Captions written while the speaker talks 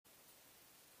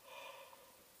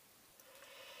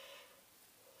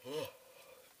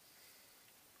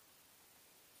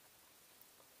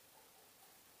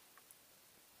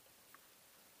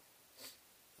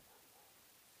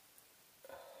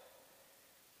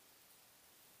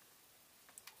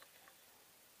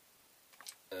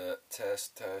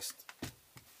Test, test.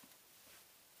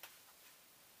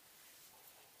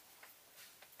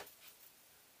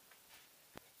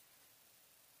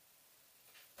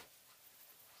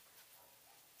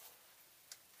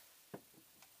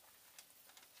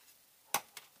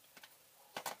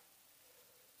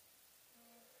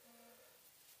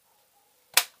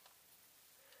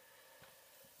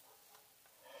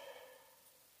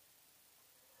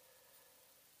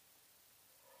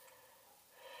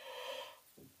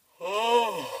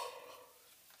 Oh,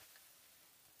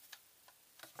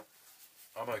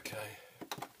 I'm okay.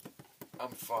 I'm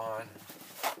fine.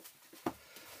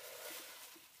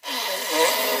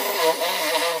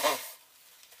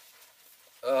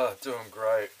 Doing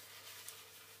great.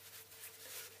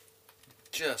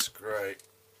 Just great.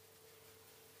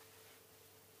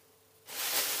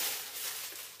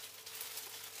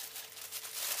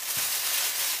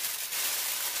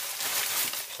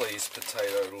 Please,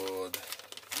 potato lord.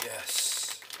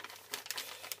 Yes.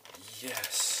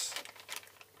 Yes.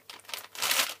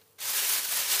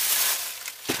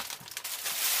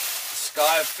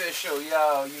 Sky official,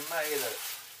 yo, you made it.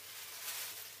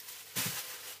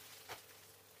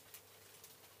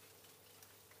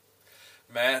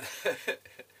 Man,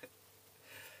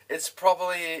 it's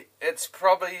probably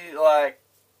like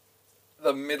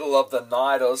the middle of the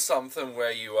night or something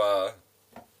where you are.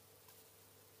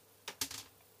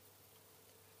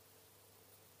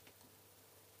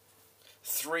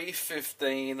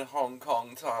 3:15 Hong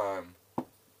Kong time.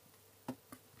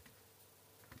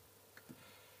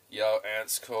 Yo,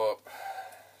 Ants Corp.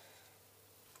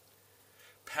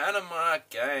 Panama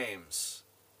Games.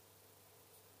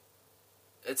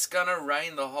 It's gonna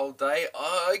rain the whole day.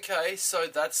 Oh, okay, so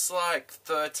that's like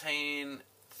 13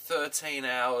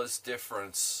 hours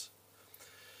difference.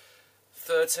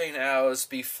 13 hours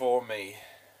before me.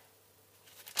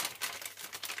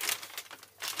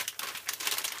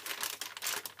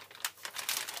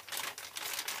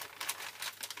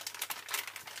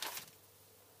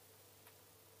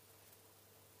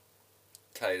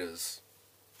 Taters.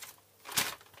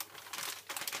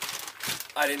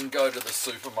 I didn't go to the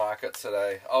supermarket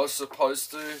today. I was supposed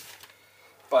to,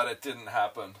 but it didn't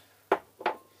happen.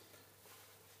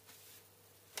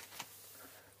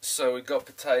 So we got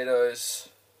potatoes.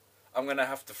 I'm gonna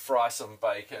have to fry some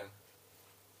bacon.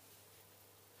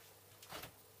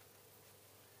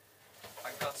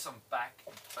 I got some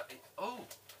oh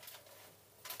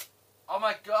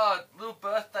my god, little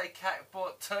birthday cat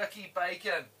bought turkey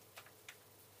bacon.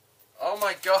 Oh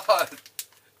my god.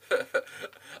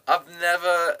 I've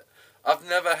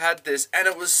never had this, and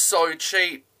it was so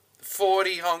cheap.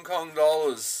 40 Hong Kong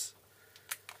dollars.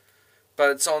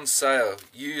 But it's on sale.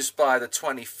 Used by the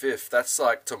 25th. That's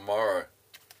like tomorrow.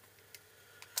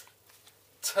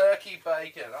 Turkey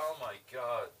bacon. Oh my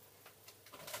god.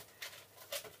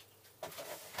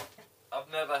 I've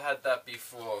never had that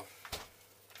before.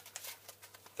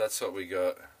 That's what we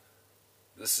got.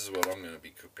 This is what I'm going to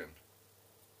be cooking.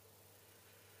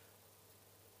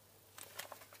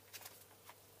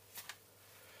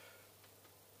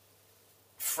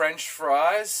 French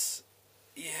fries?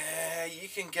 Yeah, you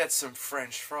can get some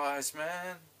French fries,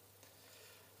 man.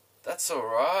 That's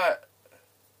alright.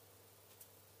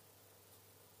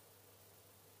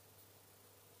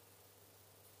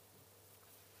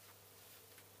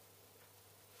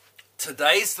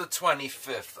 Today's the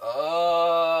 25th.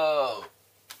 Oh.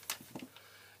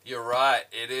 You're right,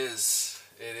 it is.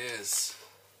 It is.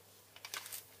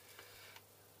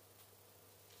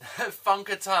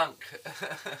 Funkatunk.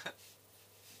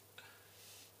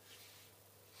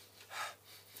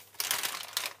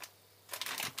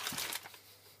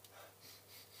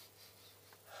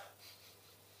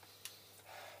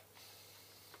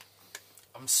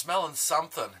 I'm smelling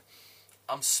something.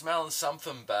 I'm smelling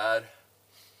something bad.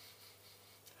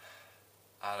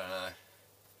 I don't know.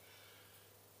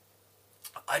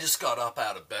 I just got up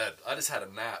out of bed. I just had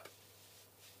a nap.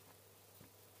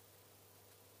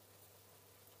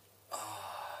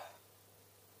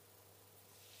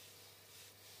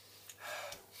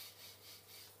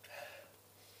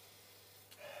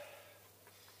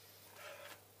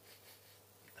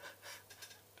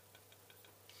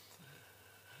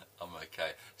 I'm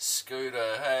okay.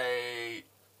 Scooter, hey.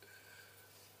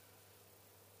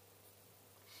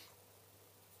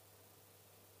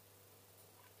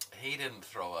 He didn't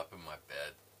throw up in my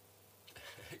bed.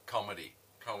 Comedy.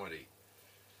 Comedy.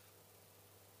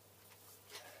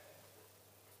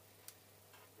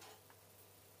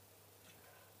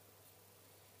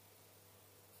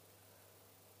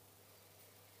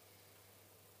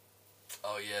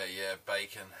 Oh yeah,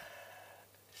 bacon.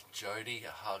 Jody,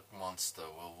 a hug monster.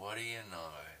 Well, what do you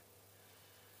know?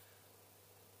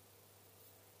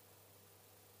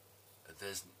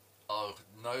 There's, oh,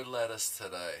 no lettuce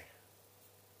today.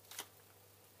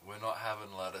 We're not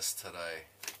having lettuce today.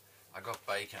 I got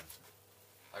bacon.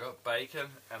 I got bacon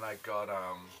and I got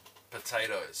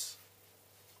potatoes.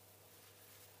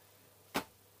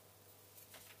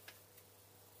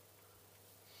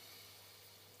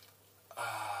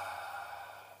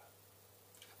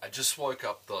 I just woke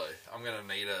up though. I'm gonna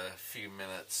need a few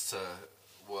minutes to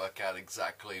work out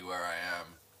exactly where I am.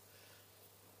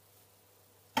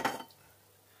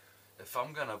 If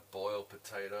I'm gonna boil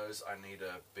potatoes, I need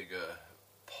a bigger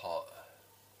pot.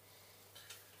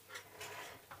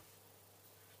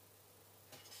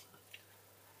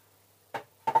 A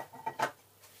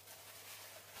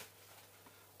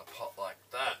pot like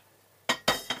that.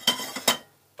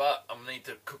 But I need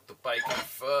to cook the bacon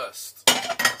first.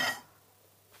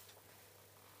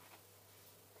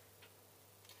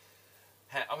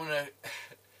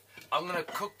 I'm gonna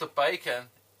cook the bacon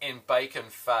in bacon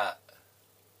fat.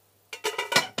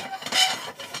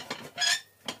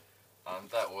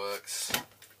 That works.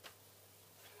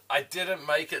 I didn't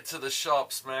make it to the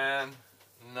shops, man.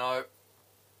 No.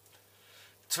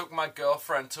 Took my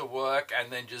girlfriend to work and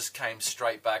then just came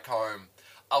straight back home.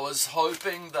 I was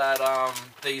hoping that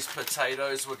these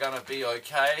potatoes were gonna be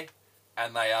okay,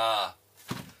 and they are.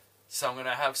 So I'm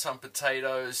gonna have some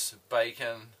potatoes,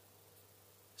 bacon,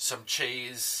 some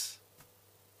cheese.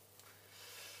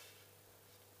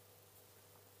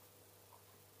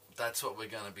 That's what we're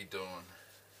gonna be doing.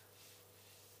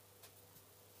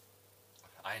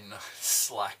 I know,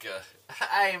 slacker.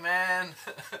 Hey, man.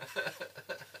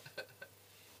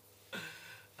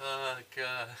 Oh,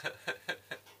 God.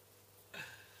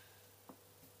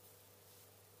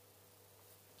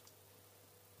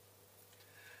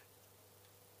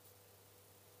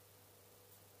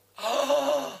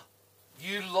 Oh,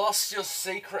 you lost your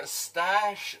secret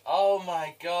stash? Oh,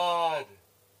 my God.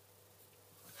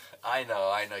 I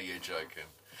know you're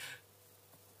joking.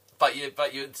 But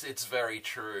it's very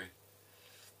true.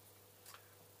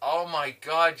 Oh my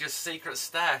God, your secret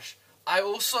stash. I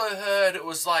also heard it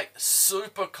was like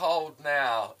super cold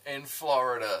now in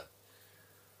Florida.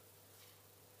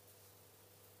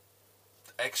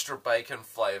 Extra bacon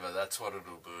flavor, that's what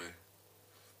it'll do.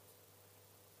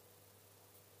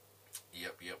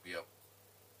 Yep.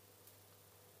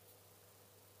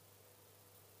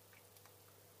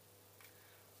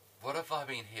 What have I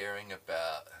been hearing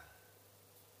about?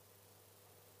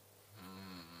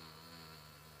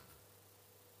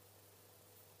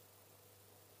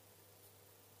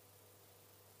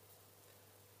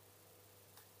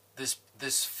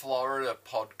 This Florida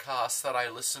podcast that I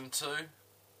listen to,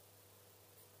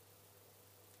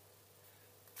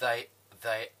 they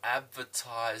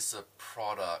advertise a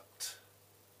product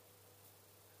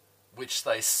which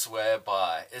they swear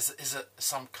by. Is it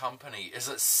some company? Is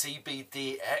it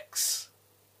CBDX?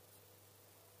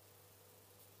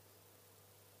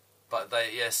 But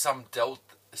some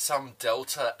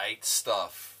Delta 8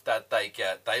 stuff that they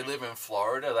get. They live in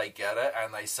Florida, they get it,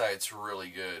 and they say it's really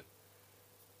good.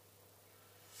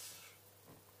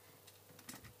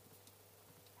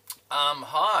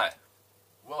 Hi.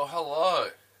 Well, hello.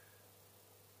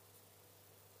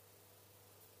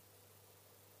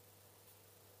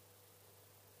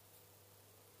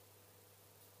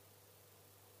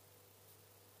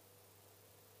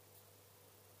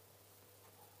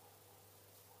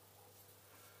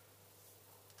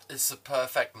 It's the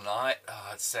perfect night.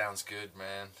 Oh, it sounds good,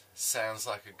 man. Sounds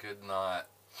like a good night.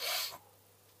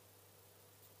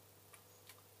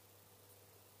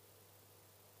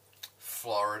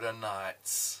 Florida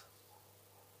nights.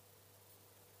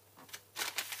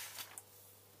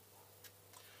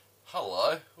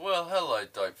 Hello. Well, hello,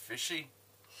 Dope Fishy.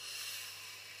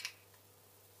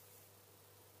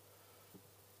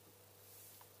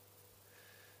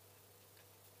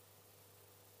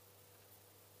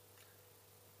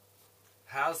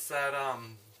 How's that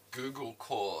Google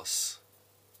course?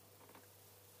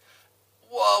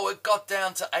 Whoa, it got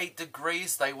down to 8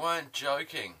 degrees. They weren't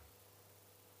joking.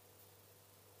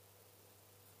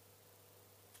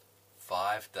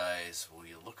 5 days. Will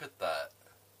you look at that?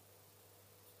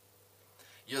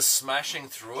 You're smashing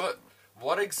through it.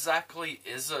 What exactly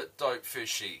is it, Dope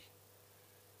Fishy?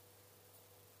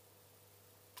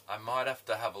 I might have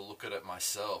to have a look at it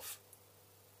myself.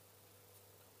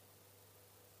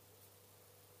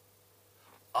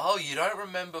 Oh, you don't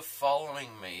remember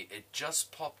following me? It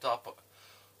just popped up.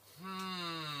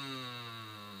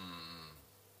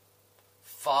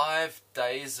 5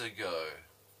 days ago.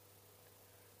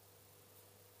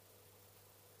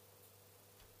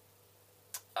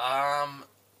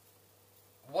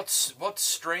 What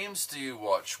streams do you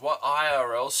watch? What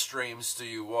IRL streams do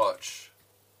you watch?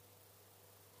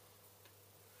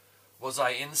 Was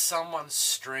I in someone's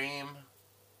stream?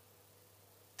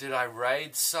 Did I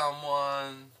raid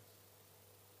someone?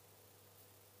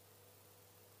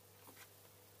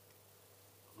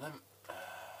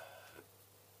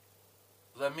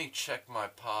 Let me check my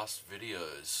past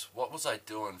videos. What was I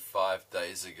doing 5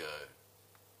 days ago?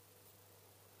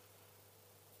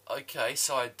 Okay,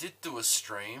 so I did do a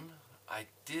stream. I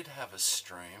did have a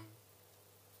stream.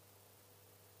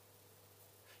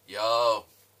 Yo,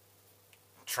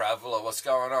 Traveler, what's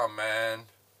going on, man?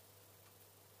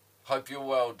 Hope you're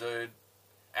well, dude.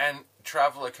 And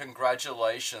Traveler,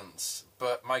 congratulations.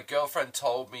 But my girlfriend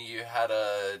told me you had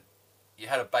a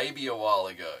baby a while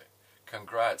ago.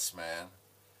 Congrats, man.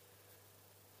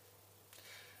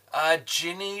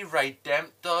 Ginny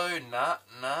Redempto, nah.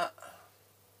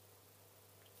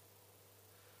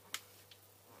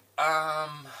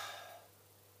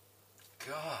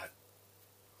 God.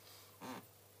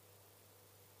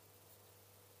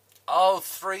 Oh,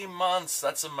 3 months.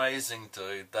 That's amazing,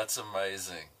 dude. That's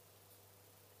amazing.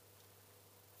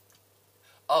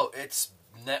 Oh, it's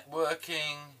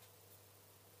networking,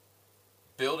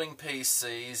 building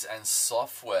PCs, and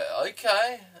software.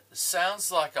 Okay.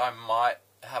 Sounds like I might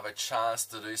have a chance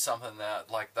to do something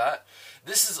like that.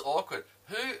 This is awkward.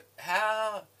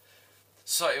 How?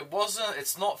 So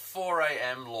it's not 4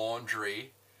 a.m.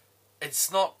 laundry.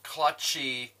 It's not Clutch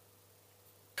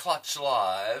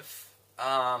Live.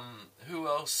 Who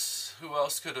else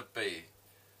could it be?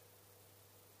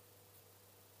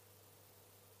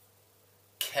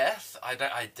 Keth? I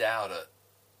doubt it.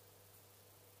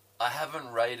 I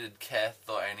haven't rated Keth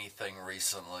or anything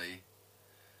recently.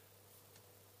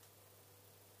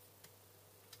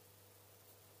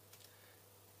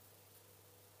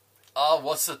 Oh,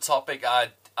 what's the topic?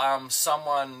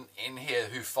 Someone in here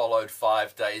who followed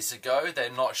 5 days ago. They're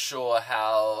not sure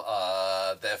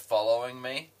how they're following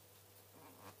me.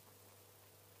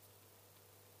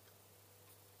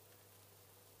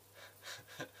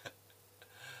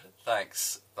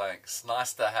 Thanks.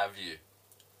 Nice to have you.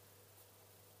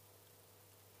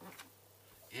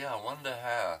 Yeah, I wonder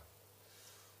how.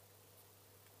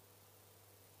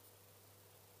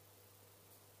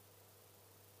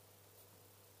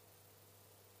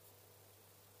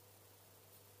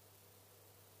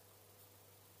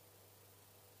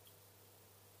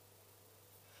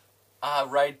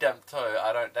 Raid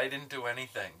Dempto, they didn't do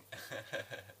anything.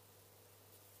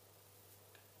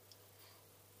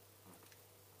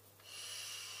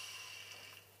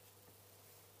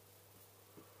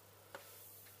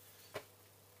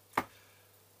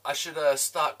 I should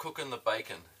start cooking the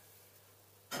bacon.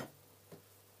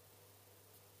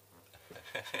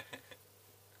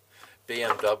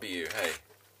 BMW, hey.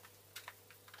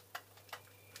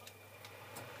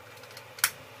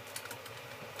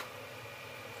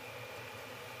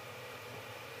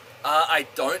 I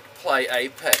don't play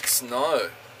Apex, no.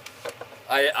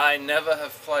 I never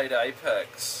have played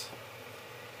Apex.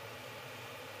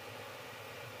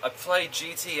 I played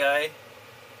GTA.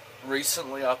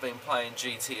 Recently I've been playing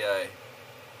GTA.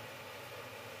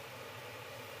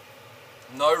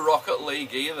 No Rocket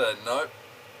League either, nope.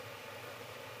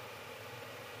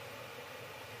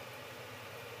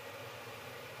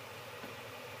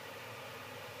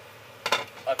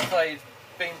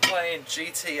 Been playing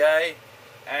GTA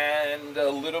and a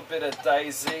little bit of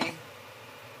DayZ.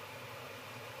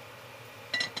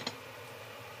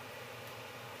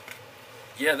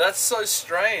 Yeah, that's so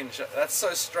strange. That's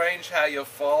so strange how you're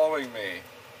following me.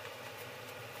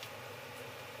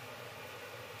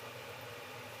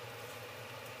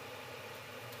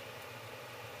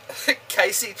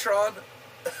 Caseytron?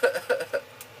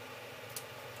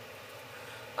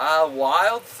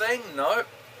 Wild Thing? Nope.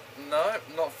 Nope,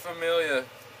 not familiar.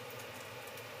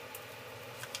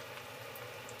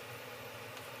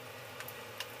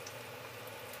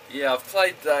 Yeah, I've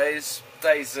played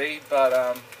DayZ, but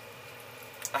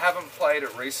I haven't played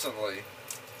it recently.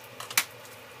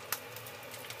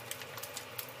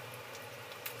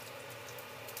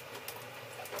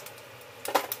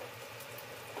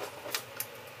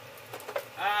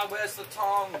 Where's the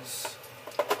tongs?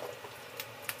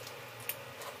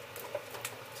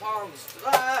 Tongs!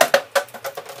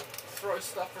 Throw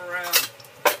stuff around.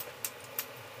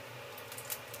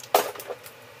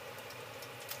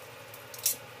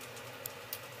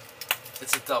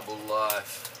 It's a double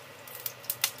life.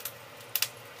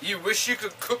 You wish you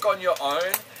could cook on your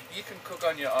own? You can cook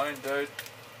on your own, dude.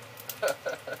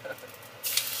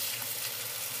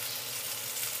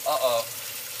 Uh-oh.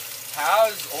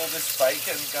 How's all this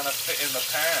bacon gonna fit in the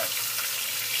pan?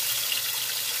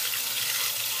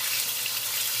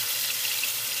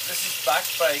 This is back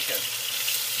bacon.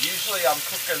 Usually I'm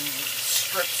cooking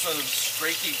strips of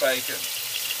streaky bacon.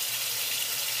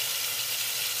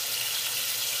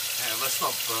 Yeah, let's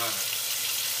not burn it.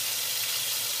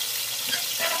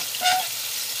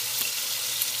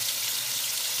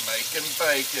 Making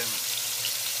bacon.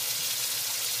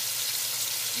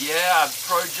 Yeah,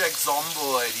 Project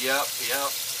Zomboid. Yep.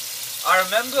 I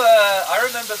remember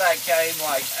that game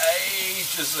like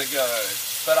ages ago,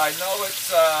 but I know it's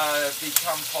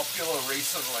become popular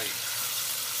recently.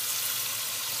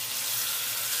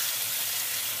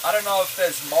 I don't know if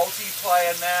there's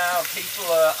multiplayer now. People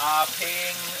are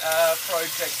RPing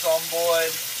Project Zomboid.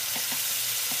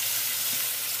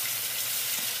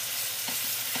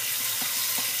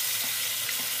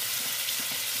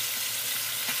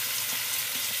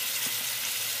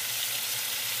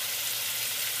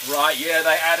 Right, yeah,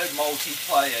 they added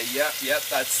multiplayer. Yep,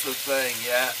 that's the thing,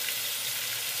 yeah.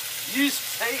 Use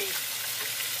teeth.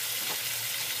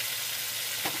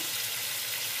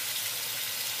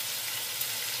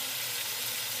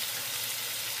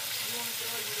 You want to go?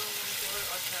 You don't want to go?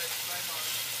 Okay, stay on.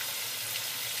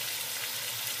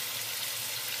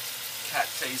 Cat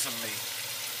teasing me.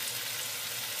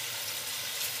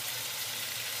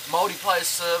 Multiplayer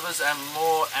servers and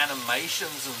more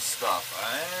animations and stuff.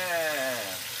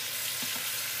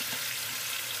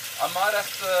 I might have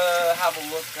to have a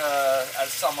look at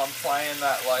someone playing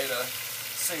that later,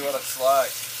 see what it's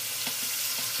like.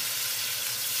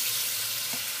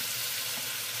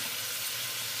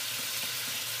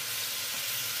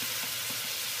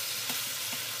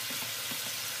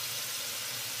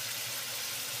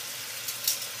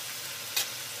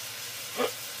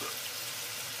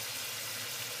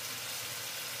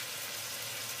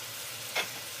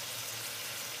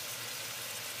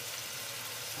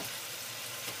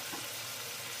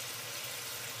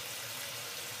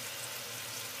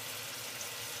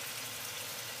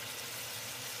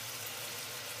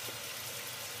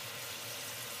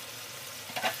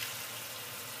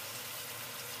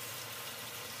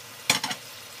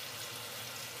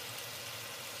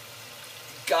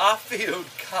 Garfield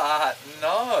cart,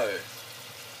 no.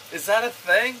 Is that a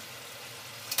thing?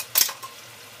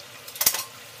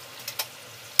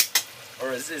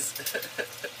 Or is this...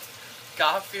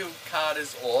 Garfield cart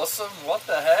is awesome? What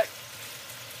the heck?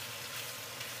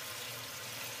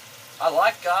 I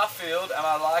like Garfield and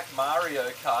I like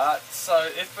Mario Kart, so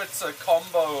if it's a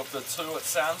combo of the two, it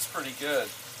sounds pretty good.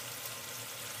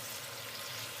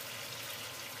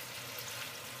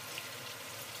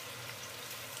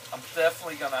 I'm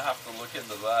definitely going to have to look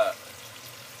into that.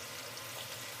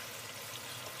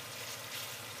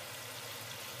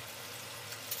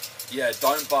 Yeah,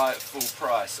 don't buy it full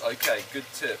price. Okay, good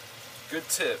tip. Good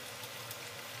tip.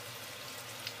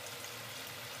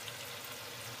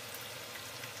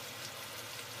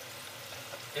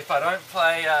 If I don't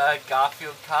play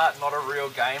Garfield Kart, not a real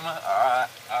gamer. Alright.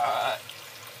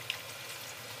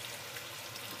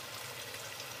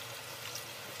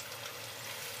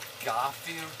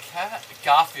 Garfield Kart.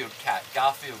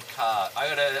 I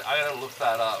gotta look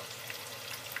that up.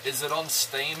 Is it on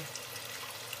Steam?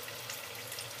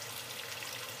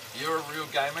 You're a real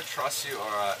gamer, trust you?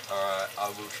 Alright, I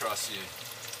will trust you.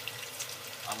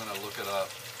 I'm gonna look it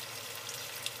up.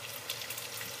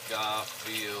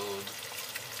 Garfield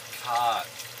Kart.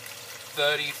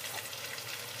 30.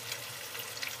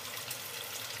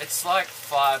 It's like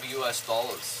 $5 US.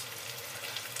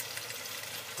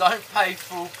 Don't pay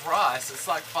full price, it's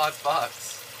like $5.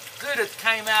 Dude, it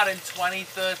came out in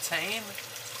 2013.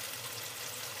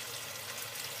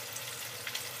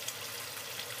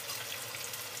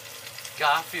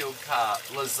 Garfield Kart,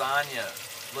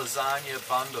 lasagna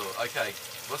bundle. Okay,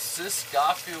 what's this?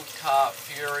 Garfield Kart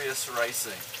Furious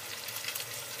Racing.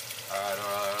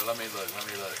 Alright, let me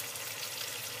look.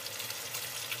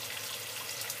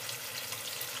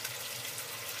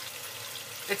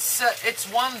 It's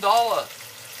 $1.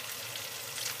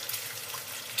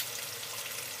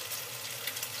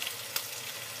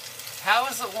 How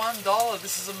is it $1?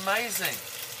 This is amazing.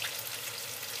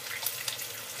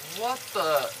 What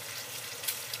the?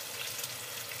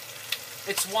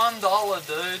 It's $1,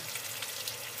 dude.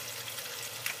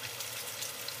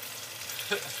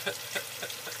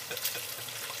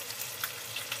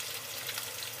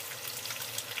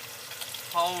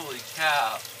 Holy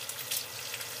cow.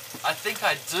 I think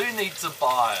I do need to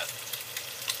buy it.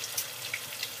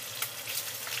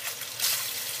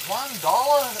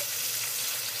 $1?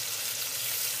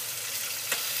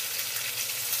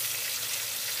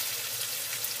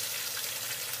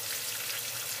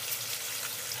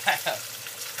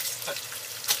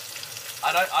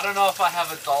 I don't know if I have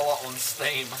 $1 on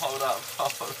Steam. Hold up.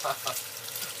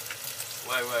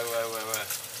 Wait.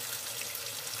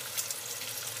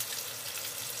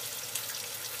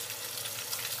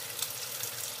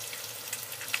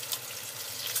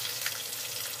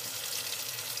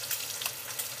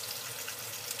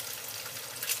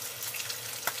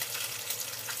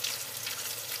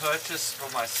 purchase for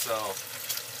myself.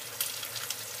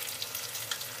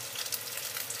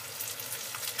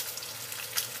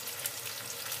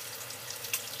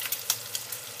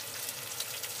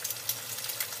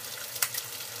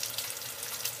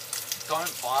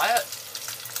 Don't buy it.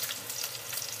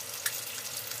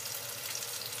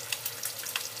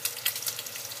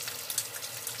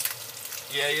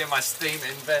 Yeah, my Steam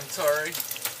inventory.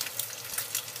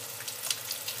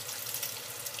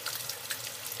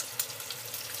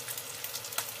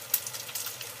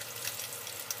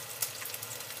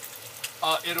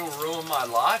 It'll ruin my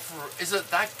life? Is it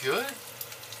that good?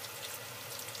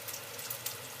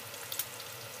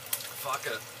 Fuck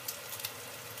it.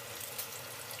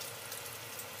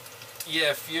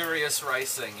 Yeah, Furious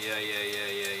Racing. Yeah.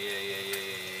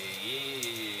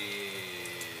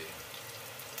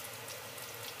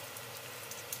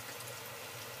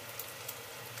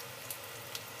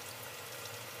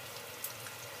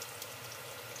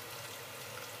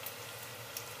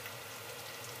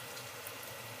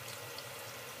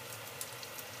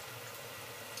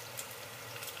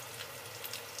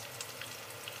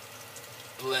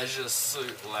 Leisure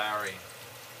Suit Larry.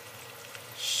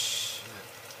 Shit.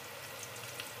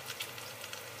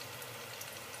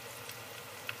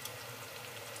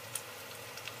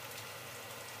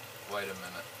 Wait a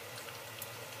minute.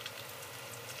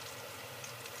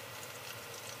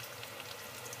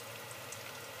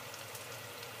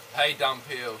 Hey,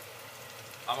 Dumpeel.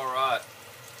 I'm alright.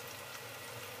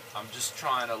 I'm just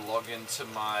trying to log into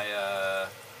my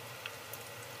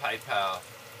PayPal.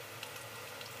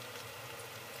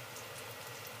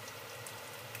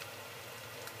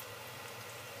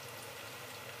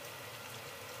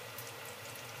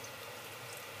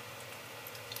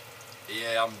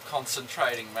 Yeah, I'm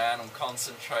concentrating, man. I'm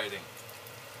concentrating.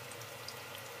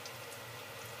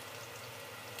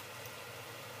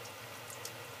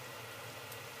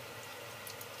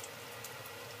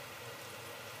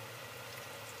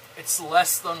 It's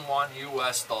less than $1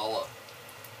 US.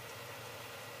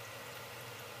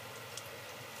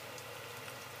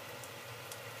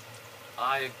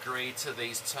 I agree to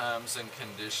these terms and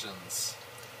conditions.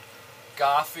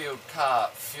 Garfield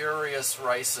Kart, Furious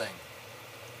Racing.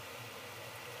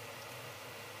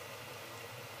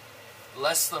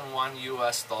 Less than $1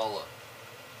 US.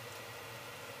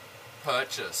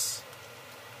 Purchase.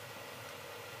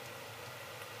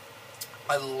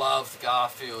 I loved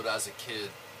Garfield as a kid.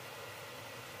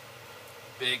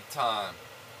 Big time.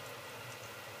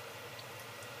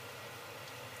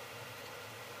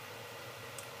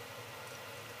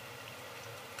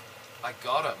 I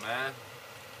got it, man.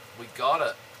 We got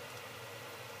it.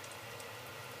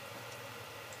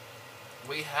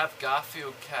 We have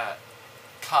Garfield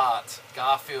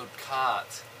Garfield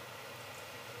Kart.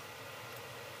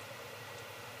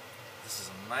 This is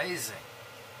amazing.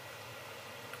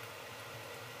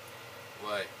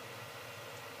 Wait.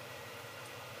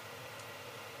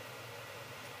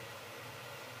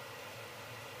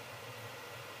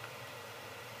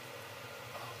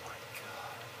 Oh my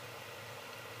God.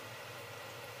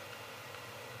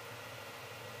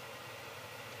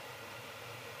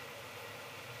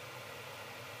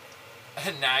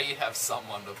 And now you have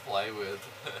someone to play with.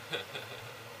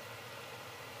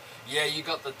 Yeah, you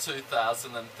got the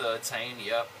 2013,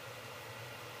 yep.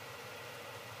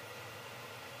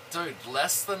 Dude,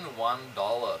 less than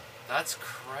 $1. That's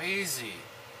crazy.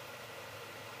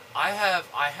 I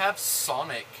have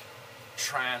Sonic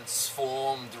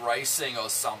Transformed Racing or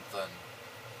something.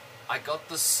 I got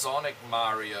the Sonic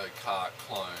Mario Kart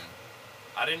clone.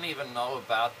 I didn't even know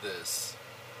about this.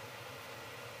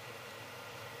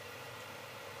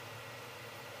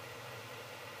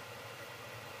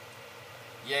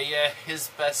 Yeah, his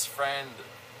best friend,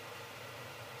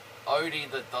 Odie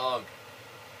the dog,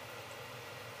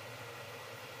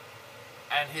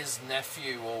 and his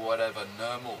nephew or whatever,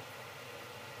 Nermal.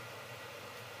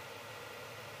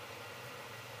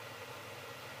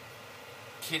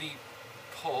 Kitty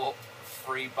Pop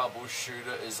Free Bubble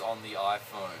Shooter is on the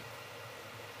iPhone.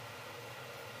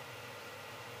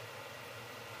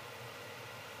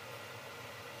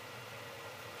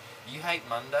 You hate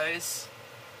Mondays?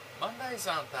 Mondays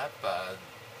aren't that bad,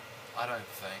 I don't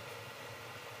think.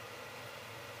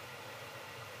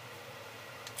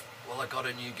 Well, I got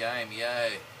a new game,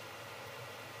 yay.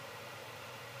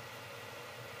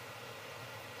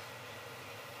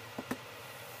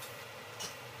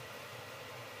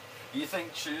 You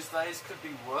think Tuesdays could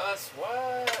be worse?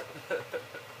 What?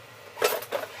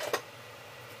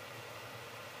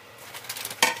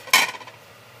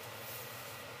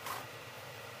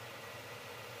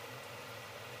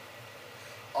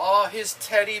 Oh, his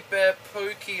teddy bear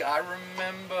Pookie, I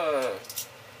remember.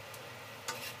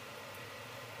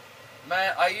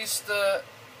 Man, I used to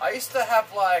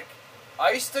have like,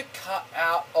 I used to cut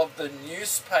out of the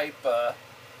newspaper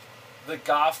the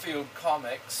Garfield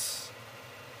comics,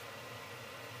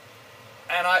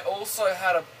 and I also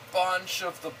had a bunch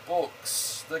of the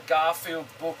books, the Garfield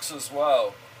books as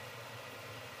well.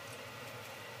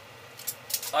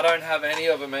 I don't have any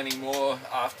of them anymore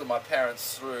after my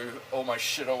parents threw all my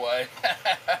shit away.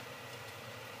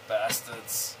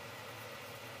 Bastards.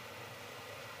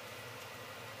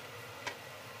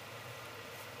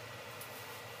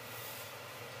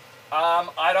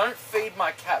 I don't feed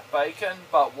my cat bacon,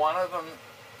 but one of them,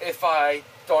 if I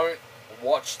don't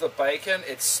watch the bacon,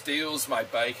 it steals my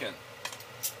bacon.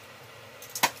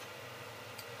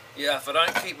 Yeah, if I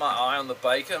don't keep my eye on the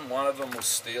bacon, one of them will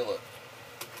steal it.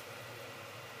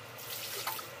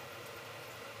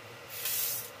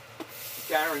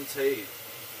 Guaranteed.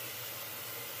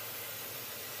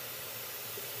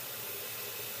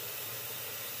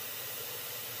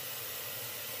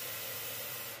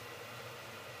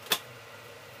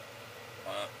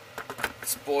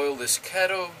 Let's boil this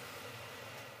kettle.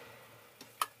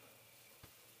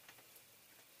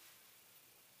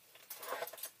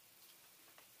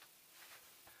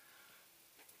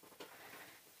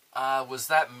 Was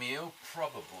that meal?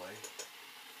 Probably.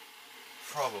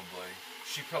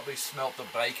 She probably smelt the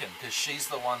bacon, because she's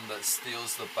the one that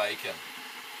steals the bacon.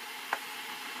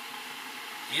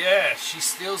 Yeah, she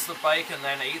steals the bacon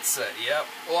then eats it, yep.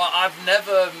 Well, I've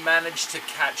never managed to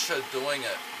catch her doing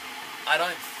it. I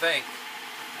don't think.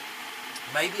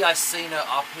 Maybe I seen her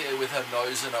up here with her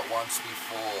nose in it once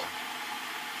before.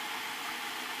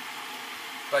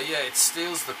 But yeah, it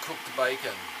steals the cooked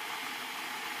bacon.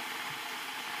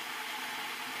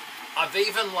 I've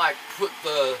even like put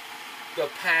the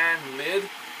pan lid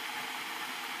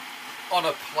on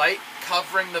a plate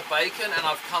covering the bacon, and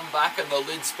I've come back and the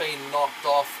lid's been knocked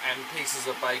off and pieces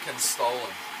of bacon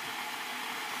stolen.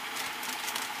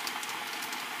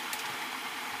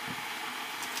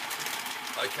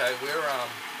 Okay, we're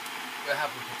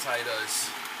having potatoes.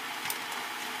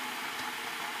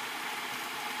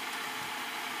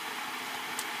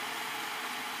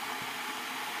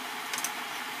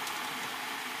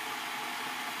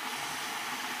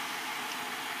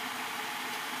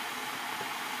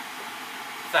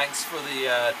 Thanks for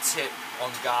the tip on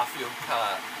Garfield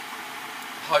cart.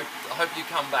 Hope you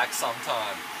come back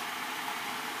sometime.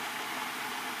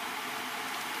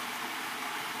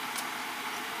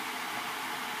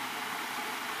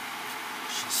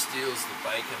 She steals the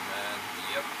bacon, man.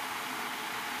 Yep.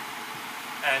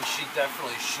 And she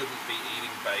definitely shouldn't be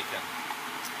eating bacon.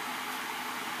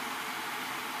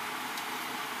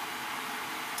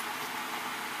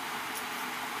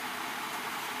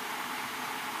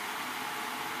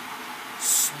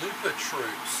 Snooper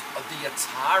Troops, the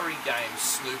Atari game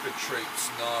Snooper Troops,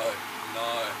 no.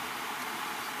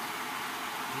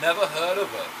 Never heard of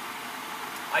it.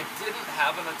 I didn't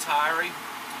have an Atari.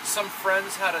 Some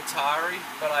friends had Atari,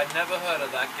 but I never heard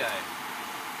of that game.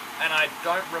 And I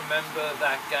don't remember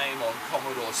that game on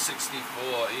Commodore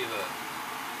 64 either.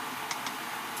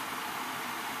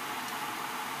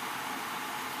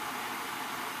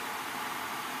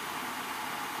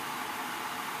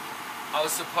 I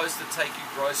was supposed to take you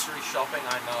grocery shopping,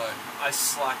 I know. I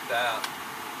slacked out.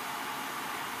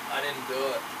 I didn't do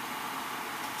it.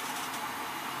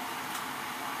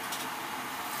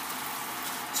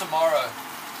 Tomorrow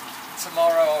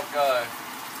I'll go.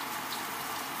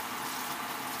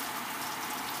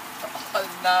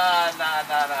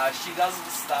 Nah. She doesn't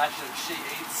stash it, she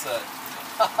eats it.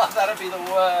 That'd be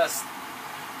the worst.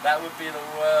 That would be the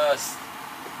worst.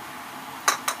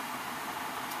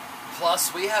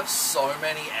 Plus, we have so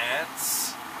many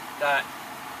ants that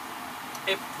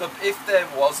if there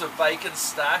was a bacon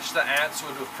stash, the ants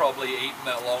would have probably eaten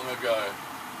it long ago.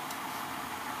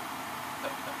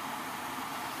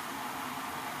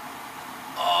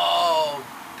 Oh,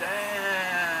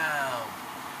 damn.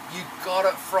 You got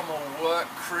it from a work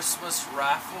Christmas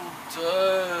raffle?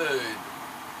 Dude.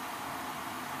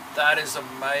 That is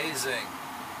amazing.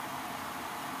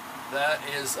 That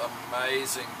is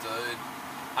amazing, dude.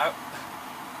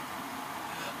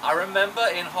 I remember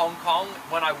in Hong Kong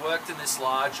when I worked in this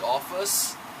large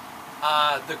office,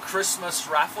 the Christmas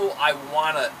raffle, I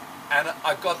won it, and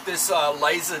I got this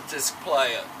laser disc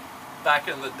player back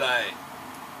in the day.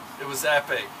 It was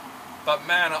epic. But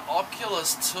man, an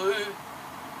Oculus 2,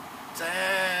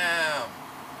 damn.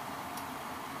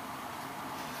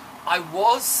 I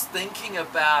was thinking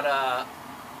about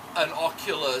an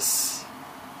Oculus.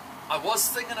 I was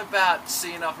thinking about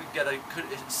seeing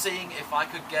if I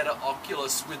could get an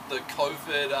Oculus with the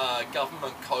COVID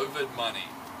government COVID money,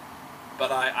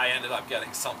 but I ended up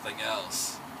getting something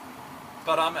else.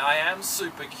 But I am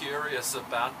super curious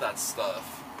about that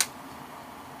stuff.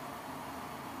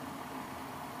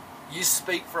 You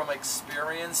speak from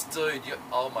experience, dude.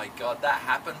 Oh my god, that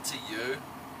happened to you?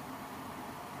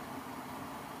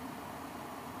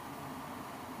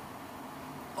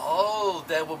 Oh,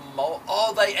 there were more.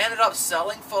 Oh, they ended up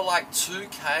selling for like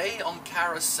 2K on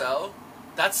Carousel.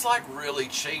 That's like really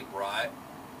cheap, right?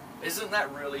 Isn't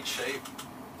that really cheap?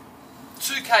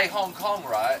 2K Hong Kong,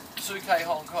 right? 2K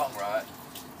Hong Kong, right?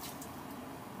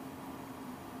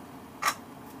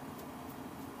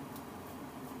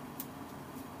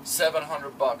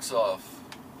 $700 off.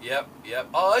 Yep.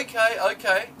 Oh,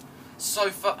 okay. So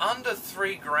for under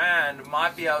 $3,000,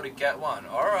 might be able to get one.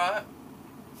 All right.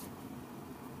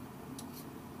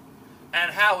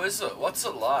 And how is it? What's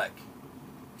it like?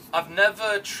 I've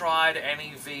never tried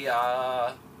any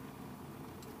VR.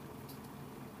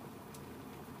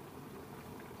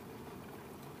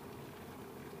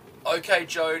 Okay,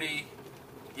 Jody.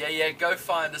 Yeah, go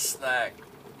find a snack.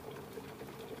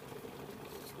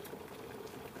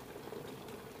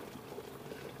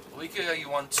 A week ago you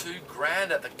won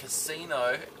 $2,000 at the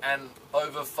casino, and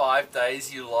over 5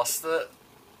 days you lost it.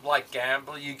 Like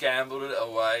you gambled it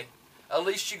away. At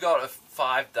least you got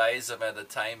 5 days of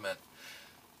entertainment.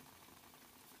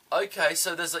 Okay,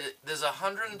 so there's a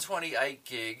 128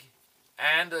 gig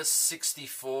and a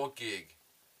 64 gig.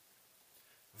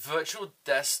 Virtual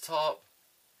desktop,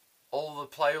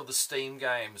 play all the Steam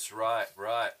games, right.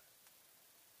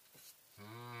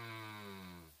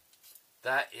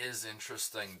 That is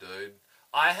interesting, dude.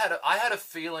 I had a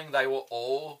feeling they were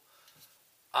all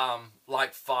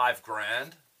like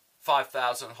 $5,000,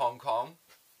 5,000 Hong Kong.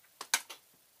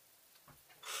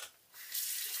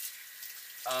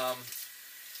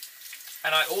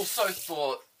 And I also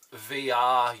thought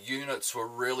VR units were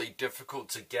really difficult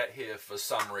to get here for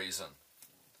some reason.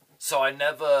 So I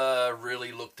never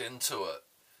really looked into it.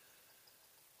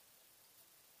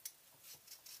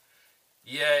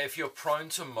 Yeah, if you're prone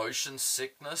to motion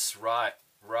sickness, right.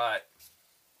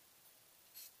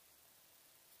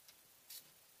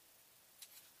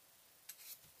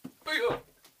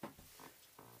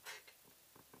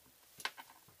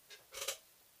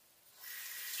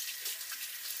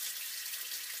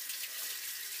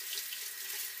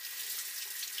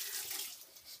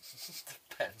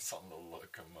 Depends on the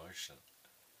locomotion.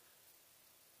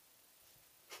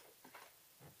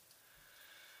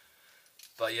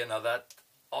 But you know, that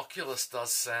Oculus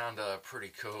does sound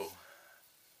pretty cool.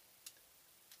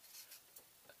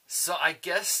 So I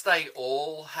guess they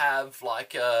all have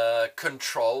like a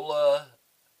controller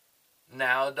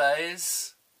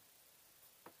nowadays.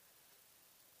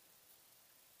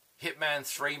 Hitman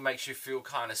 3 makes you feel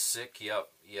kind of sick. Yep.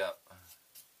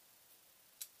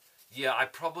 Yeah, I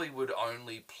probably would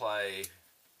only play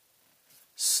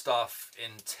stuff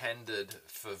intended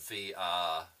for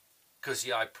VR. Because,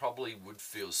 yeah, I probably would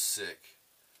feel sick.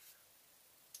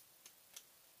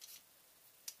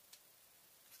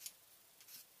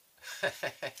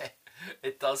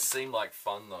 It does seem like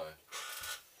fun, though.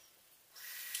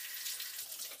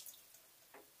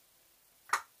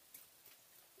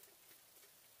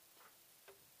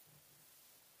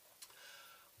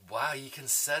 Wow, you can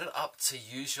set it up to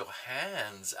use your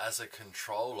hands as a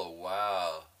controller.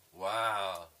 Wow.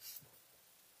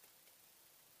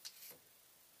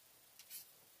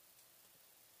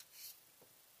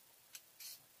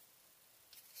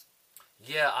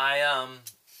 Yeah, I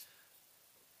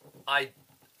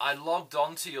logged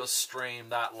onto your stream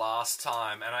that last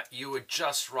time, and you were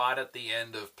just right at the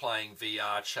end of playing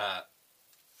VR chat.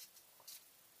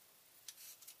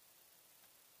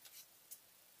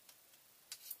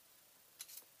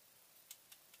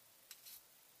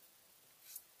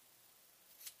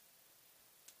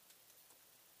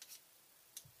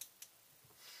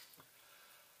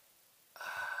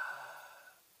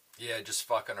 Yeah, just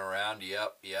fucking around.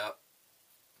 Yep.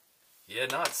 Yeah,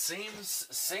 no, it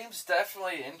seems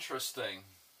definitely interesting.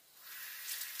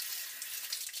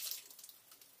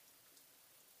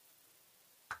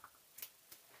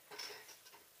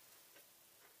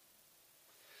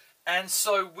 And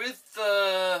so with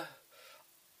the,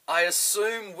 I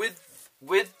assume with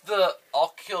the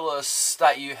Oculus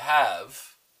that you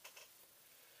have,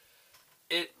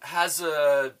 it has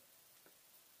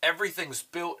everything's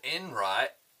built in, right?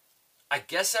 I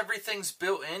guess everything's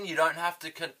built in. You don't have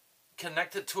to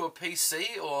connect it to a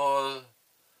PC, or...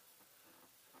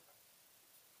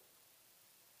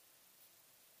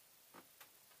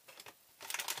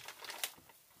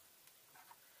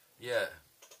 Yeah.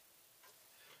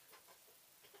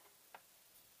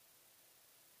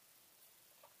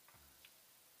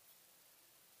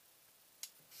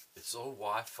 It's all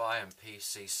Wi-Fi and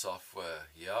PC software.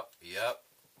 Yep.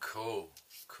 Cool.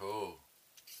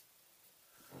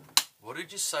 What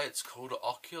did you say it's called?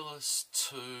 Oculus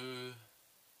 2...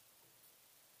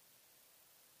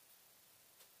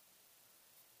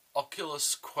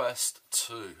 Oculus Quest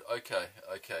 2. Okay.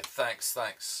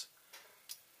 Thanks.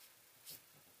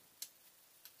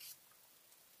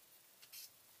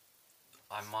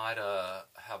 I might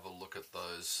have a look at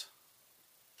those.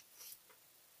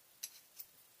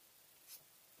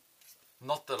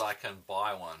 Not that I can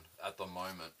buy one at the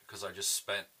moment, because I just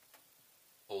spent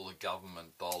all the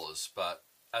government dollars, but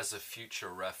as a future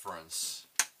reference.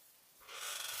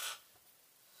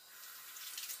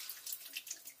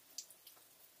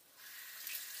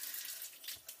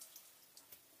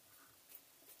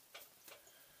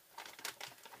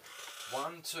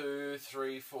 One, two,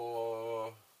 three,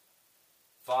 4,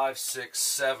 5, 6,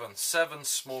 7. 7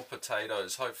 small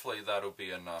potatoes. Hopefully that'll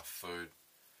be enough food.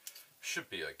 Should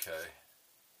be okay.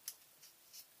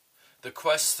 The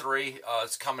Quest 3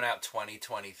 is coming out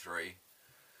 2023.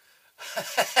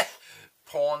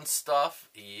 Porn stuff?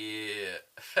 Yeah.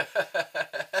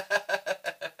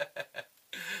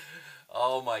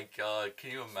 Oh my god,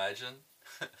 can you imagine?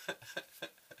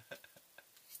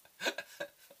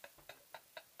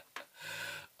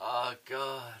 Oh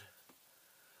god.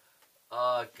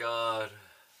 Oh god.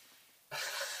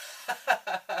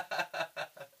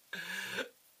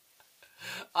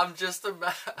 I'm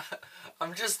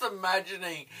just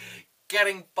imagining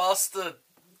getting busted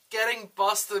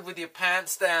with your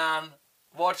pants down,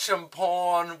 watching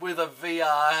porn with a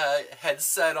VR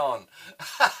headset on.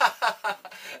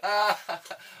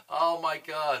 Oh my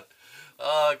god.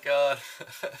 Oh god.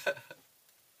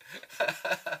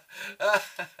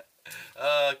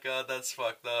 Oh god, that's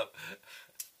fucked up.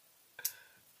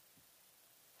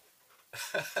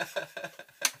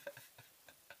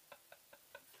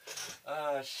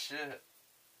 Oh shit.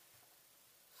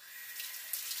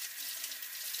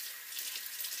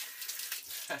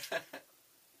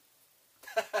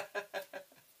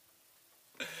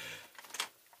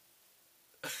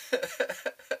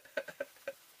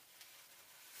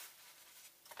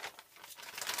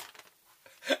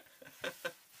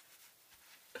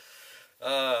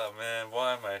 Oh man,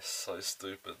 why am I so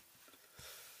stupid?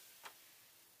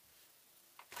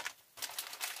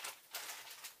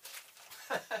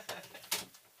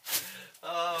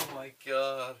 Oh my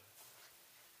god.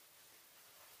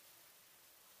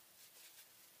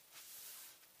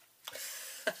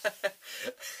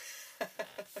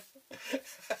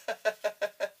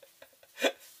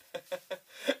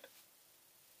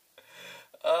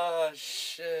 Oh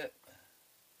shit.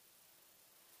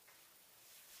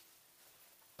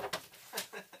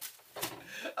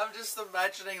 I'm just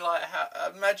imagining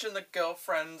imagine the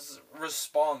girlfriend's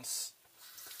response.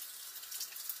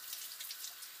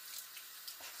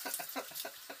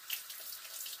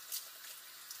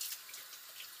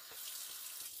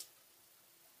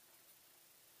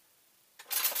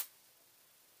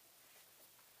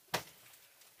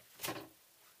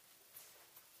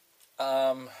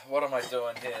 What am I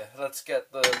doing here? Let's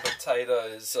get the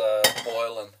potatoes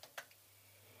boiling.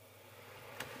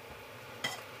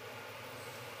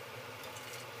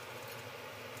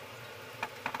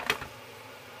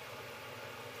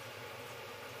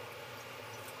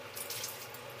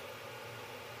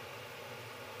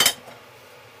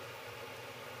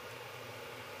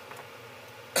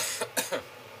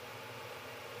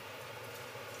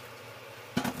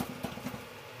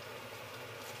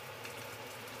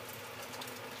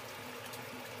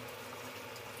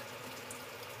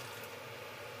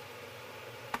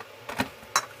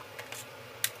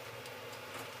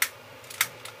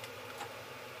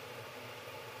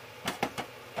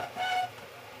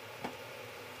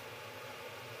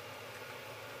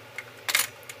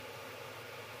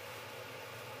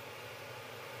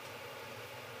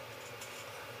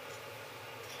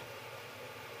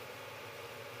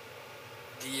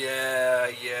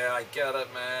 Yeah, I get it,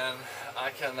 man. I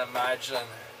can imagine.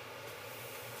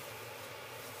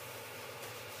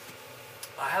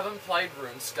 I haven't played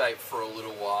RuneScape for a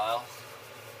little while,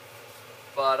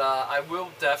 but I will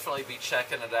definitely be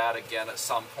checking it out again at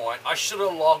some point. I should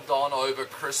have logged on over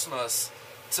Christmas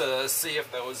to see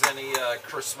if there was any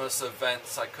Christmas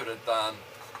events I could have done.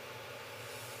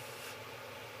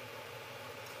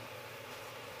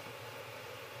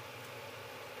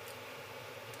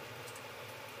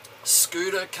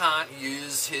 Scooter can't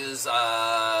use his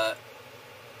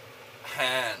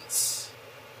hands.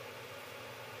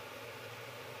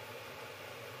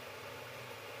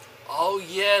 Oh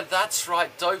yeah, that's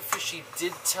right. Dopefishy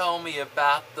did tell me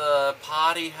about the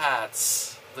party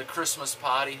hats, the Christmas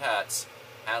party hats.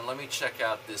 And let me check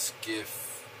out this GIF.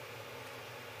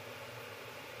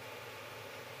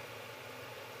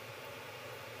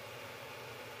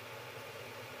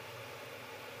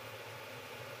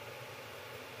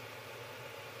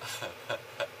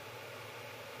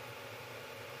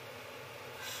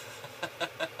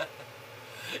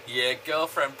 Yeah,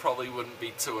 girlfriend probably wouldn't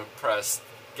be too impressed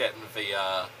getting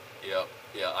VR. Yep,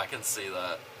 yeah, I can see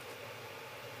that.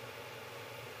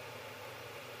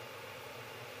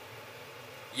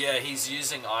 Yeah, he's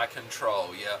using eye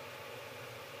control, yeah.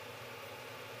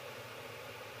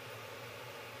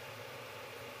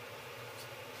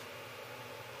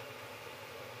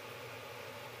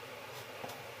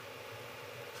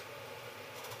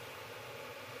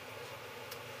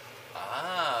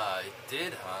 Ah, it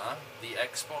did, huh? The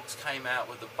Xbox came out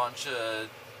with a bunch of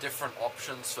different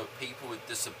options for people with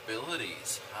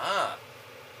disabilities. Huh.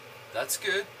 That's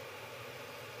good.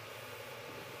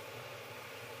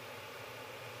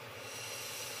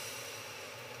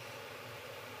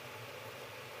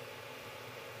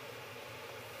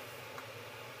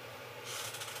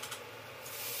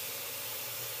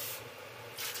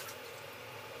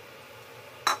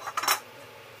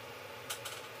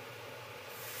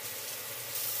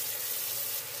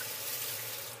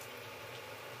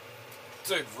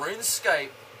 Dude,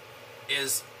 RuneScape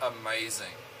is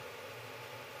amazing.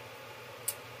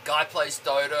 Guy plays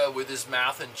Dota with his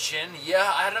mouth and chin.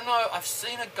 Yeah, I don't know. I've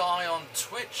seen a guy on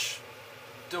Twitch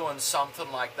doing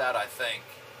something like that, I think.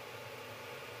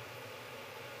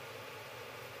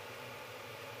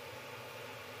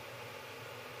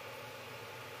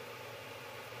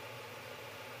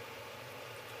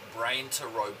 Brain to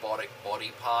robotic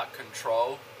body part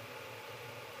control.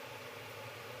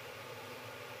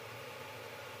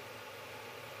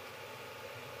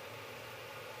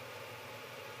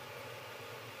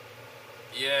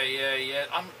 Yeah.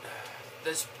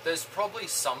 There's probably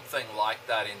something like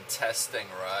that in testing,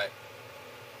 right?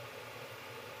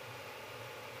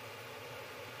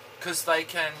 Because they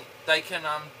can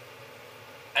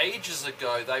ages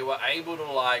ago they were able to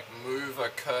like move a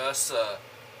cursor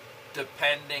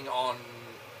depending on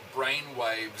brain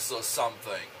waves or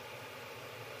something.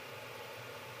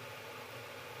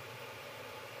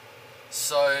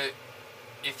 So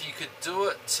if you could do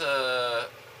it to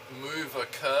move a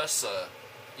cursor,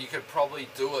 you could probably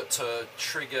do it to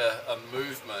trigger a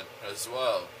movement as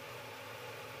well.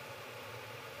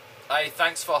 Hey,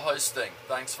 thanks for hosting.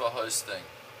 Thanks for hosting.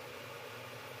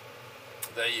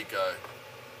 There you go.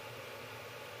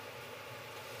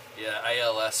 Yeah,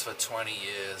 ALS for 20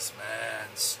 years. Man,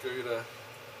 Scooter.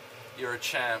 You're a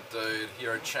champ, dude.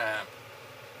 You're a champ.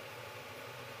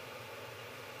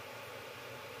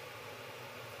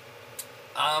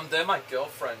 They're my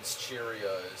girlfriend's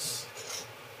Cheerios.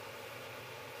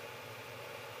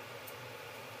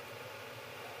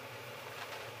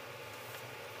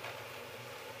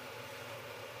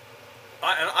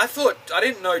 I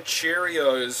didn't know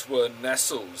Cheerios were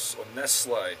Nestles or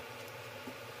Nestle.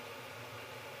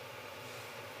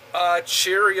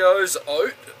 Cheerios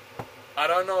oat. I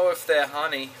don't know if they're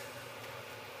honey.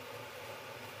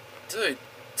 Dude,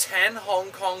 10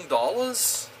 Hong Kong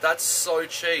dollars? That's so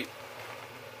cheap.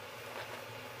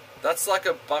 That's like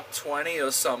 $1.20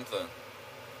 or something.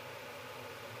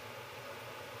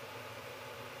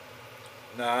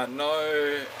 Nah,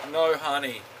 no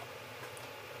honey.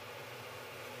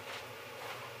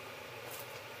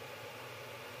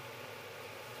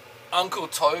 Uncle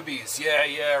Toby's,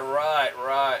 yeah,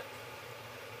 right.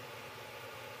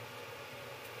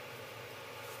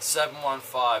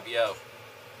 715, yo.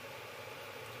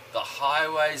 The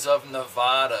Highways of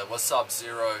Nevada. What's up,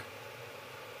 Zero?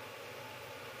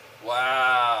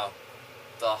 Wow.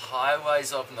 The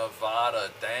Highways of Nevada.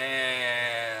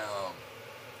 Damn.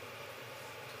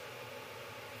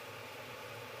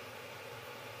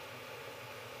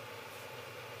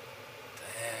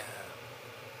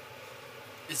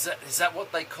 Is that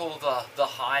what they call the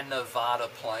high Nevada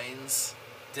plains?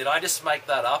 Did I just make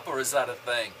that up, or is that a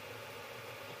thing?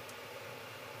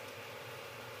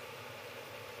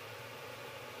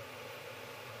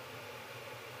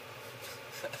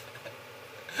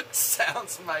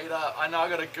 Sounds made up. I know, I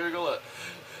gotta Google it.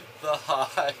 The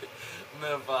high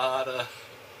Nevada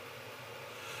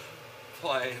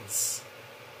plains.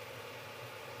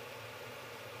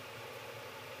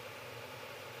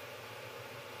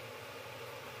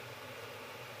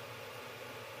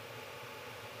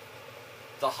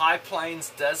 The High Plains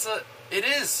Desert? It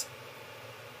is!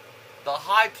 The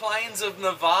High Plains of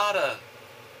Nevada.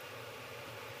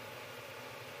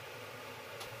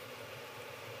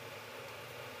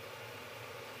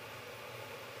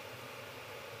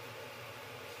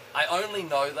 I only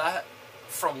know that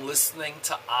from listening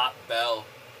to Art Bell,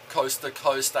 Coast to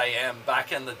Coast AM,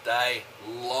 back in the day,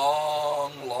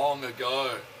 long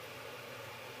ago.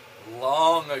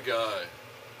 Long ago.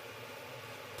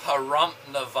 Pahrump,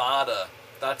 Nevada.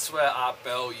 That's where Art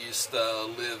Bell used to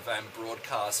live and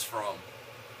broadcast from.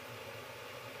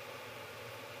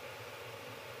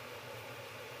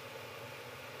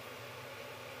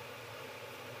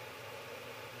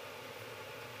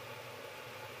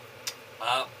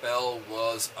 Art Bell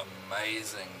was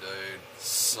amazing, dude.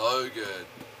 So good.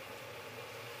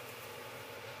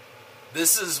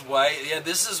 This is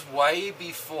way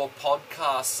before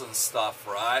podcasts and stuff,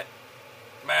 right?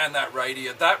 Man, that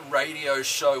radio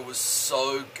show was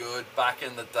so good back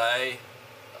in the day.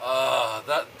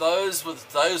 Those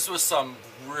were some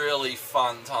really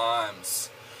fun times.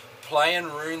 Playing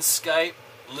RuneScape,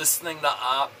 listening to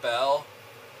Art Bell.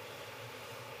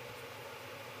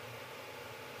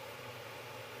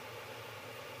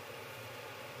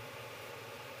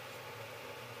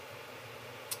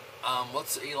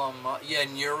 What's Elon Musk? Yeah,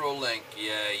 Neuralink.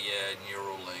 Yeah,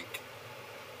 Neuralink.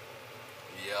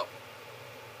 Yep.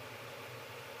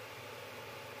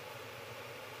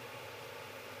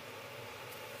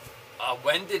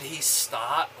 When did he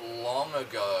start? Long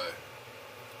ago.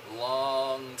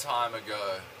 Long time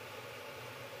ago.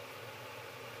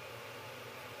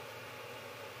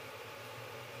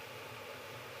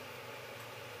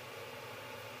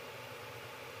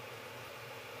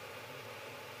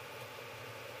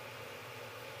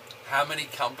 How many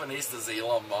companies does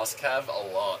Elon Musk have? A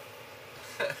lot.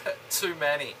 Too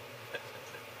many.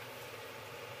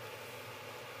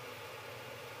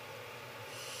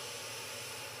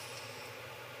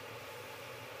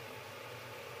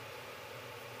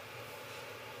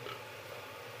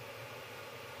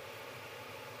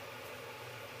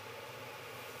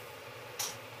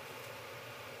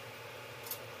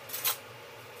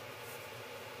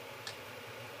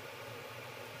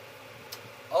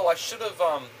 Oh, I should have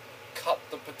cut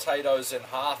the potatoes in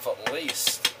half at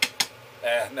least.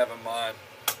 Never mind.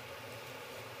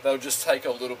 They'll just take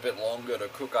a little bit longer to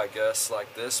cook, I guess,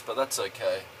 like this, but that's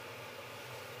okay.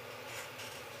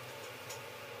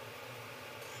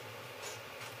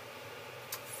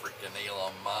 Freaking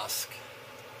Elon Musk.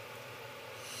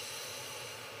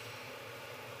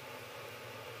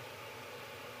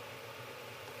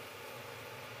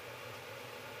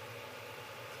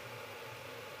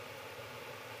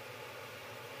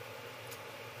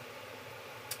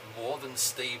 More than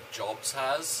Steve Jobs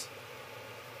has.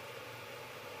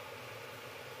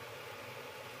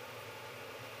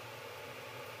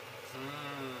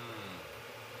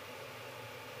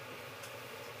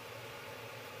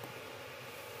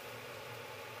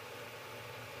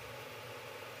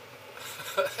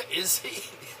 Is he?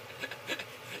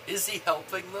 Is he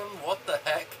helping them? What the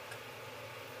heck?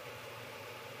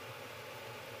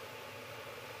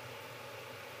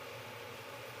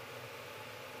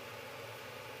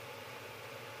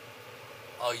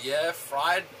 Oh yeah,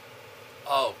 fried?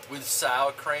 Oh, with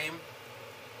sour cream?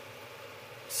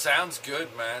 Sounds good,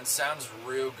 man. Sounds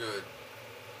real good.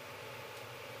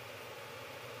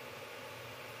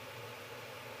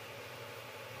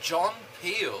 John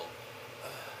Peel.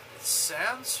 It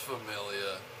sounds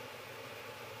familiar.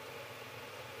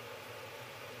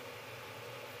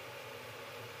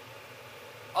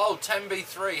 Oh,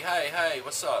 10B3. Hey,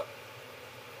 what's up?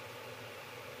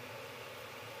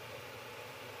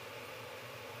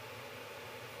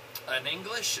 An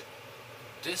English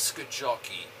disc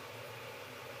jockey.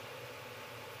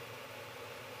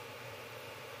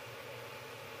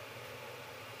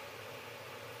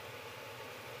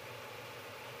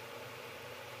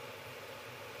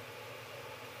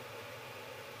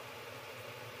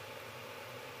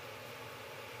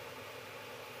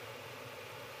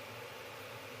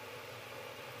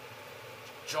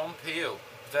 John Peel,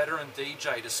 veteran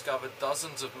DJ, discovered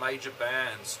dozens of major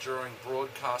bands during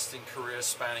broadcasting career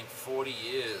spanning 40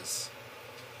 years.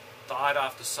 Died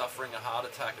after suffering a heart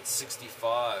attack at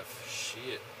 65.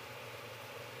 Shit.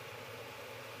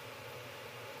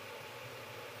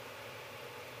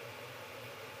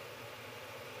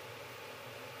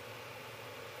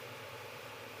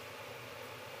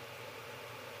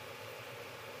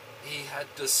 He had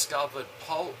discovered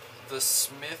Pulp, the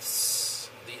Smiths,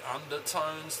 the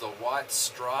Undertones, the White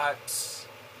Stripes.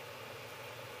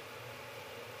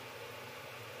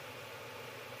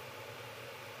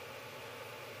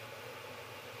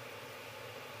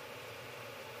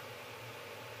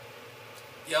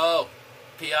 Yo,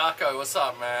 Piako, what's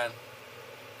up, man?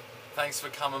 Thanks for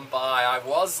coming by. I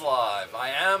was live. I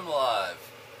am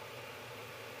live.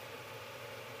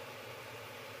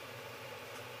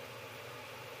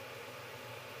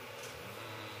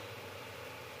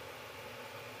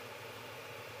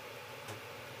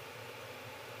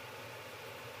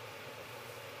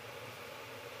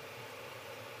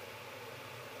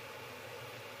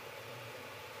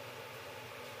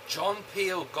 John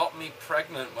Peel got me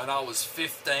pregnant when I was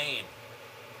 15.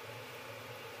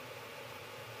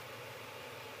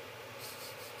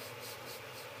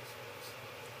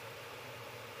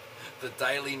 The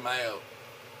Daily Mail.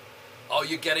 Oh,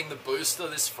 you're getting the booster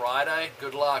this Friday?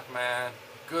 Good luck, man.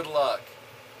 Good luck.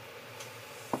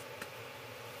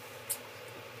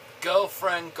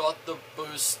 Girlfriend got the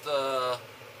booster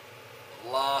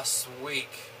last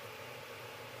week.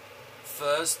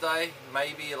 Thursday,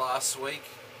 maybe last week.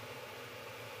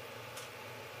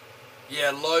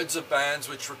 Yeah, loads of bands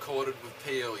which recorded with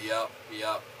Peel. Yep.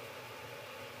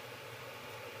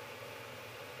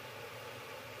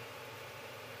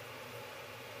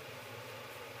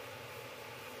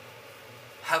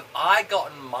 Have I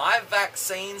gotten my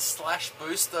vaccine /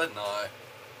 booster? No.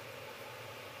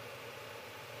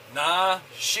 Nah,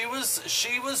 she was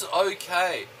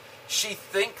okay. She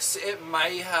thinks it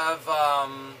may have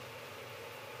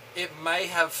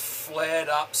flared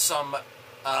up some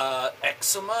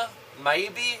eczema,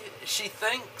 maybe, she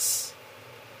thinks.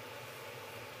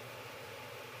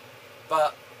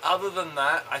 But other than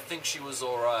that, I think she was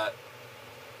alright.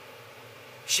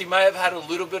 She may have had a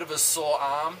little bit of a sore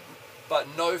arm, but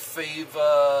no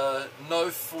fever, no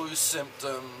flu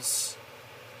symptoms.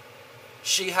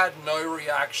 She had no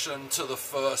reaction to the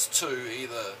first two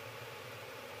either.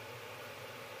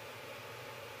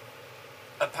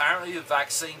 Apparently the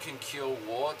vaccine can cure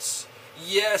warts.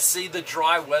 Yeah, see, the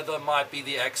dry weather might be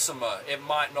the eczema. It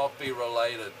might not be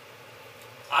related.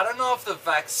 I don't know if the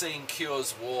vaccine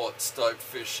cures warts, Dope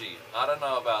Fishy. I don't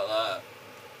know about that.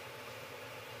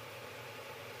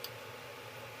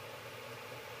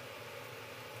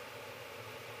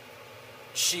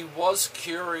 She was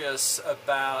curious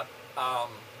about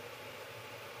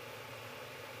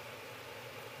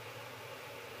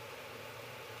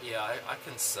yeah, I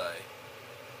can say.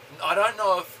 I don't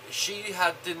know if she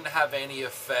didn't have any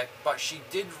effect, but she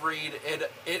did read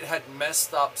it had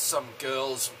messed up some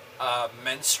girls'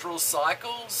 menstrual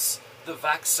cycles, the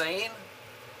vaccine,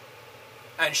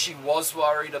 and she was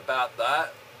worried about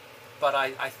that, but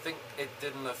I think it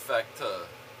didn't affect her.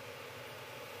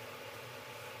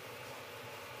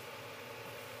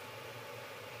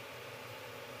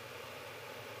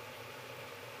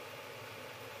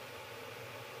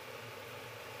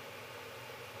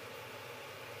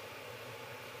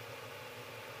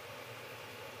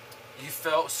 You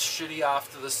felt shitty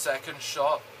after the second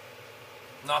shot?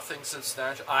 Nothing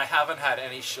substantial. I haven't had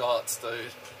any shots,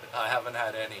 dude. I haven't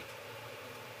had any.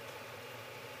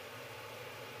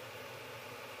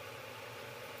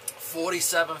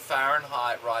 .47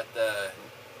 Fahrenheit right there.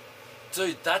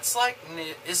 Dude, that's like,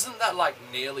 isn't that like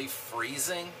nearly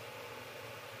freezing?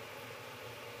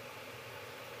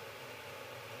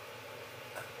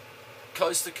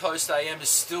 Coast to Coast AM is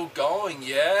still going,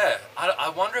 yeah. I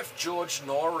wonder if George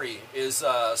Norrie is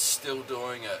still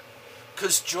doing it.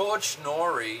 Because George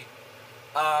Norrie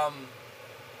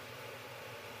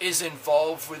is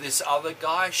involved with this other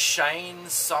guy, Shane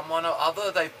someone or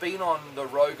other. They've been on the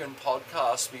Rogan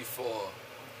podcast before.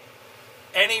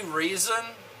 Any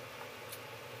reason?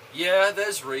 Yeah,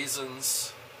 there's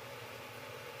reasons.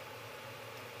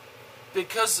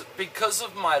 Because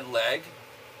of my leg,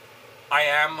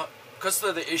 because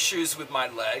of the issues with my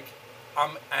leg,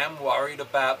 I am worried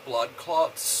about blood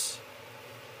clots.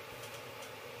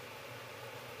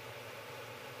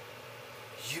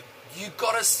 You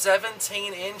got a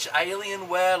 17-inch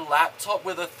Alienware laptop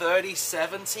with a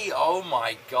 3070? Oh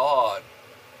my god.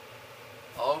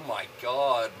 Oh my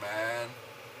god, man.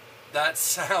 That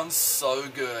sounds so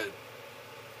good.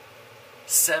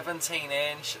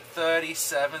 17-inch,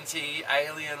 3070,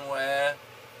 Alienware.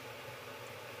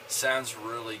 Sounds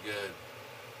really good.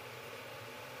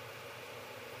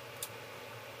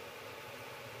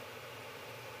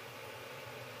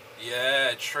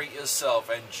 Yeah, treat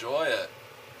yourself. Enjoy it.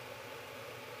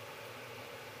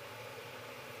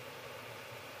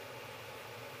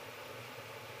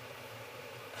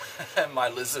 My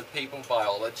lizard people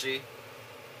biology.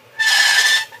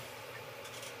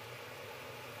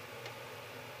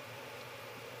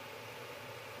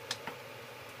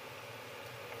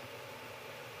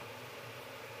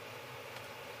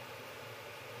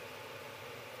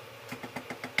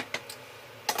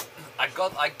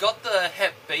 I got the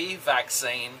Hep B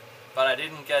vaccine, but I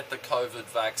didn't get the COVID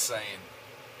vaccine.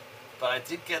 But I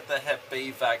did get the Hep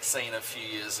B vaccine a few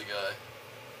years ago.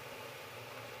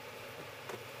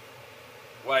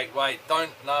 Wait,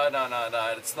 don't, no,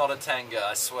 it's not a tanga,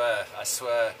 I swear.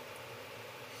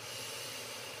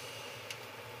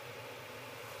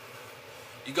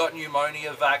 You got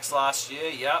pneumonia vax last year,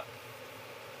 yep.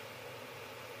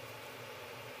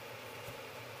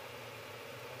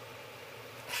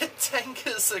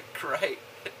 Tengas are great.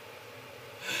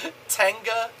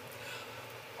 Tenga,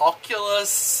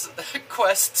 Oculus,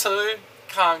 Quest 2,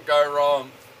 can't go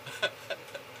wrong.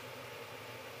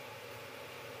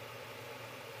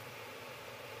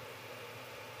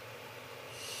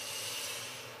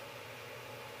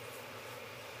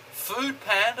 Food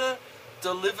Panda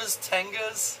delivers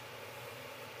Tengas.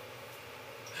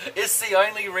 It's the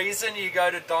only reason you go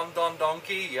to Don Don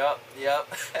Donkey. Yep.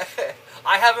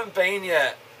 I haven't been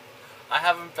yet.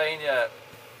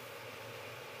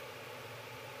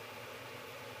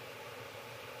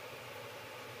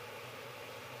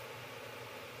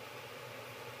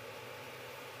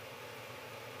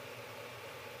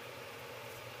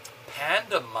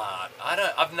 Panda Mart.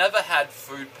 I've never had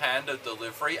Food Panda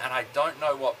delivery, and I don't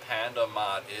know what Panda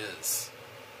Mart is.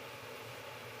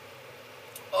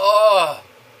 Oh.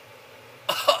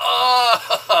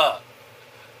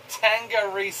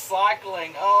 Tenga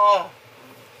recycling. Oh.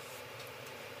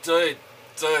 Dude.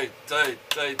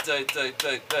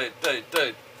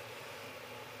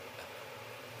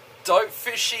 Dope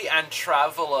Fishy and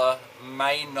Traveller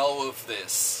may know of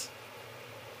this.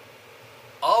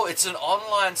 Oh, it's an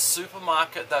online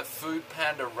supermarket that Food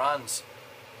Panda runs.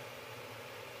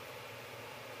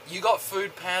 You got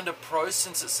Food Panda Pro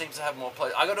since it seems to have more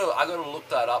places. I gotta look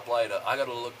that up later.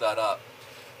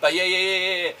 But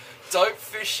yeah. Dope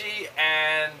Fishy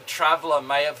and Traveller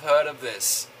may have heard of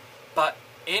this. But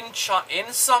in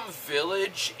some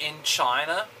village in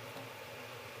China,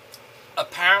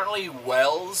 apparently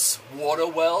water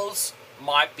wells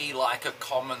might be like a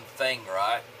common thing,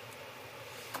 right?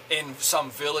 In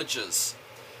some villages,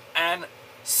 and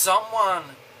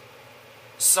someone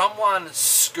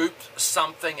scooped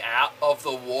something out of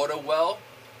the water well.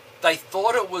 They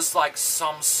thought it was like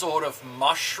some sort of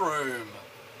mushroom,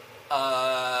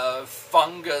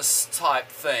 fungus type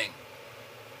thing.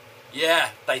 Yeah,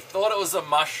 they thought it was a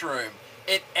mushroom.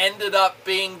 It ended up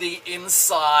being the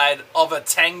inside of a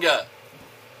Tenga.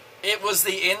 It was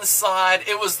the inside.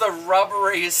 It was the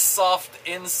rubbery, soft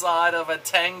inside of a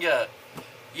Tenga.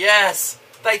 Yes,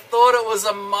 they thought it was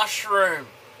a mushroom,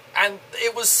 and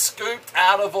it was scooped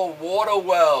out of a water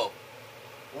well.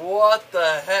 What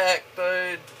the heck,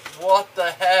 dude? What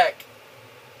the heck?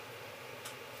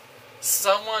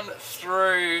 Someone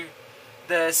threw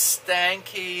their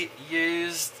stanky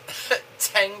used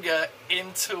Tenga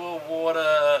into a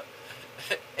water.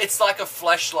 It's like a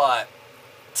fleshlight.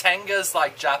 Tenga's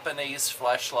like Japanese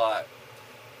fleshlight.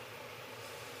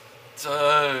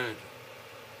 Dude.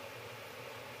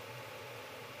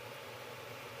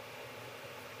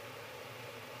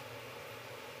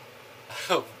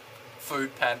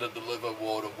 Food Panda deliver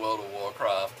World of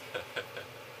Warcraft.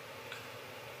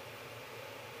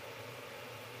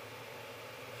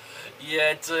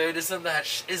 Yeah, dude,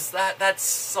 that's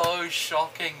so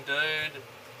shocking, dude.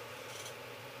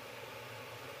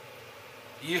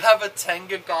 You have a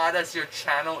Tenga guide as your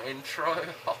channel intro?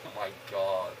 Oh my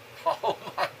god. Oh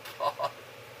my god.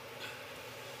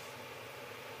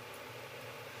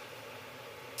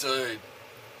 Dude.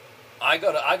 I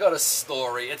got a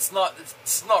story. It's not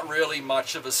really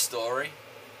much of a story.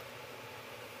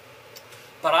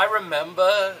 But I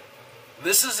remember,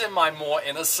 this is in my more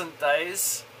innocent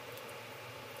days.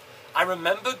 I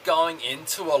remember going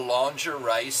into a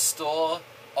lingerie store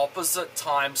opposite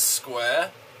Times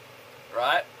Square,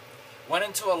 right? Went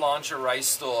into a lingerie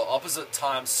store opposite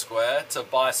Times Square to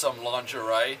buy some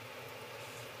lingerie.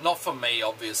 Not for me,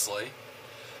 obviously.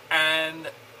 And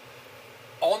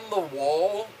on the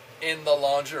wall in the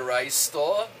lingerie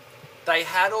store, they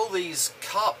had all these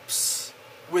cups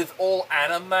with all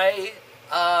anime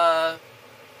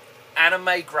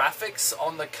graphics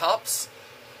on the cups.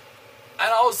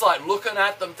 And I was like looking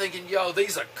at them thinking, yo,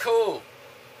 these are cool.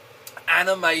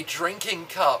 Anime drinking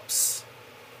cups.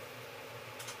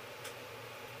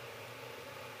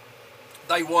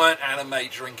 They weren't anime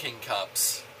drinking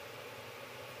cups.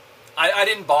 I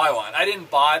didn't buy one. I didn't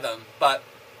buy them, but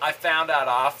I found out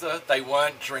after they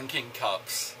weren't drinking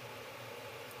cups.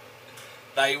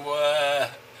 They were,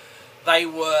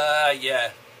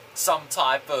 yeah, some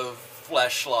type of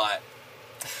fleshlight.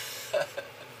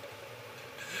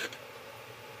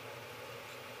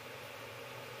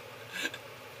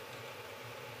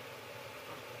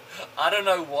 I don't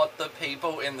know what the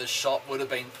people in the shop would have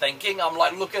been thinking. I'm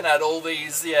like looking at all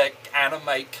these, yeah,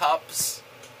 anime cups.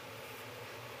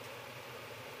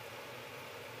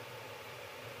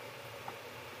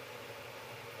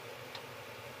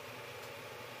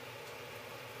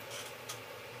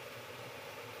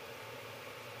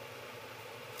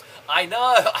 I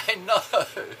know.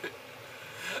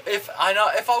 If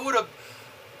I would have,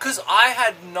 because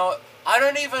I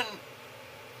don't even,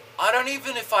 I don't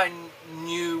even if I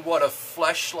knew what a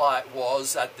fleshlight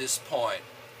was at this point.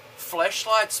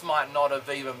 Fleshlights might not have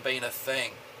even been a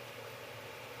thing.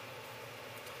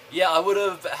 Yeah, I would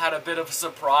have had a bit of a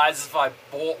surprise if I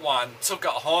bought one, took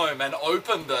it home and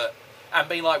opened it and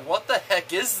been like, what the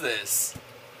heck is this?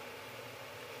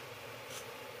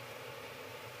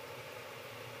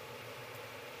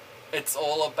 It's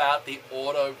all about the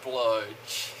auto blow.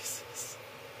 Jesus.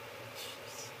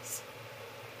 Jesus.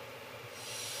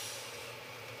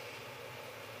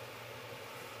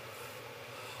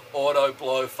 Auto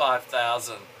blow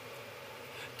 5000.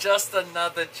 Just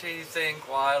another cheesy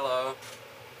Inquilo.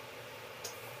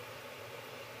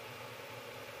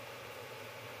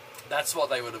 That's what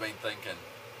they would have been thinking.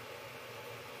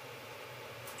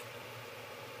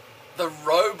 The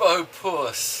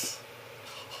Robo-Puss.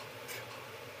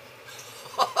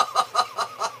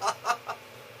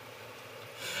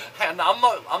 And I'm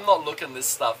not looking this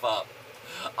stuff up.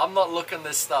 I'm not looking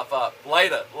this stuff up.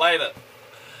 Later.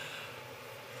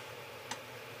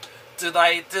 Do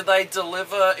they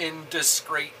deliver in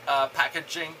discreet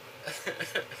packaging?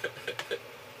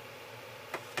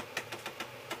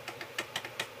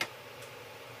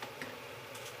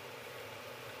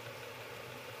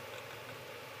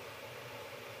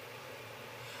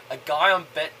 A guy on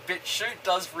BitChute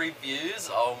does reviews?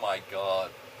 Oh my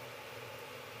god.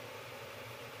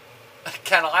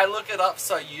 Can I look it up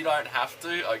so you don't have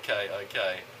to? Okay.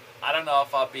 I don't know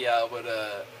if I'll be able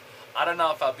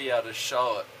to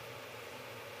show it.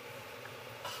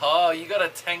 Oh, you got a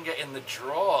Tenga in the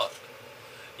drawer.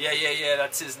 Yeah,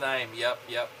 that's his name. Yep.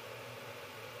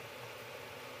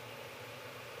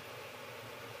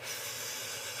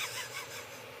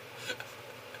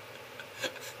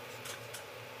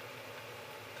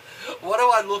 What do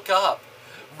I look up?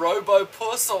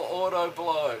 Robo-Puss or Auto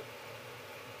Blow?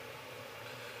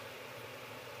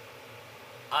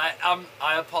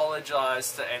 I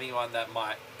apologize to anyone that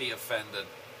might be offended.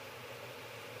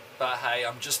 But hey,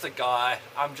 I'm just a guy.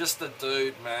 I'm just a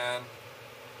dude, man.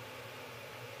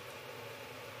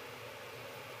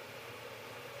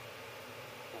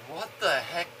 What the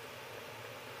heck?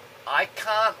 I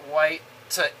can't wait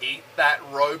to eat that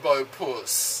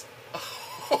Robo-Puss.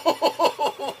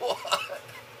 What?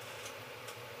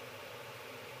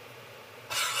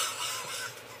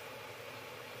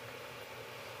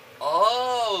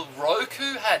 Oh,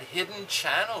 Roku had hidden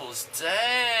channels.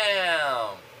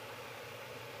 Damn.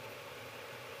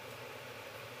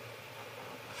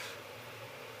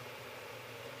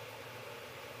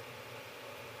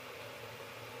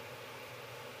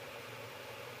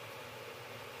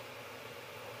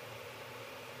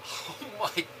 Oh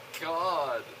my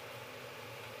god.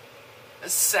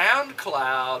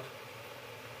 SoundCloud?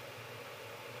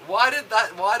 Why did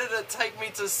it take me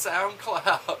to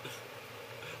SoundCloud?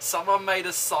 Someone made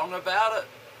a song about it?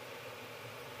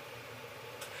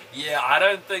 Yeah, I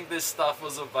don't think this stuff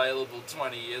was available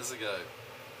 20 years ago.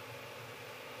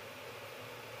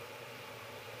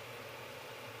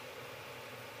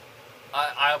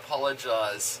 I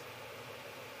apologize.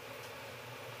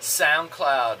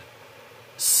 SoundCloud.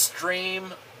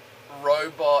 Stream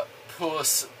Robot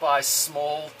Puss by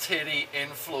Small Titty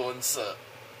Influencer.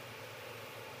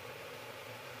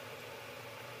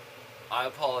 I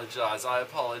apologize.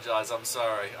 I'm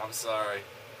sorry.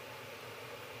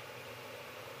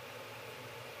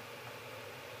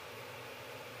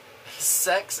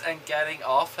 Sex and getting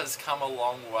off has come a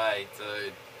long way,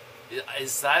 dude.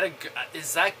 Is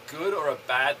that good or a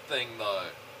bad thing, though?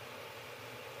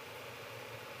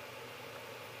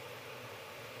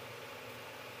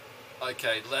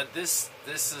 Okay, this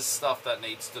is stuff that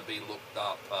needs to be looked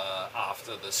up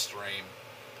after the stream.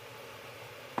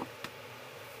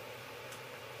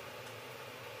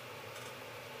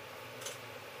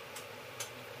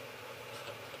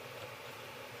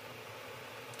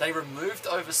 They removed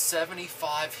over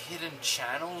 75 hidden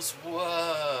channels?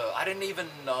 Whoa, I didn't even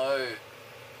know.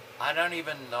 I don't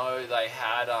even know they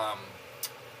had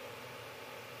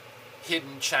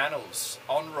hidden channels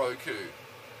on Roku.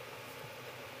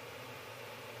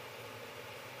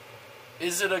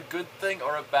 Is it a good thing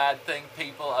or a bad thing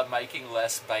people are making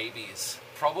less babies?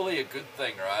 Probably a good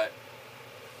thing, right?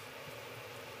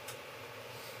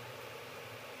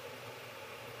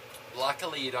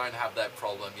 Luckily you don't have that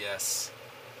problem, yes.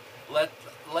 Let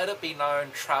it be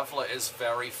known Traveller is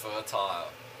very fertile.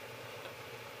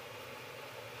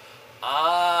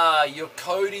 Ah, your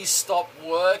Kodi stopped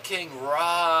working.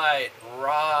 Right.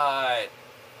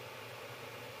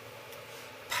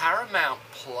 Paramount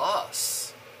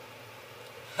Plus.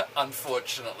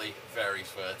 Unfortunately, very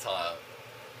fertile.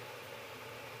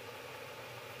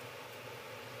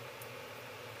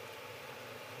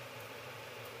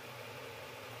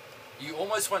 You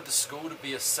almost went to school to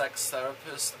be a sex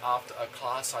therapist after a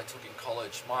class I took in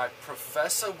college. My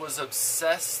professor was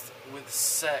obsessed with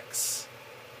sex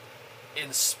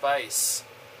in space.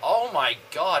 Oh my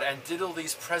god, and did all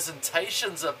these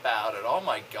presentations about it. Oh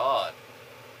my god.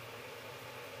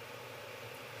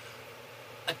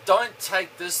 Don't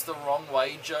take this the wrong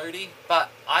way, Jody, but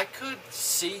I could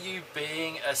see you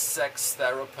being a sex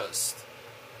therapist.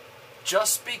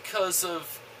 Just because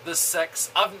of the sex...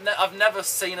 I've never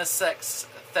seen a sex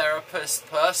therapist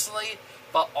personally,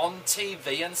 but on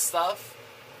TV and stuff,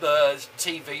 the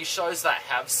TV shows that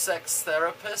have sex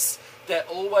therapists, they're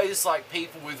always like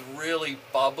people with really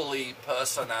bubbly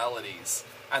personalities.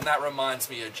 And that reminds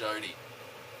me of Jody.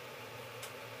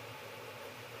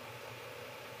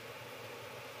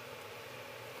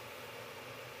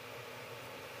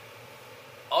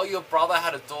 Oh, your brother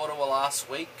had a daughter last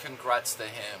week? Congrats to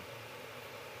him.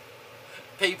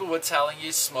 People were telling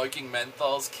you smoking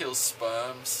menthols kills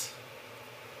sperms.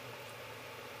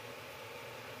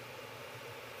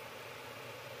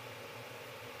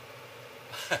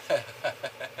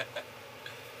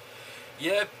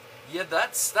 yeah,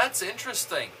 that's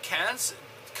interesting.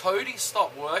 Cody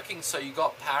stopped working, so you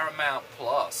got Paramount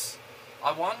Plus.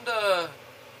 I wonder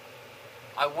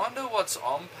what's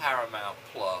on Paramount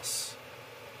Plus.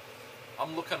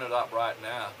 I'm looking it up right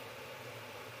now.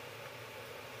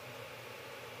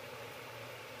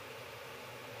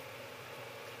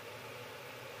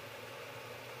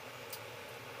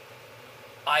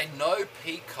 I know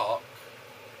Peacock.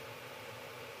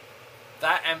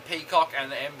 That and Peacock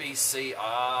and NBC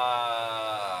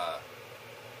are...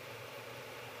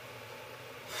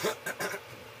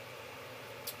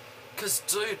 Because,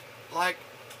 dude, like,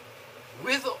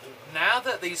 with... Now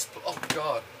that these... Oh,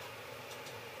 God.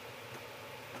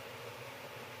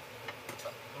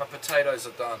 My potatoes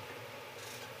are done.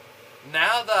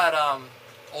 Now that,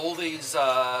 all these,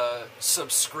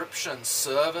 subscription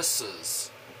services...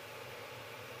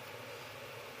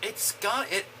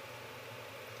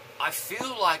 I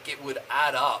feel like it would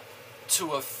add up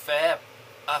to a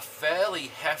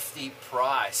fairly hefty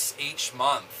price each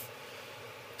month.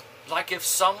 Like if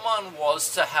someone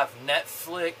was to have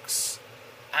Netflix,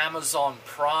 Amazon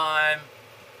Prime,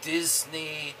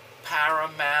 Disney,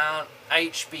 Paramount,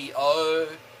 HBO,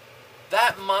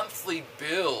 that monthly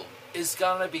bill is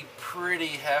gonna be pretty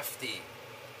hefty.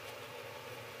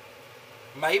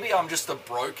 Maybe I'm just a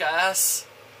broke ass,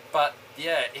 but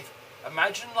yeah,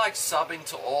 imagine like subbing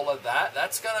to all of that.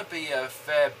 That's gonna be a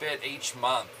fair bit each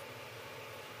month,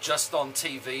 just on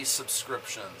TV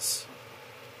subscriptions.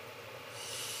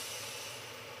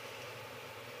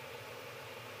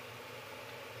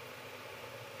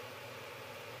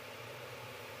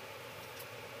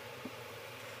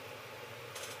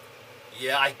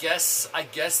 Yeah, I guess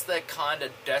they're kind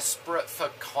of desperate for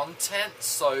content,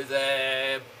 so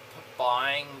they're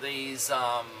buying these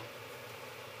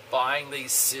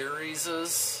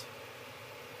series.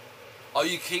 Oh,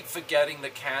 you keep forgetting to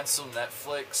cancel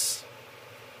Netflix.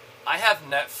 I have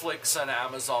Netflix and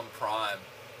Amazon Prime,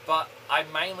 but I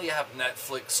mainly have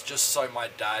Netflix just so my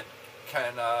dad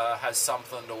can has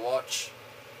something to watch.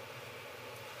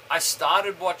 I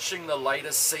started watching the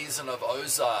latest season of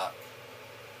Ozark.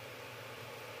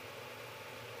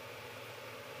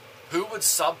 Who would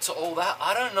sub to all that?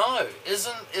 I don't know.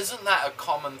 Isn't that a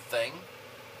common thing?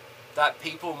 That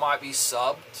people might be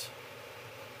subbed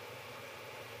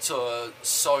to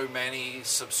so many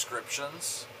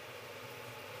subscriptions?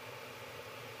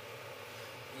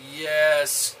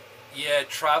 Yes. Yeah,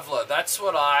 Traveller. That's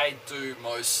what I do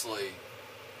mostly.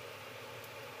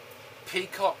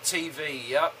 Peacock TV,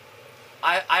 yep.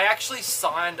 I actually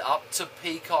signed up to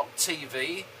Peacock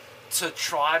TV to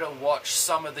try to watch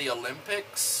some of the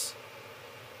Olympics,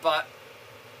 but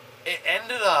it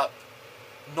ended up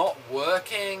not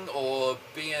working or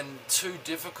being too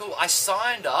difficult. I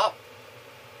signed up,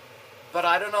 but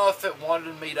I don't know if it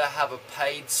wanted me to have a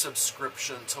paid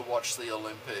subscription to watch the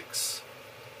Olympics.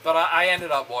 But I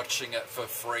ended up watching it for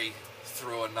free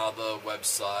through another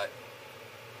website.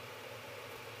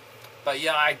 But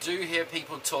yeah, I do hear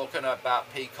people talking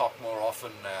about Peacock more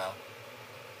often now.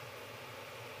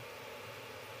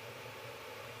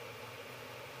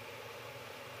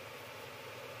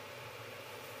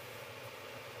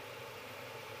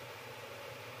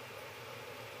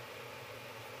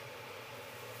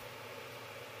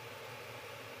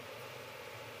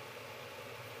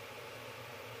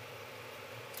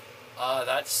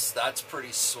 That's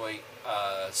pretty sweet,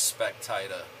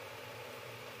 Spectator.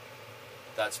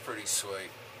 That's pretty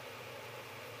sweet.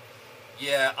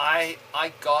 Yeah, I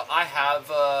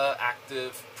have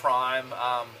active Prime.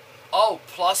 Oh,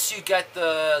 plus you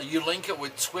link it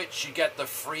with Twitch, you get the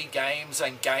free games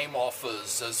and game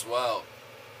offers as well.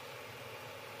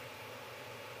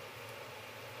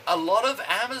 A lot of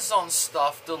Amazon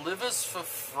stuff delivers for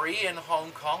free in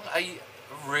Hong Kong. Are you,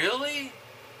 really?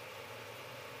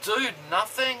 Dude,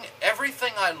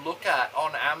 everything I look at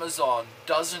on Amazon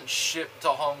doesn't ship to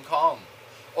Hong Kong.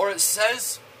 Or it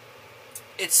says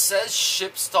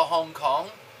ships to Hong Kong,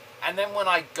 and then when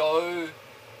I go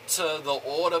to the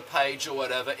order page or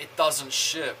whatever, it doesn't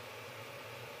ship.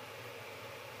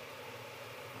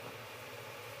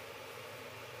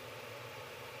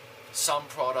 Some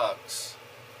products.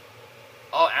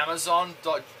 Oh,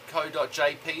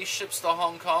 Amazon.co.jp ships to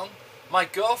Hong Kong. My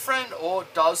girlfriend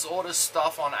does order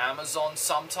stuff on Amazon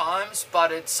sometimes,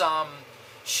 but it's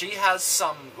she has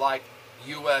some like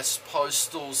US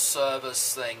postal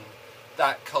service thing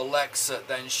that collects it,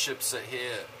 then ships it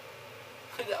here.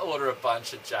 I'd order a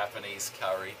bunch of Japanese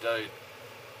curry, dude.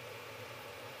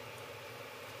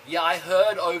 Yeah, I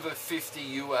heard over 50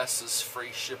 US is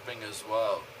free shipping as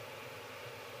well.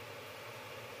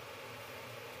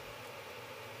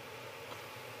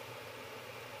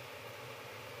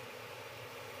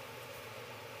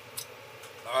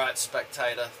 Alright,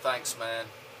 Spectator. Thanks, man.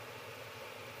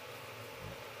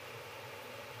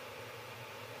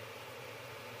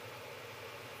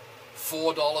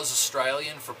 $4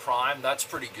 Australian for Prime. That's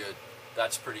pretty good.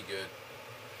 That's pretty good.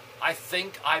 I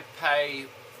think I pay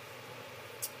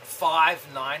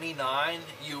 $5.99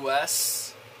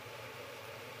 US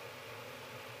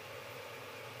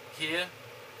here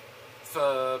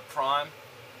for Prime.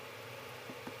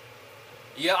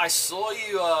 Yeah, I saw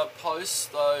you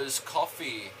post those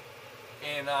coffee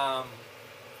in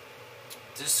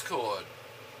Discord.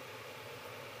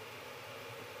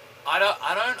 I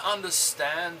don't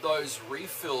understand those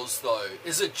refills though.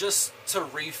 Is it just to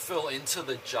refill into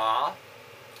the jar,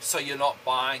 so you're not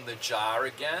buying the jar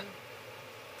again?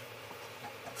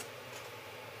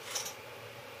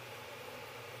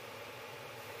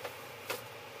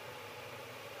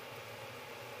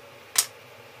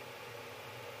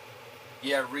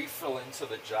 Yeah, refill into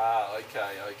the jar.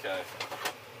 Okay, okay.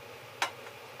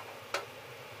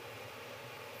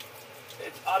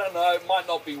 I don't know, it might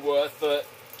not be worth it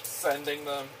sending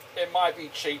them. It might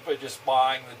be cheaper just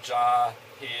buying the jar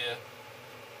here.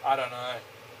 I don't know.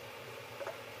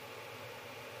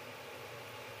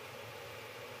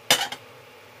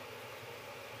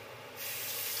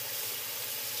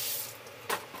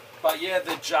 But yeah,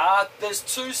 the jar, there's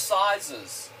two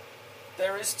sizes.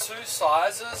 There is two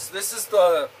sizes. This is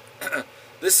the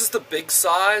this is the big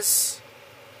size,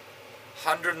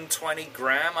 120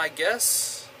 gram, I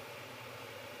guess.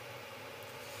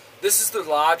 This is the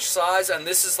large size, and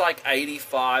this is like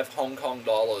 85 Hong Kong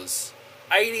dollars.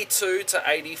 82 to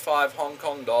 85 Hong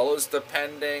Kong dollars,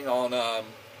 depending on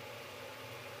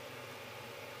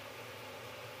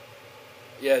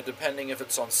yeah, depending if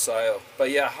it's on sale.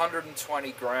 But yeah,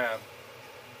 120 gram.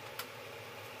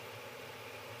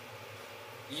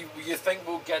 You think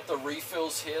we'll get the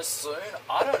refills here soon?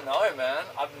 I don't know, man.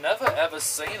 I've never ever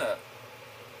seen it.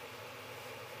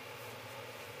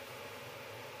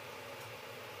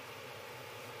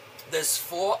 There's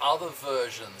 4 other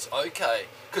versions. Okay.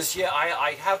 Because, yeah,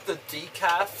 I have the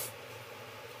decaf.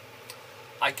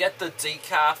 I get the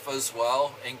decaf as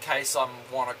well, in case I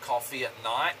want a coffee at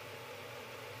night.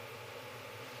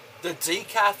 The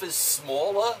decaf is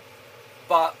smaller,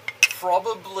 but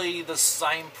probably the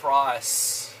same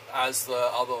price as the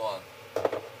other one.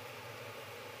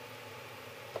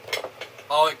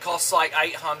 Oh, it costs like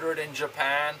 800 in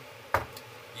Japan.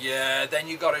 Yeah, then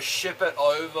you got to ship it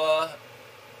over.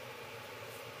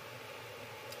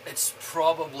 It's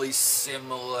probably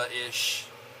similar-ish.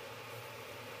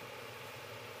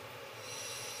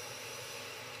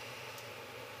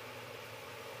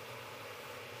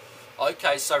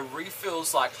 Okay, so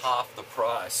refills like half the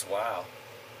price. Wow.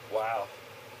 Wow.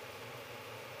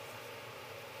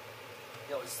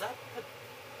 Yo, is that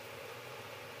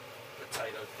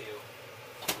potato peel?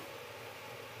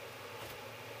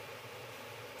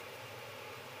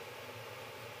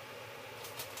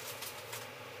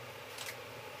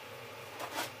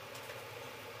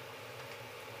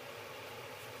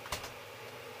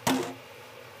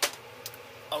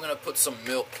 I'm gonna put some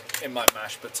milk in my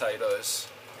mashed potatoes.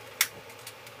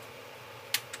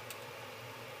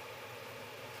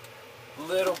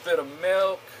 Little bit of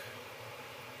milk,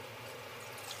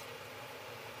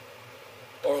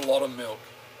 or a lot of milk.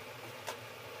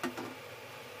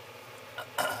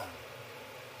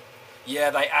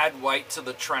 Yeah, they add weight to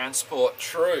the transport.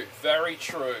 True, very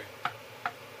true.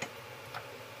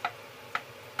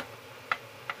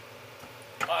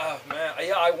 Oh man,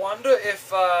 yeah, I wonder if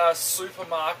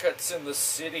supermarkets in the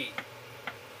city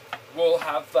will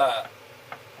have that.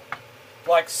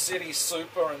 Like city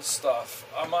super and stuff.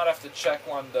 I might have to check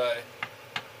one day.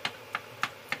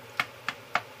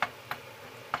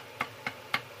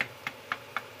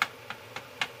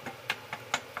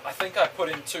 I think I put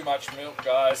in too much milk,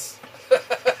 guys.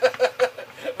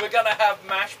 We're gonna have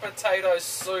mashed potato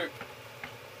soup.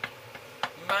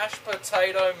 Mashed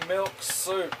potato milk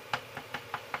soup.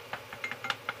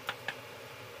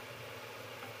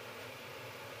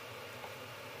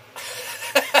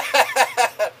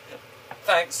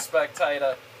 Thanks,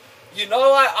 spectator. You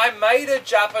know, I made a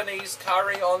Japanese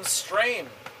curry on stream.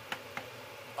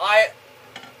 I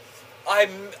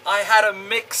had a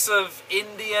mix of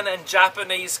Indian and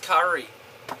Japanese curry.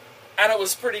 And it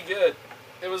was pretty good.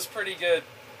 It was pretty good.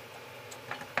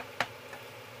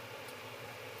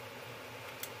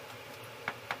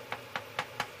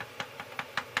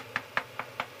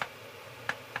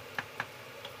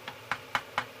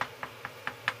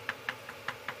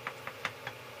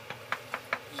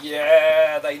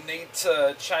 Yeah, they need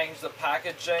to change the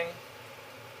packaging.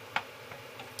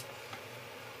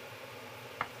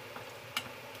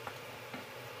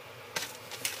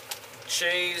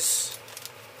 Cheese.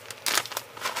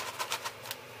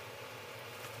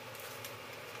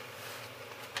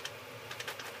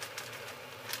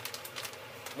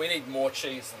 We need more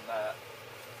cheese than that.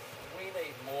 We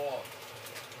need more.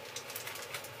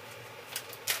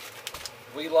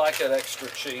 We like it extra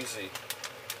cheesy.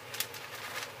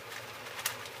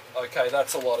 Okay,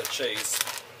 that's a lot of cheese.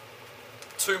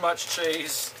 Too much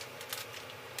cheese.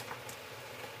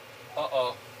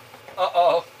 Uh-oh.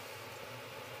 Uh-oh.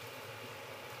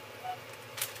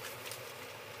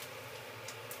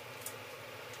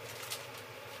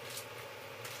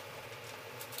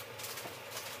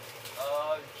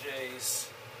 Oh, jeez.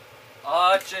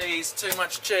 Oh, jeez. Too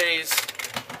much cheese.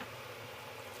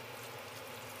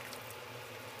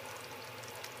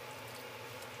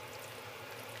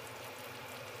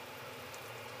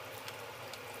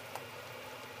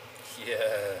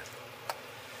 Yeah.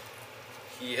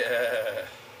 Yeah.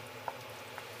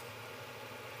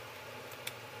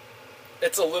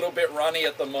 It's a little bit runny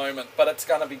at the moment, but it's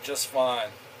gonna be just fine.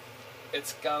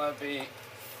 It's gonna be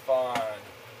fine.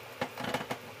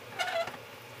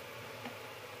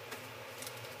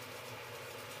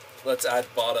 Let's add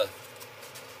butter.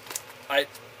 I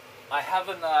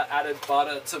haven't added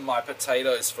butter to my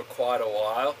potatoes for quite a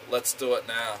while. Let's do it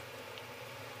now.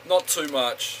 Not too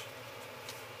much.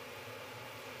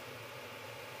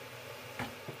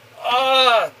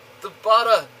 Ah, the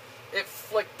butter, it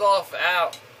flicked off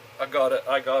out. I got it,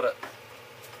 I got it.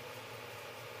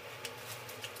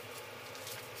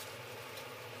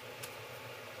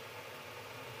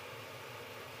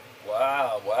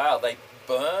 Wow, wow, they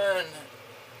burn,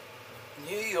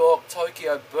 New York,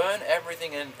 Tokyo, burn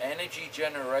everything in energy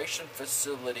generation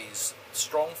facilities.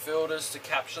 Strong filters to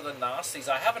capture the nasties.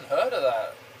 I haven't heard of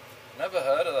that. Never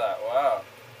heard of that, wow.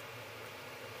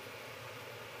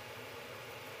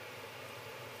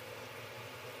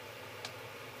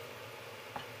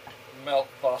 Melt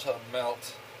butter,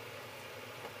 melt.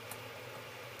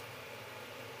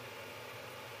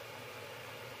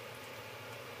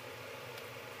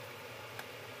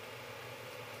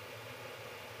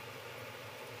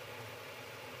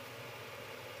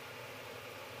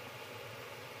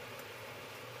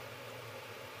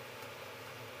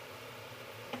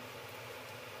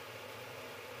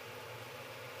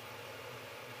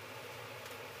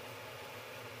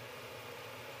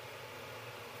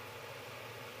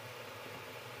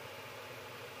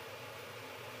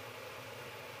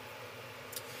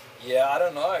 Yeah, I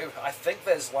don't know. I think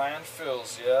there's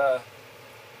landfills, yeah.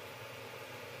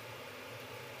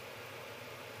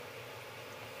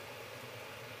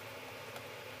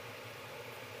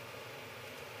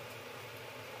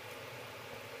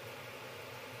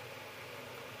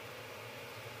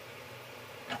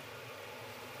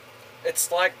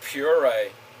 It's like puree.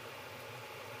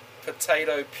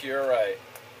 Potato puree.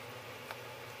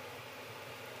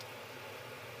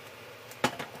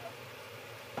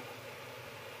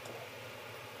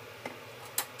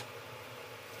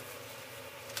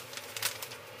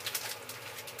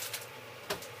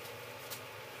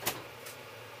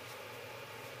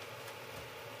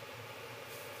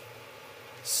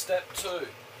 Step 2.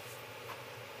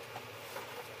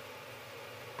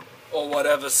 Or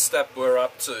whatever step we're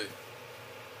up to.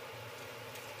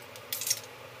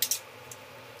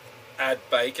 Add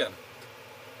bacon.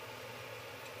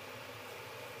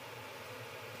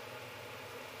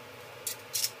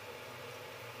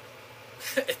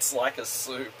 It's like a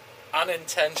soup.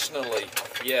 Unintentionally,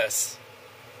 yes.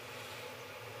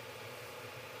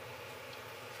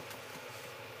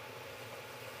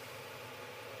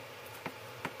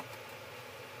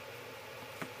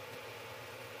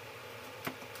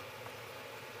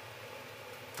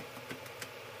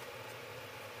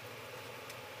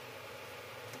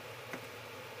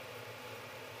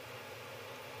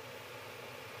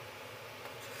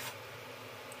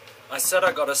 I said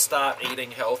I gotta start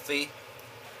eating healthy.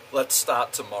 Let's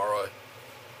start tomorrow.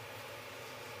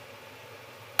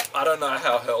 I don't know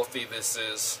how healthy this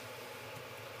is.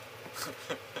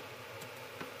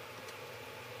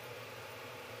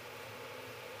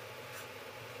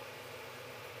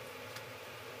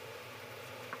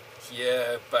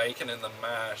 Yeah, bacon in the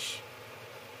mash.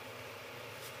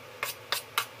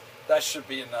 That should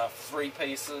be enough. 3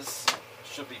 pieces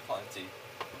should be plenty.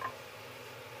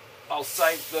 I'll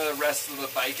save the rest of the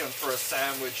bacon for a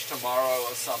sandwich tomorrow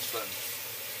or something.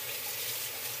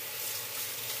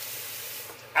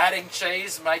 Adding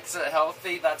cheese makes it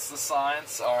healthy, that's the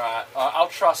science. Alright, I'll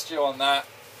trust you on that,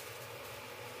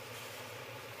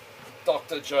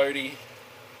 Dr. Jody.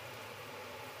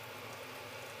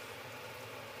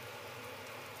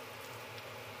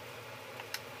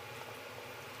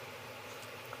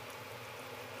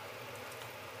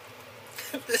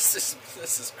 This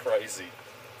is crazy.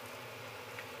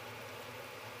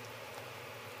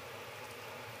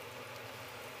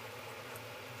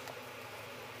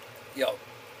 Yo,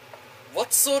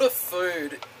 what sort of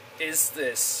food is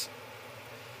this?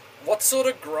 What sort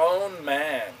of grown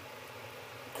man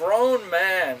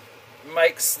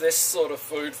makes this sort of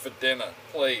food for dinner,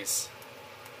 please?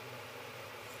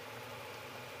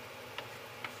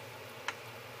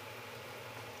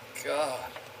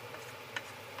 God.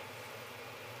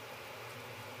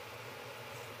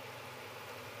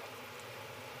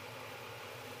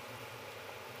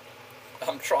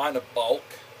 I'm trying to bulk.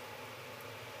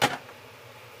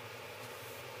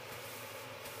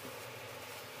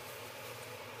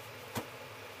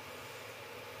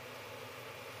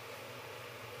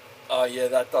 Oh yeah,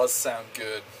 that does sound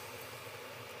good.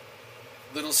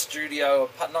 Little studio,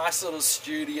 nice little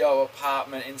studio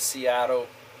apartment in Seattle.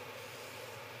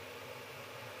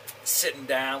 Sitting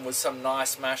down with some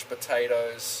nice mashed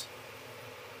potatoes.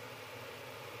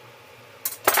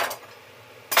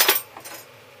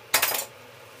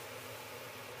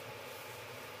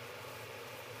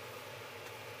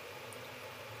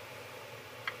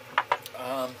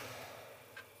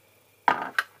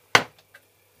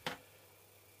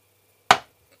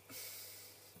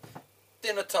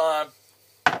 Dinner time.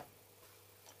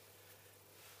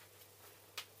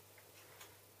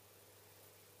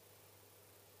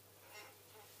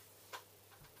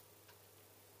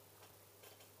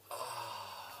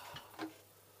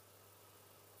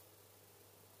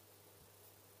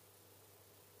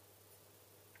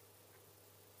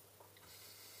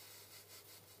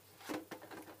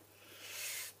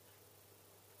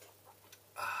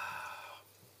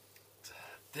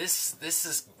 This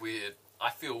is weird. I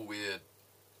feel weird.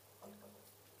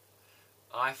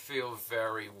 I feel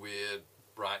very weird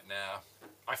right now.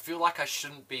 I feel like I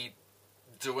shouldn't be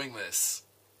doing this.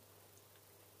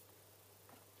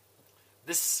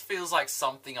 This feels like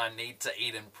something I need to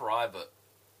eat in private.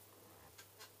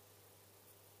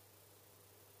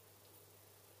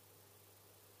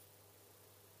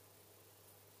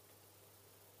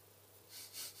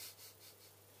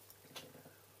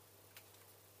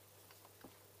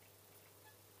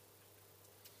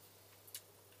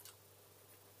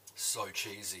 So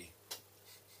cheesy.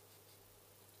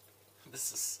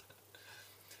 This is...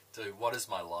 Dude, what is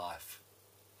my life?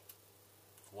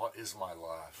 What is my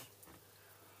life?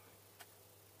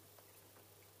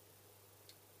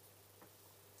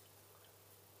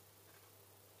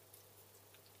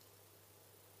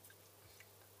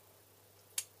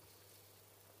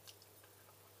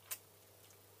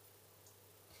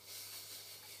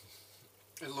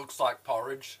 It looks like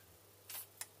porridge.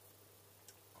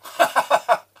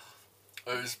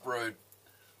 Who's brewed?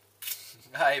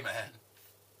 Hey man.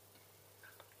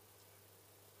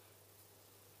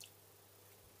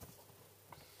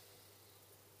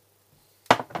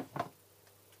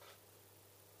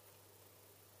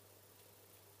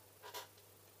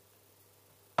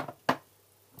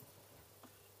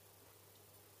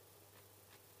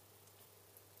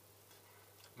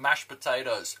 Mashed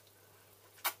potatoes.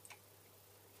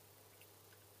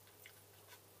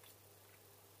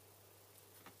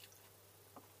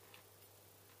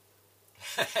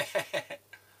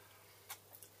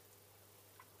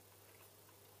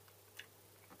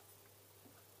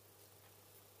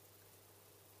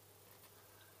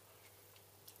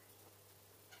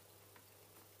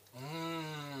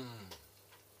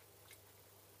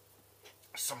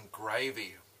 Some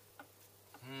gravy.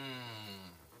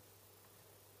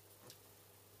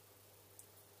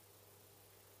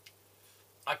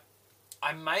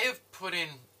 I may have put in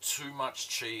too much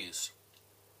cheese.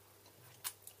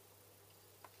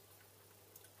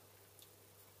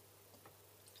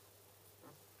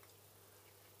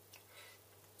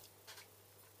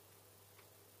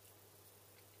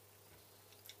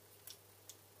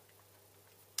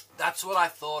 That's what I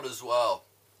thought as well.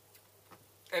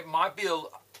 It might be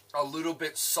a little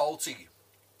bit salty.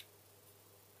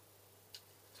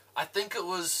 I think it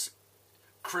was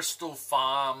Crystal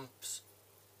Farms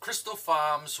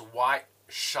white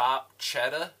sharp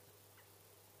cheddar.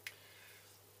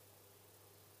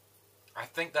 I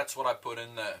think that's what I put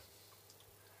in there.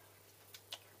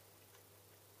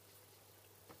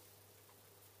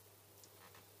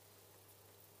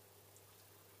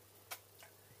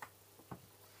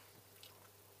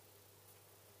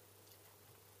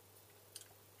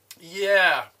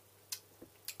 Yeah,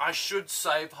 I should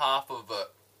save half of it.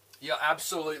 You're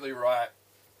absolutely right.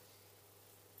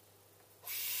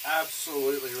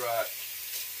 Absolutely right.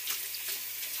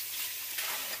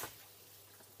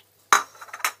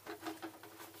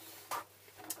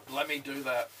 Let me do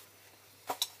that.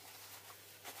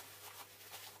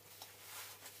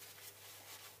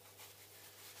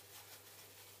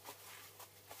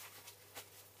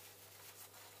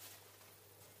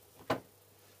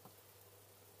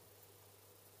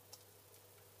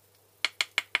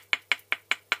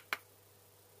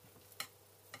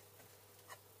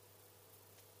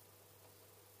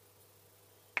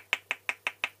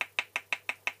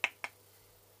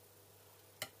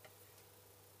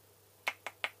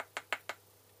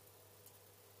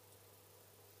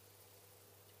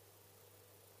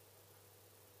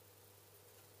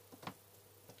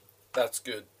 That's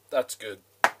good. That's good.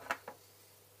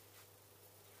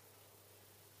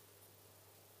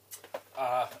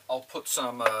 I'll put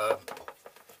some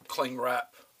cling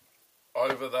wrap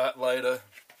over that later.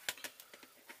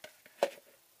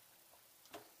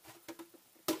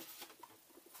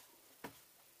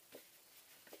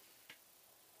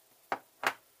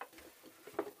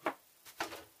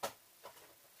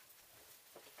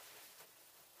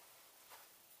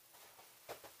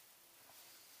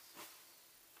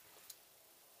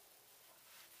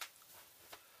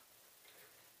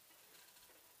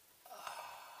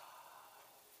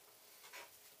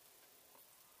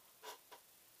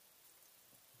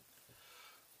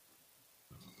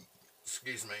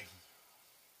 Excuse me.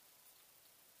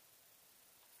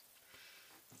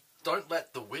 Don't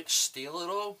let the witch steal it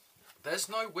all. There's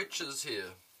no witches here,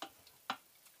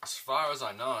 as far as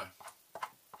I know.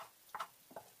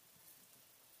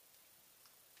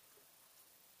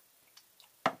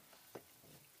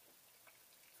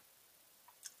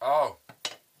 Oh.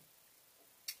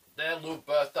 They're little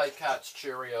birthday cats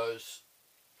Cheerios.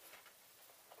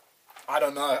 I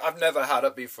don't know. I've never had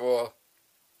it before.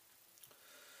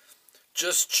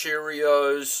 Just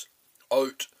Cheerios,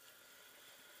 oat.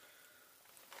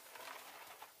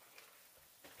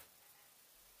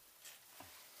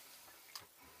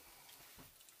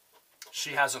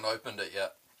 She hasn't opened it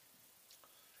yet.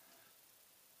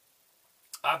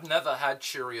 I've never had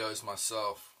Cheerios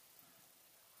myself.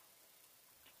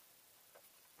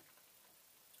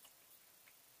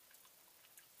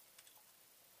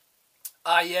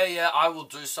 Yeah, I will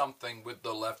do something with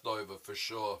the leftover for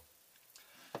sure.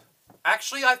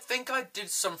 Actually, I think I did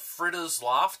some fritters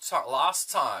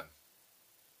last time.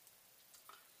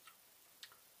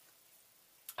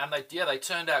 And they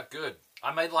turned out good.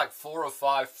 I made like 4 or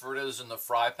 5 fritters in the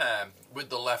fry pan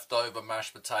with the leftover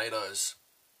mashed potatoes.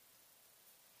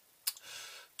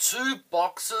 2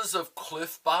 boxes of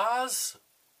Cliff Bars,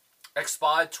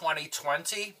 expired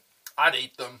 2020. I'd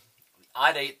eat them.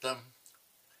 I'd eat them.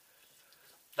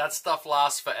 That stuff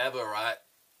lasts forever, right?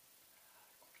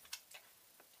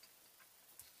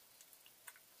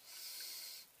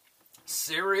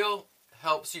 Cereal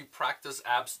helps you practice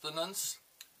abstinence.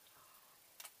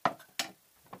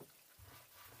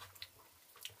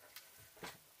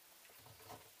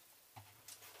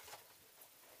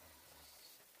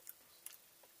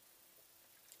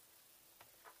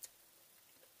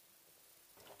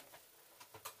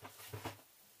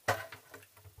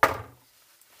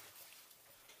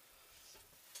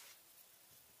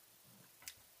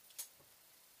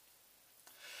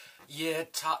 Yeah,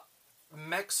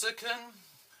 Mexican,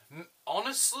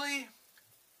 honestly,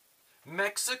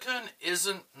 Mexican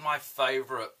isn't my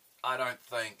favorite, I don't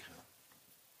think.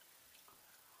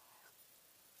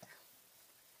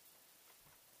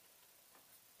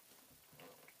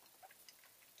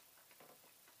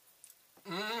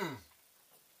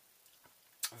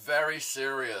 Very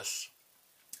serious.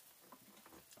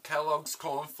 Kellogg's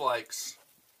cornflakes.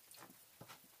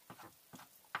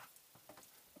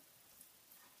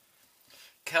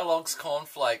 Kellogg's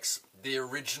cornflakes, the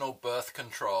original birth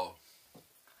control.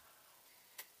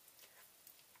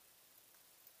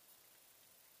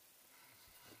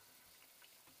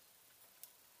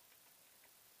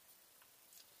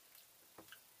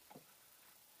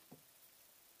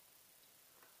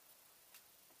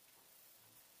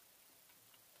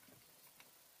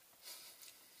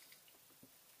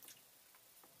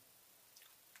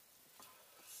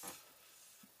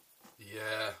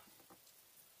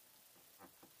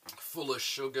 full of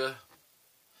sugar.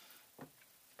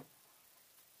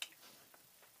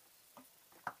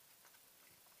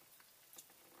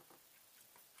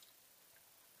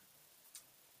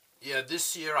 Yeah,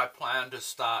 this year I plan to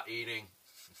start eating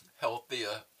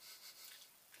healthier.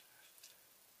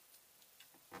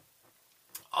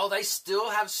 Oh, they still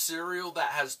have cereal that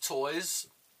has toys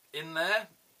in there?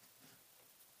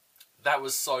 That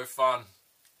was so fun.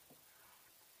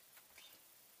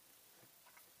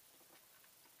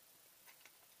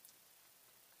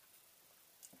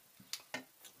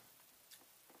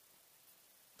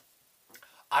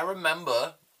 I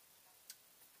remember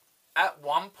at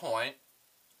one point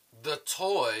the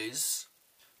toys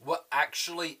were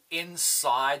actually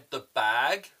inside the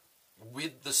bag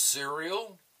with the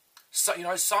cereal. So, you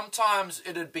know, sometimes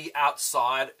it'd be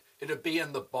outside, it'd be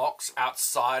in the box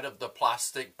outside of the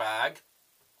plastic bag,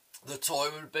 the toy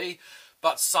would be,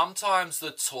 but sometimes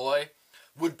the toy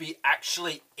would be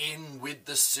actually in with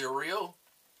the cereal.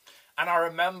 And I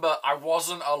remember I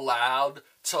wasn't allowed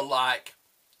to, like,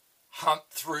 hunt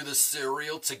through the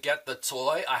cereal to get the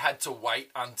toy. I had to wait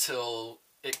until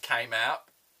it came out.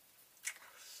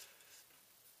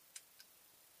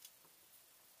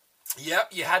 Yep,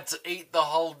 you had to eat the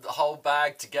whole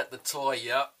bag to get the toy,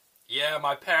 yep. Yeah,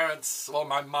 my parents, well,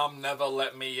 my mum never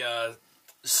let me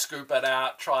scoop it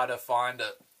out, try to find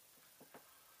it.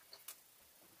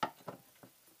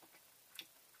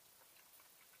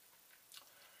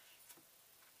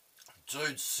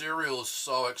 Dude, cereal is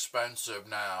so expensive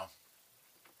now.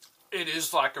 It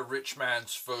is like a rich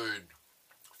man's food,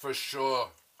 for sure.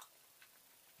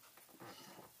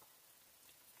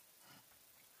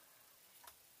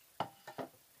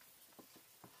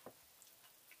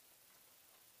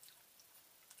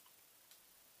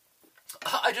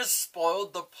 I just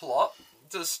spoiled the plot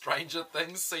to Stranger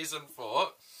Things Season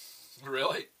 4.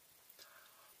 Really?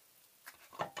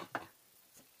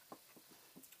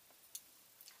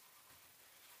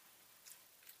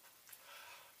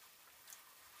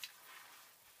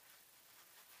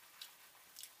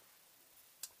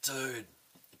 Dude,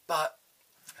 but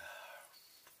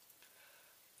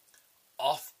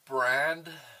off-brand,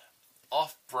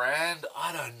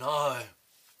 I don't know.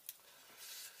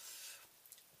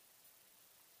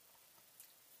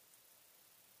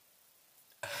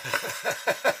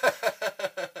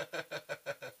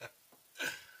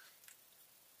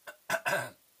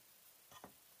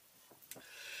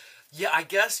 Yeah, I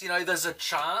guess, you know, there's a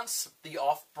chance the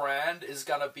off-brand is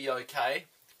going to be okay,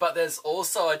 but there's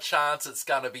also a chance it's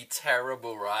going to be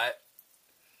terrible, right?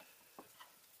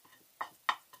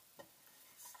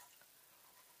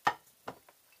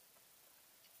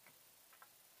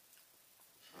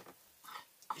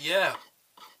 Yeah,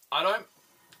 I don't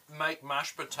make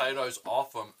mashed potatoes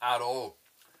off them at all.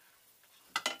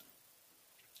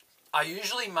 I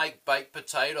usually make baked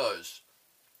potatoes,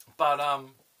 but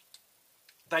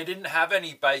they didn't have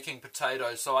any baking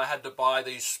potatoes, so I had to buy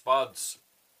these spuds.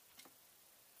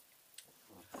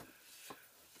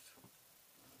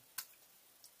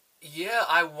 Yeah,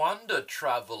 I wonder,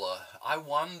 Traveller. I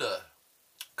wonder.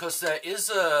 Because there is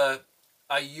a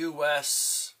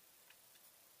US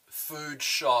food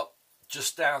shop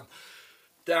just down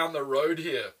the road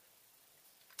here.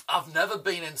 I've never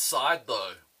been inside,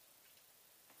 though.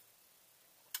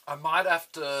 I might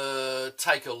have to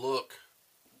take a look.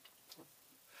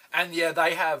 And yeah,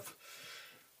 they have,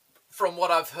 from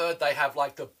what I've heard, they have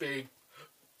like the big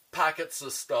packets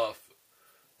of stuff.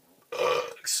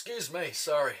 Excuse me,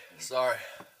 sorry.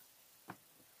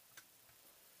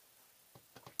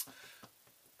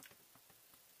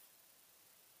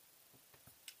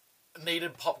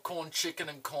 Needed popcorn, chicken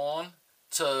and corn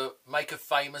to make a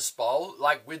famous bowl,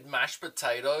 like with mashed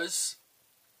potatoes.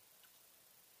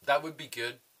 That would be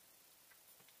good.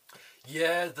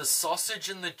 Yeah, the sausage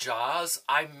in the jars.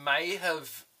 I may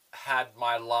have had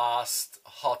my last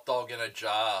hot dog in a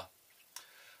jar.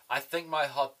 I think my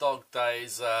hot dog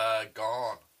days are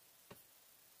gone.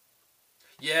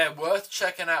 Yeah, worth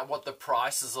checking out what the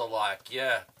prices are like.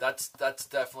 Yeah, that's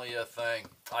definitely a thing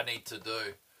I need to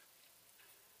do.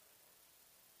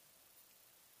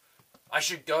 I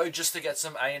should go just to get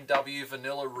some A&W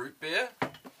vanilla root beer.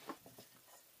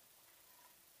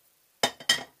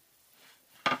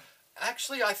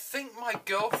 Actually, I think my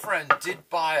girlfriend did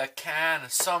buy a can,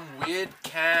 some weird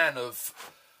can of,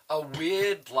 a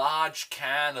weird large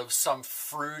can of some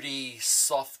fruity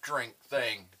soft drink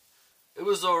thing. It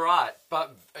was alright,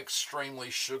 but extremely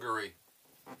sugary.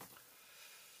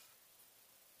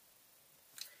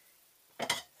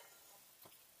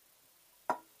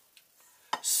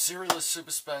 Cereal is super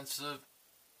expensive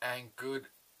and good.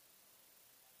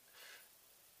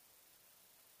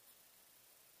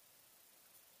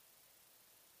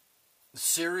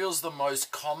 Cereal's the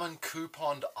most common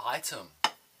couponed item.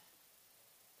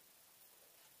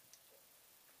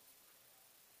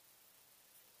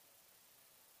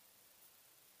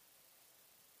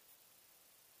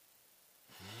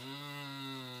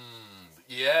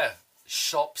 Yeah,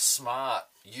 shop smart.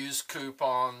 Use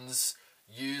coupons.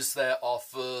 Use their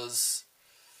offers.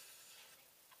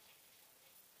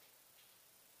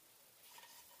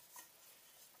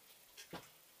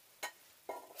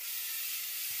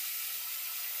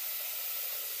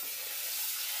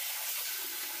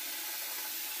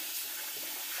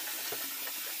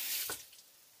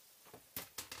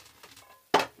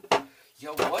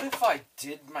 Yo, what if I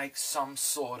did make some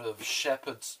sort of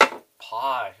shepherd's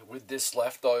pie with this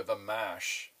leftover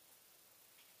mash?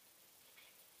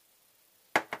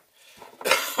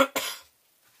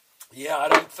 Yeah, I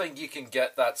don't think you can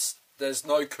get that. There's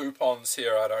no coupons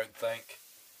here, I don't think.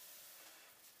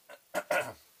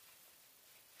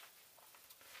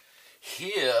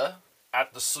 Here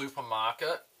at the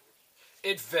supermarket,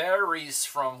 it varies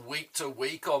from week to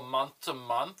week or month to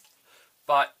month.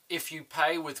 But if you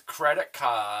pay with credit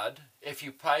card, if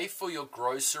you pay for your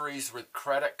groceries with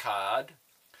credit card,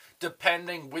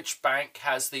 depending which bank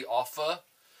has the offer,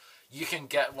 you can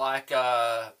get like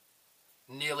a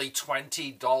nearly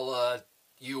 $20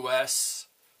 US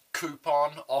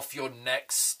coupon off your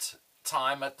next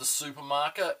time at the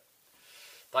supermarket.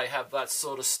 They have that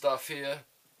sort of stuff here.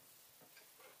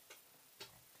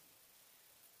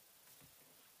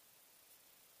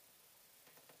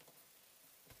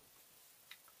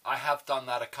 I have done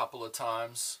that a couple of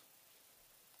times.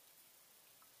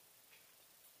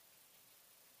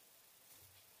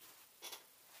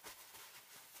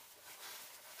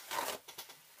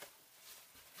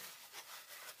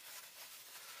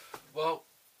 Well,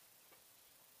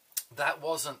 that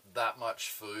wasn't that much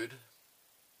food.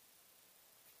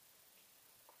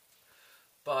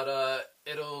 But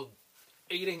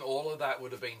eating all of that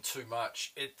would have been too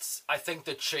much. I think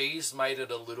the cheese made it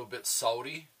a little bit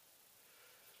salty.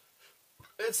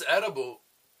 It's edible.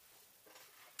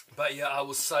 But yeah, I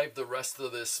will save the rest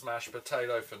of this mashed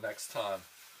potato for next time.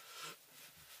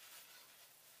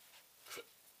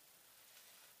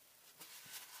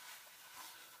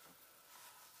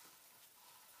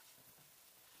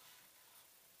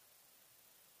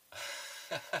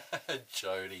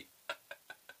 Jody.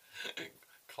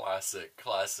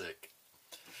 Classic.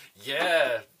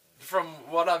 Yeah, from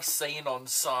what I've seen on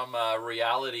some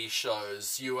reality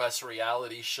shows, US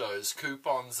reality shows,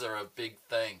 coupons are a big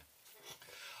thing.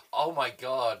 Oh my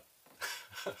god.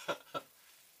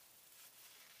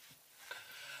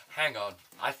 Hang on.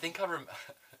 I think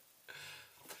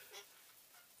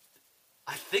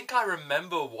I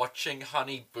remember watching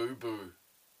Honey Boo Boo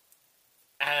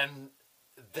and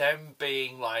them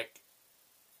being like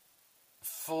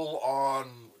full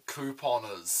on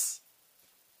couponers.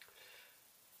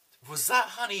 Was that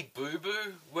Honey Boo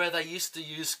Boo where they used to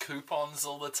use coupons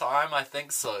all the time? I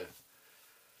think so.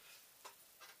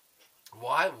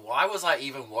 Why was I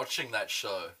even watching that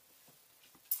show?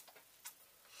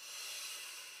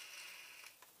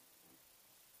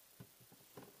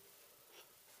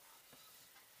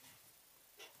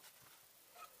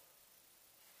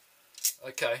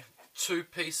 Okay, 2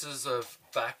 pieces of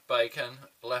back bacon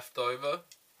left over.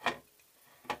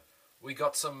 We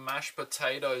got some mashed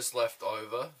potatoes left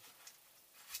over.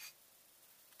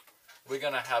 We're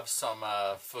going to have some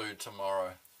food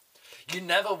tomorrow. You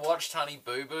never watched Honey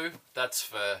Boo Boo? That's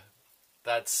fair.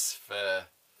 That's fair.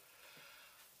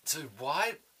 Dude,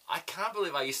 why? I can't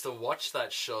believe I used to watch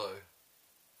that show.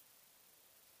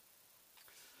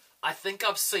 I think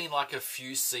I've seen like a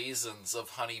few seasons of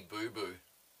Honey Boo Boo.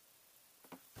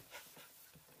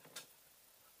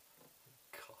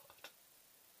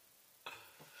 God.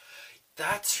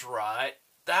 That's right.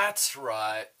 That's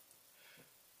right.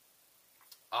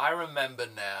 I remember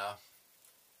now.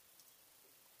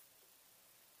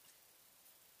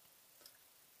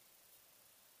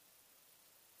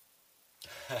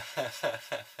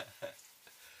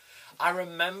 I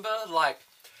remember, like,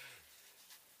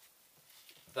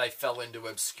 they fell into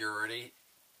obscurity.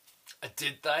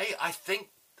 Did they? I think,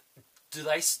 do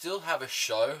they still have a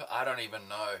show? I don't even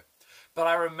know. But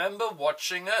I remember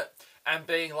watching it and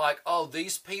being like, oh,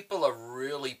 these people are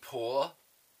really poor.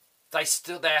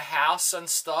 Their house and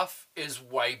stuff is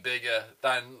way bigger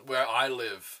than where I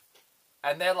live.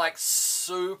 And they're like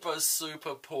super,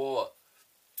 super poor.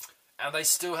 And they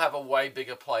still have a way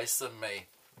bigger place than me.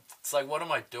 It's like, what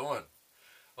am I doing?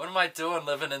 What am I doing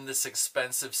living in this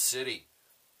expensive city?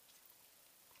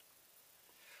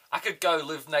 I could go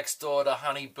live next door to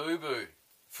Honey Boo Boo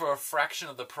for a fraction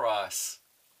of the price.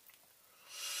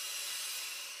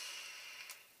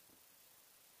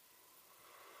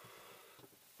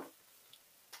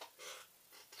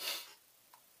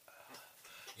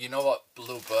 You know what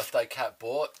little birthday cat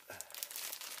bought?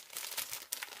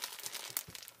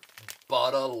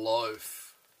 Butter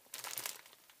loaf.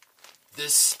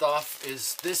 This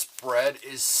bread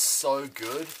is so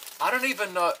good. I don't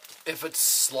even know if it's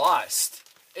sliced.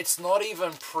 It's not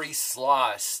even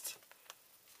pre-sliced.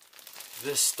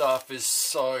 This stuff is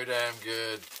so damn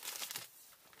good.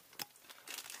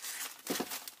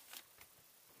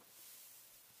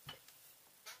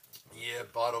 Yeah,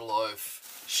 butter loaf.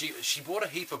 She bought a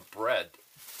heap of bread.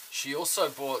 She also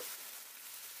bought,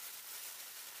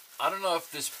 I don't know if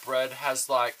this bread has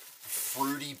like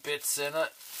fruity bits in it,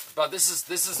 but this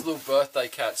is little birthday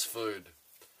cat's food.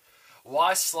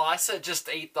 Why slice it? Just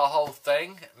eat the whole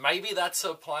thing? Maybe that's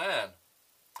her plan.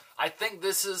 I think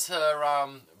this is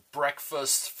her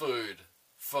breakfast food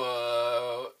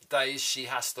for days she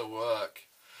has to work.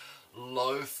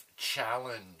 Loaf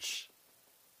challenge.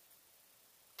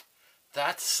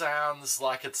 That sounds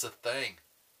like it's a thing.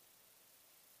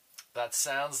 That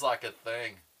sounds like a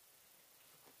thing.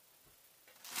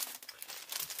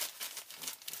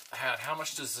 How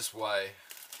much does this weigh?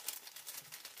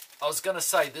 I was going to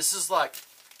say, this is like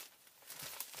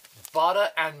butter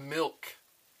and milk.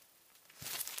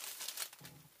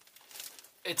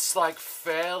 It's like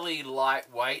fairly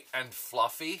lightweight and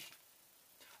fluffy.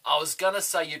 I was going to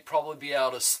say you'd probably be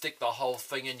able to stick the whole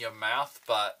thing in your mouth,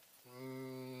 but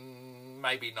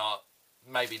maybe not.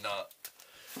 Maybe not.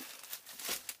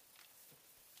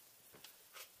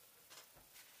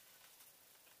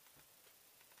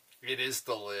 It is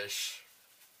delish.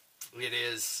 It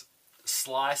is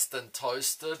sliced and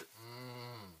toasted.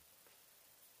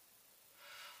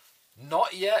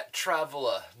 Not yet,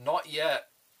 traveller. Not yet.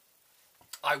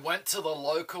 I went to the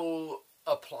local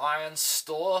appliance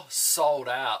store, sold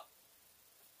out.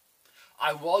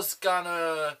 I was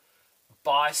gonna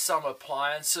buy some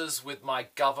appliances with my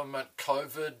government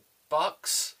COVID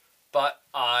bucks, but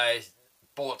I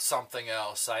bought something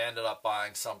else. I ended up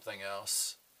buying something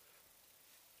else.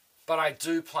 But I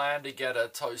do plan to get a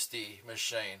toasty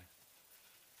machine.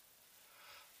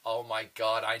 Oh my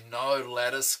god, I know,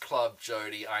 Lettuce Club,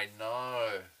 Jody, I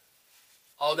know.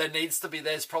 Oh,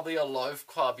 there's probably a loaf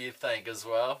club, you think, as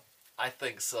well? I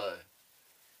think so.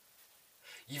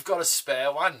 You've got a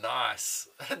spare one? Nice.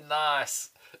 Nice.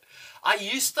 I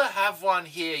used to have one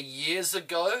here years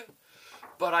ago,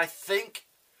 but I think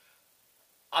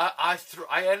I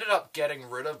ended up getting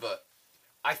rid of it.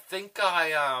 I think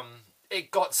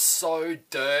it got so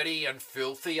dirty and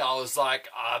filthy, I was like,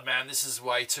 oh man, this is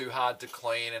way too hard to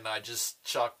clean, and I just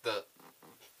chucked it.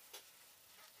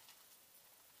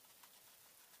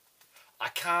 I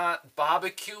can't,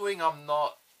 barbecuing I'm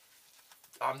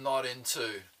not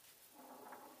into.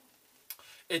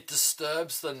 It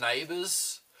disturbs the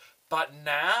neighbors, but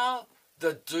now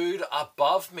the dude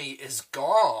above me is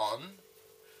gone.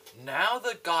 Now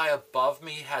the guy above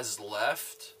me has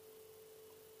left.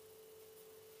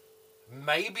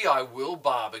 Maybe I will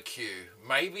barbecue.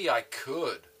 Maybe I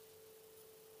could.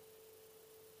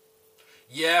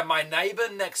 Yeah, my neighbor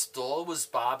next door was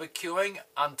barbecuing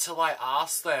until I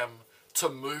asked them to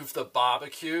move the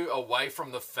barbecue away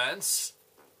from the fence.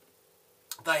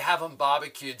 They haven't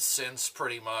barbecued since,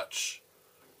 pretty much.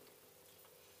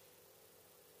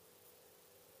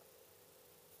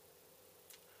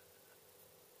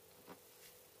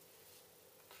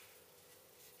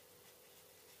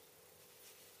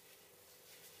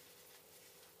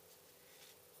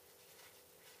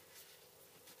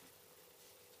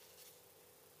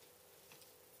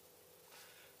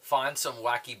 Find some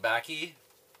wacky backy.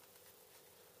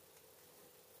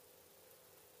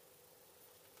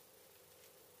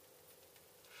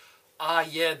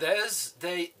 Yeah,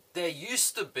 there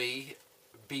used to be,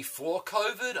 before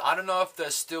COVID, I don't know if they're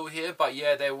still here, but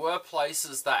yeah, there were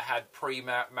places that had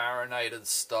pre-marinated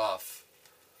stuff.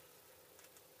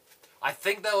 I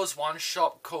think there was one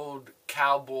shop called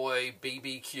Cowboy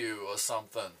BBQ or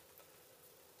something.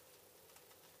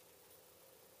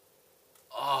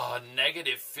 Oh,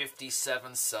 negative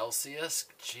 57 Celsius?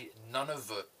 Gee, none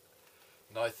of it.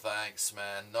 No thanks,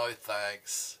 man. No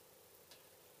thanks.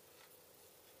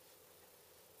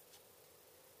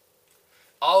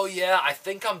 Oh yeah, I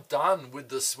think I'm done with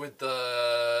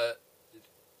the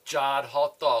jarred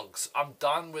hot dogs. I'm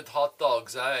done with hot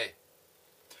dogs, eh?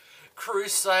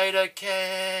 Crusader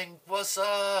King, what's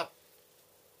up?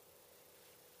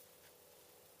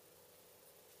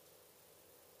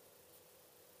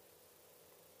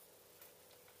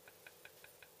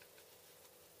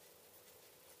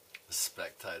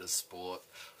 Spectator sport.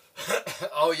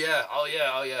 Oh yeah.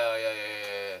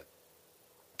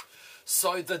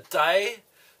 So the day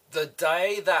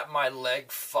that my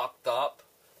leg fucked up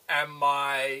and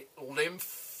my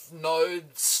lymph lymph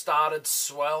nodes started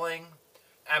swelling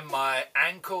and my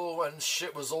ankle and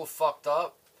shit was all fucked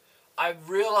up. I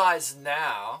realize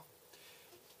now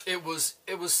it was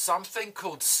something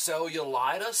called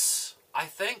cellulitis, I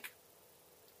think,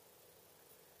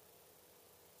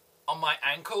 on my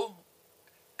ankle,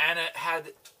 and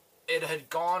it had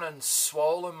gone and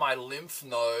swollen my lymph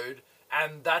node,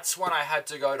 and that's when I had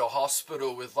to go to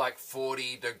hospital with like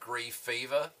 40-degree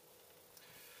fever.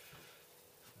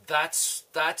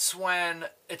 That's when,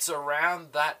 it's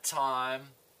around that time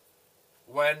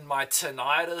when my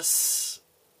tinnitus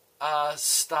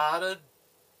started.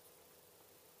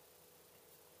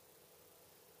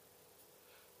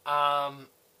 And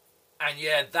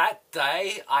yeah, that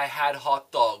day I had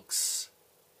hot dogs.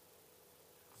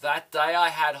 That day I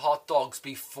had hot dogs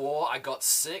before I got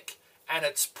sick, and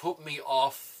it's put me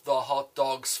off the hot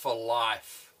dogs for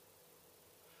life.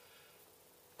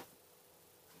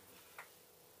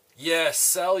 Yeah,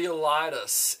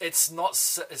 cellulitis. It's not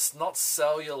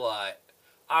cellulite.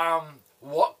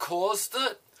 What caused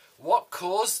it? What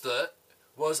caused it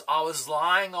was I was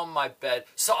lying on my bed.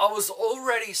 So I was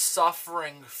already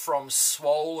suffering from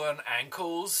swollen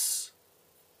ankles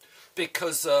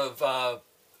because of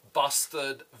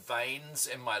busted veins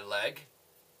in my leg.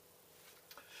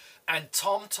 And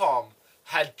Tom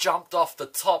had jumped off the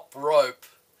top rope,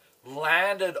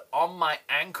 landed on my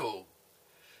ankle,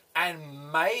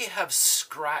 and may have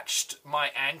scratched my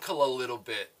ankle a little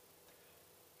bit.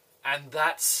 And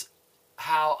that's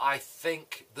how I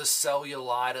think the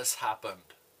cellulitis happened.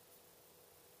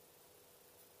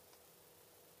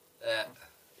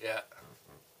 Yeah.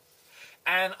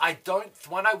 And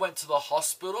when I went to the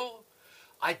hospital,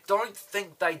 I don't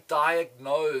think they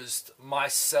diagnosed my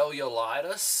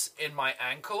cellulitis in my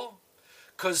ankle,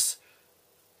 because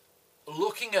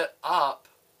looking it up,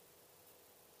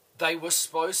 they were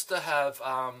supposed to have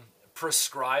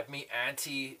prescribed me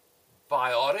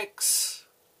antibiotics,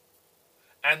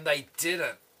 and they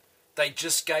didn't. They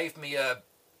just gave me a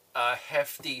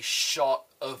hefty shot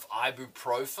of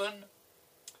ibuprofen.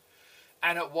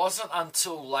 And it wasn't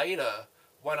until later,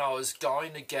 when I was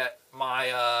going to get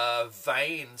my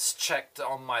veins checked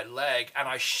on my leg, and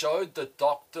I showed the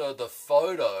doctor the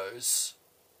photos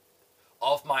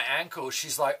of my ankle,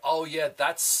 she's like, oh yeah,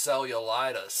 that's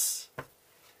cellulitis.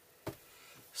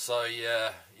 So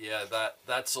yeah,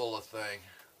 that's all a thing.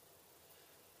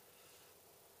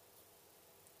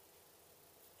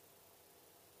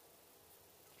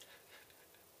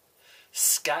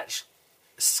 Scratch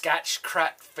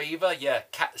crack fever, yeah,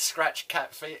 cat scratch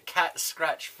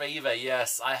fever,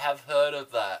 yes, I have heard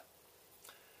of that.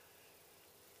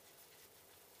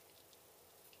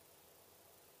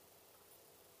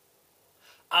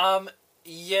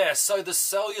 Yeah, so the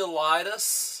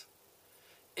cellulitis,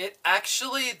 it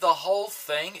actually, the whole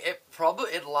thing, it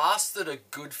lasted a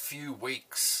good few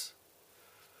weeks.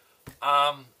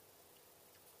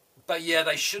 But yeah,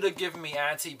 they should have given me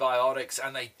antibiotics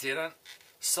and they didn't.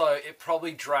 So it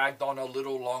probably dragged on a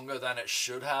little longer than it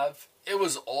should have. It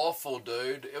was awful,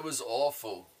 dude. It was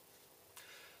awful.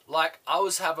 Like, I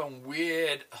was having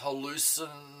weird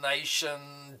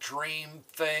hallucination, dream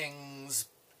things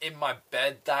in my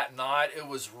bed that night. It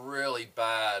was really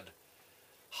bad.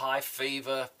 High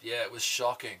fever. Yeah, it was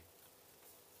shocking.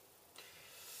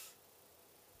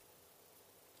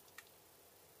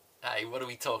 Hey, what are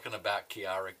we talking about,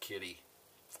 Kiara Kitty?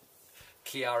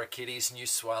 Kiara Kitty's new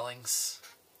swellings.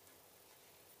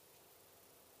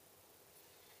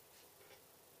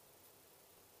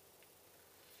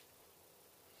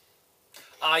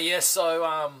 Yeah,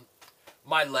 so,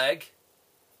 my leg,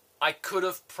 I could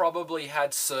have probably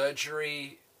had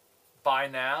surgery by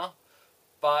now,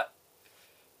 but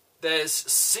there's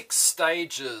 6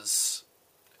 stages.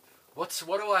 What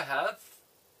do I have?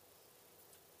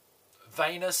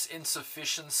 Venous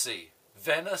insufficiency.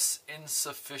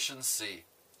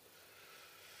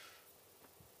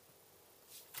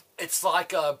 It's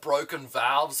like broken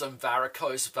valves and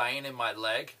varicose vein in my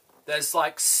leg. There's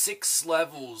like 6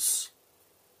 levels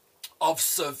of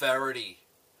severity.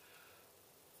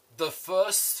 The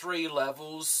first 3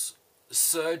 levels,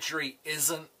 surgery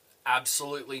isn't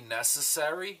absolutely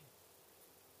necessary,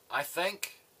 I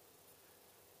think.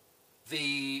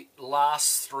 The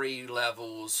last 3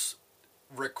 levels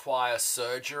require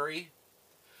surgery.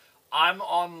 I'm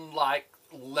on like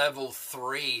level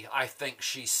 3, I think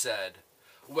she said,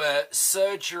 where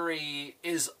surgery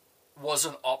was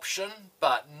an option,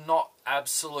 but not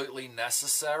absolutely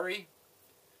necessary.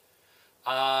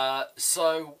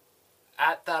 So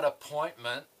at that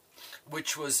appointment,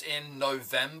 which was in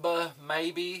November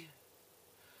maybe,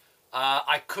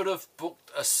 I could have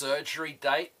booked a surgery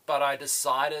date, but I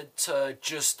decided to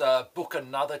just book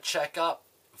another checkup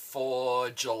for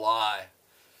July.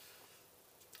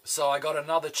 So I got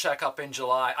another checkup in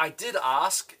July. I did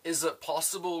ask, is it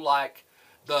possible like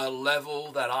the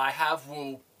level that I have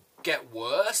will get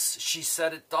worse? She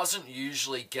said it doesn't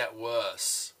usually get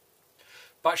worse.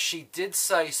 But she did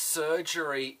say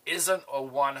surgery isn't a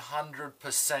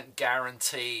 100%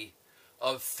 guarantee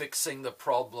of fixing the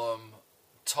problem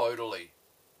totally.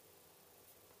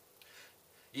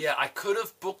 Yeah, I could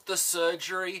have booked the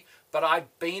surgery, but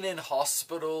I'd been in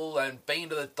hospital and been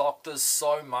to the doctors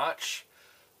so much,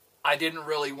 I didn't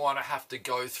really want to have to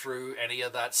go through any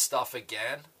of that stuff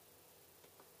again.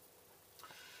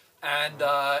 And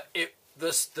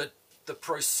the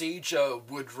procedure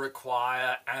would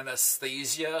require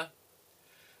anesthesia,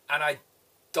 and I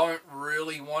don't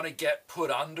really want to get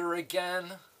put under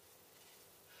again.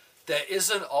 There is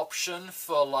an option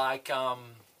for like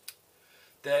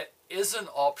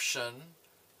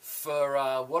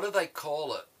what do they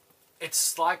call it?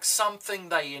 It's like something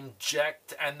they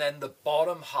inject and then the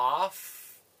bottom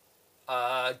half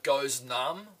goes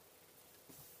numb.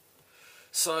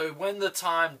 So when the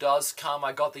time does come,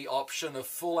 I got the option of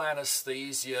full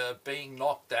anesthesia, being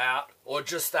knocked out, or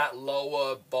just that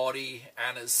lower body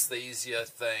anesthesia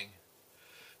thing.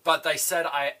 But they said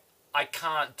I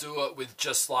can't do it with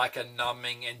just like a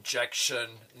numbing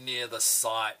injection near the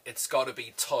site. It's got to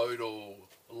be total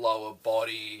lower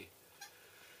body.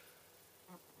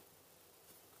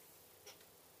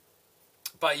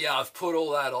 But yeah, I've put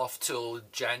all that off till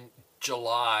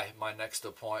July, my next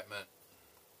appointment.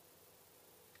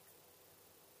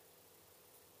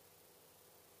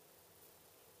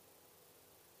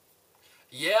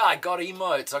 Yeah, I got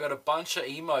emotes. I got a bunch of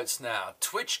emotes now.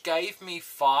 Twitch gave me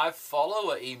 5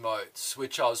 follower emotes,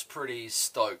 which I was pretty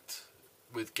stoked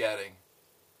with getting.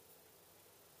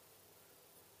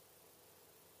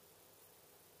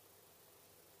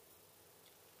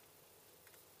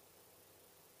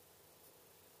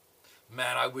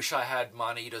 Man, I wish I had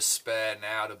money to spare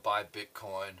now to buy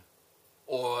Bitcoin.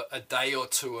 Or a day or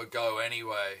two ago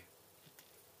anyway.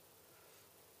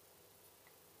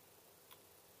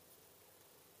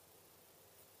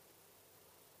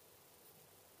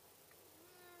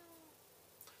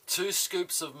 Two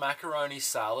scoops of macaroni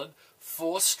salad,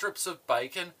 4 strips of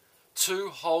bacon, 2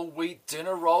 whole wheat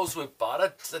dinner rolls with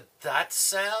butter. That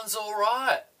sounds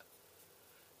alright.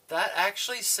 That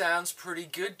actually sounds pretty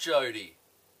good, Jody.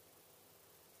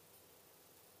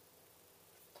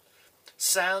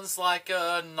 Sounds like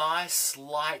a nice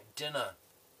light dinner.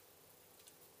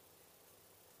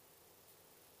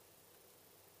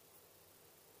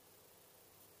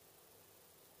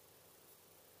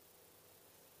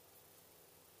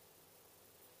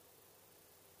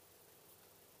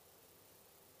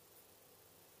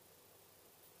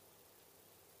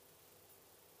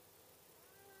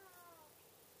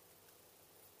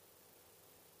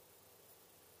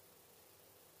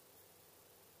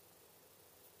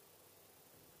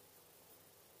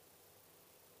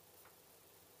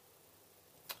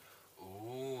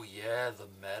 Yeah, the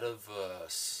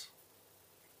metaverse.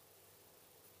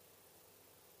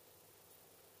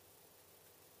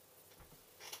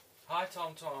 Hi,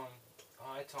 Tom Tom.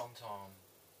 Hi, Tom Tom.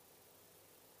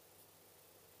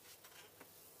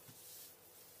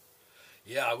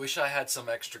 Yeah, I wish I had some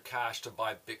extra cash to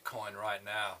buy Bitcoin right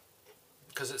now.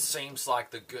 Because it seems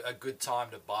like a good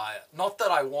time to buy it. Not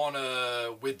that I want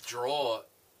to withdraw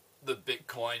the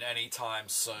Bitcoin anytime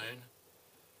soon.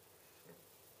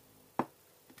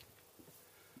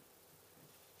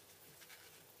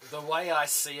 The way I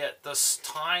see it, this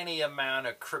tiny amount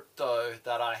of crypto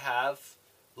that I have,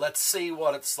 let's see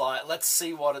what it's like. Let's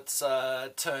see what it's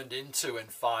turned into in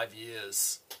 5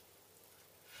 years.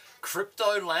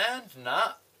 Crypto land?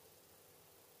 Nah.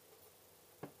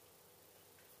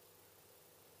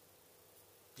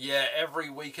 Yeah, every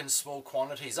week in small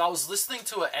quantities. I was listening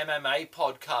to an MMA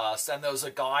podcast and there was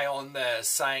a guy on there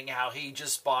saying how he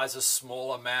just buys a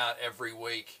small amount every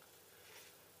week.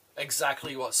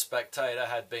 Exactly what Spectator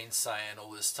had been saying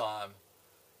all this time.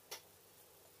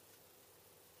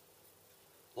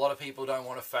 A lot of people don't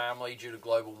want a family due to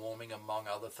global warming, among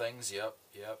other things. Yep.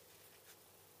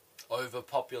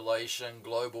 Overpopulation,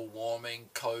 global warming,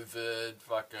 COVID,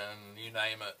 fucking, you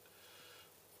name it.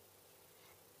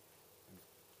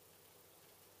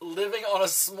 Living on a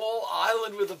small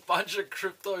island with a bunch of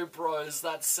crypto bros,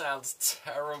 that sounds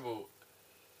terrible.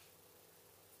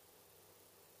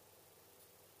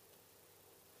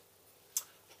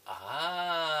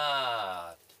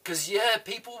 Because, yeah,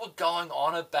 people were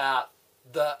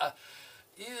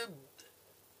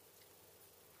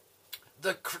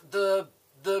the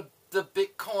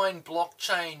Bitcoin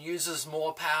blockchain uses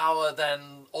more power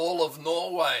than all of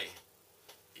Norway.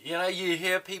 You know, you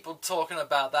hear people talking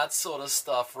about that sort of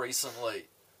stuff recently.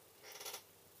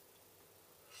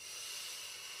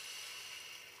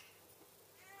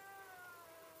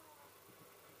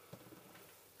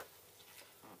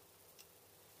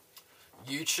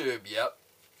 YouTube, yep.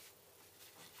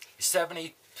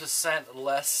 70%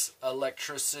 less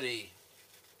electricity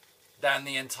than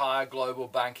the entire global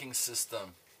banking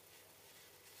system.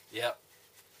 Yep.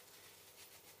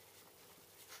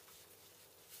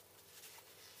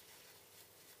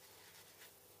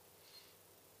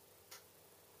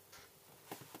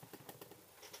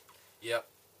 Yep.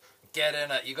 Get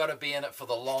in it. You got to be in it for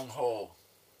the long haul.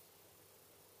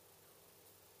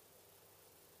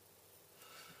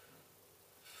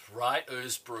 Right,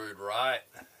 Ooze Brood, right.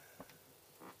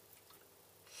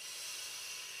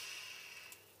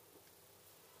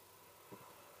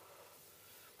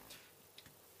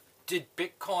 Did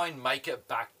Bitcoin make it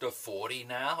back to 40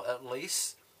 now, at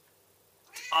least?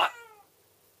 I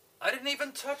didn't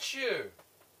even touch you.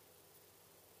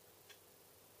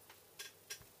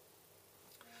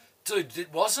 Dude,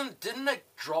 didn't it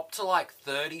drop to like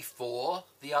 34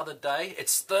 the other day?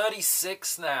 It's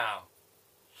 36 now.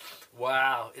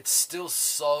 Wow, it's still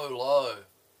so low.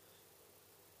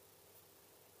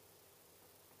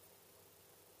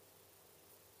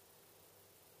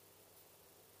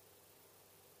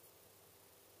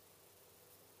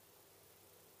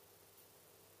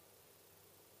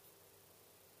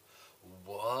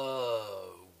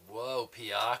 Whoa,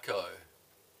 Piarco.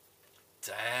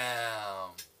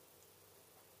 Damn.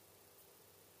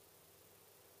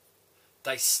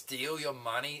 They steal your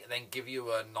money and then give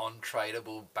you a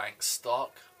non-tradable bank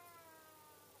stock.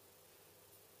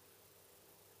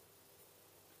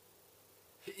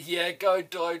 Yeah, go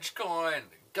Dogecoin.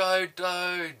 Go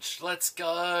Doge. Let's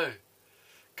go.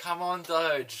 Come on,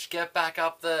 Doge. Get back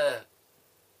up there.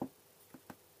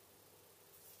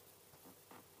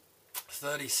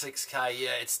 36k,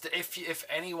 yeah. It's if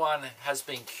anyone has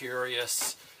been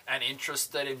curious and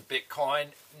interested in Bitcoin,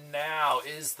 now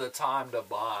is the time to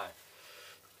buy.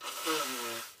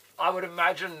 I would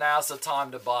imagine now's the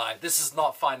time to buy. This is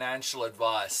not financial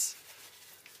advice.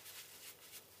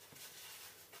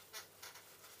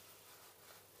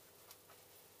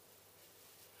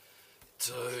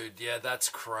 Dude, yeah, that's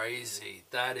crazy.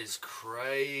 That is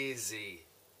crazy.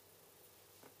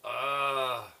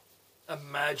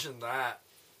 Imagine that.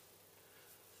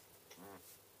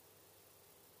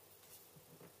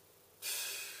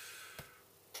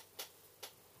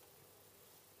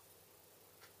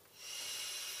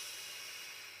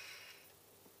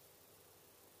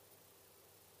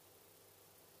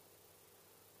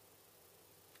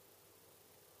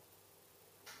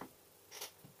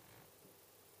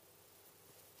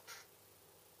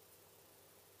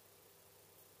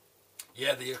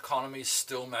 Yeah, the economy's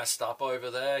still messed up over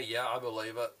there. Yeah, I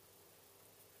believe it.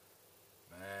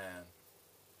 Man.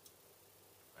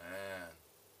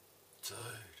 Dude.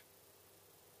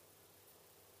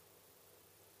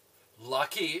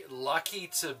 Lucky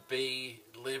to be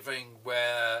living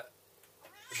where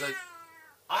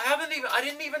I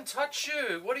didn't even touch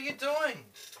you. What are you doing?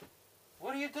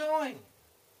 What are you doing?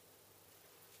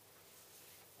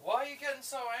 Why are you getting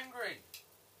so angry?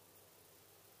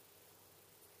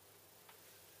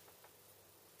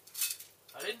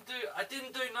 I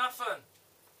didn't do nothing.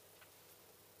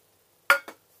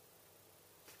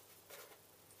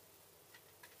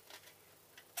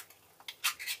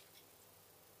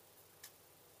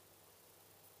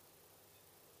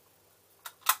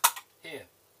 Here.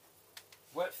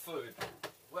 Wet food.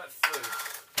 Wet food.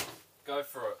 Go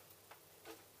for it.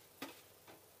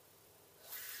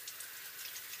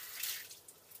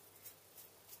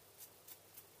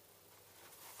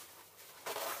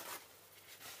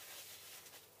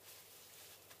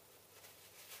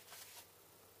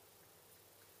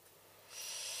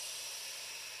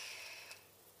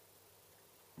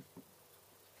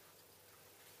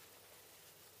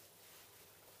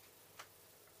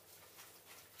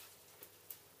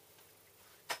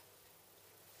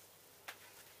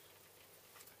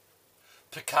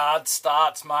 Picard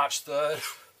starts March 3rd.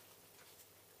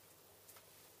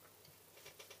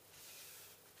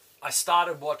 I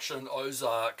started watching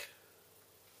Ozark.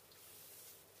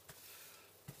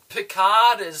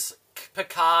 Picard,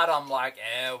 I'm like,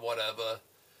 whatever.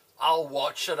 I'll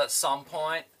watch it at some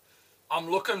point.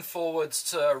 I'm looking forwards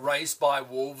to Raised by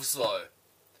Wolves, though.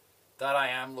 That I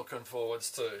am looking forwards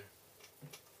to.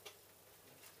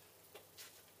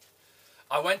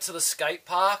 I went to the skate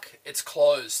park. It's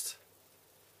closed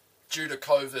due to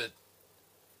COVID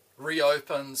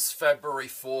reopens February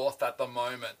 4th at the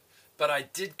moment. But I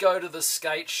did go to the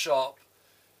skate shop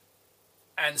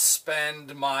and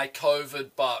spend my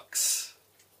COVID bucks.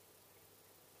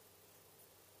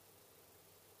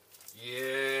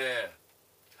 Yeah.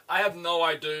 I have no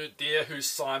idea who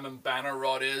Simon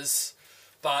Bannerod is,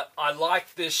 but I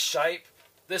like this shape.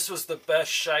 This was the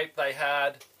best shape they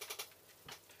had,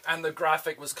 and the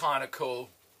graphic was kind of cool.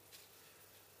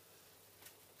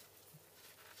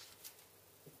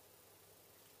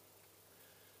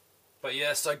 But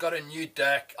yeah, so I got a new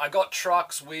deck. I got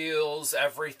trucks, wheels,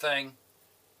 everything.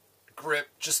 Grip,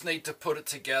 just need to put it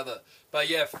together. But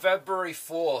yeah, February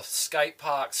 4th, skate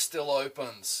park still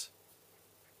opens.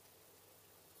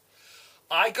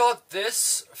 I got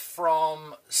this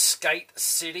from Skate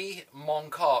City,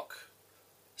 Mongkok,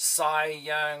 Sai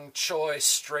Yang Choi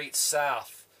Street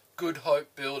South, Good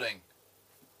Hope Building.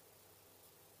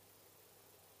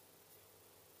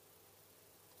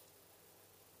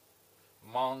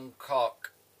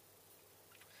 Mongkok.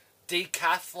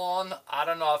 Decathlon, I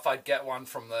don't know if I'd get one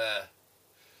from there.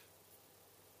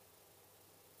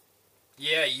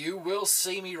 Yeah, you will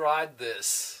see me ride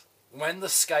this when the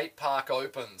skate park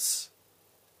opens.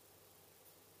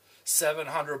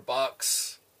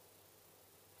 $700.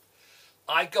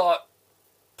 I got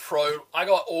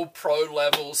all pro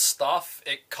level stuff.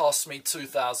 It cost me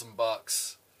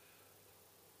 $2,000.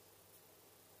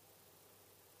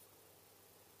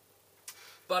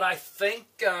 But I think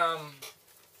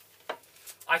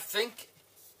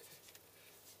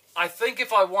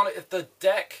if I want it, if the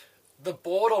deck, the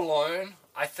board alone,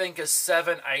 I think is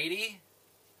 $780.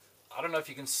 I don't know if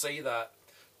you can see that,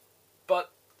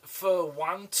 but for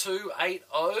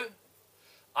 $1,280,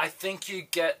 I think you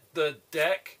get the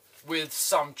deck with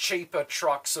some cheaper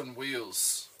trucks and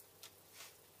wheels.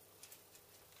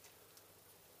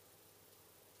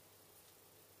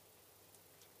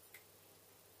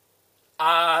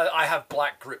 I have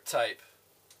black grip tape.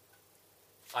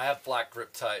 I have black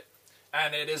grip tape.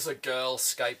 And it is a girl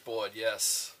skateboard,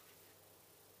 yes.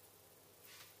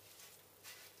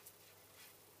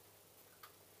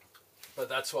 But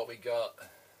that's what we got.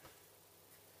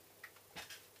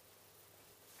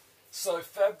 So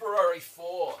February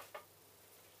 4th,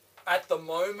 at the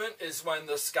moment, is when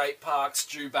the skate park's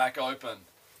due back open.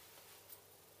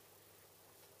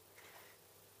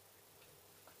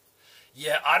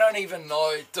 Yeah, I don't even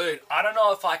know, dude, I don't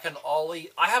know if I can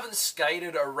ollie. I haven't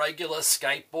skated a regular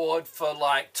skateboard for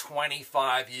like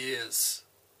 25 years.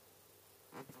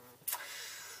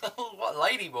 What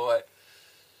lady boy.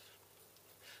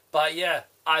 But yeah,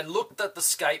 I looked at the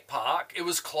skate park. It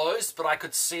was closed, but I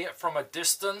could see it from a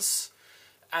distance,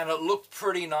 and it looked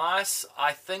pretty nice.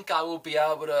 I think I will be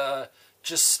able to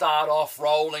just start off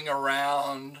rolling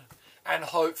around and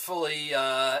hopefully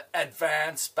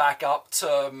advance back up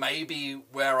to maybe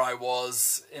where I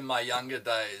was in my younger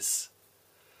days.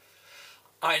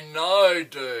 I know,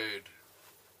 dude.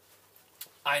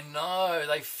 I know.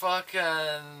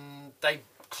 They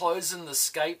closing the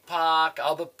skate park,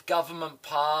 other government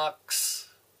parks,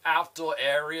 outdoor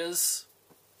areas.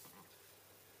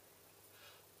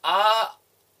 I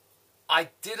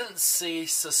didn't see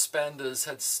Suspenders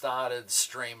had started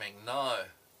streaming, no.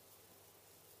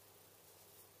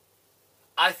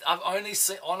 I've only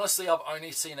seen, honestly, I've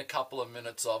only seen a couple of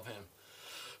minutes of him.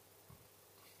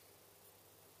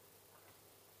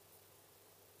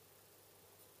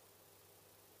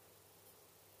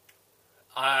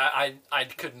 I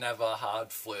could never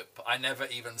hard flip. I never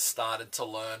even started to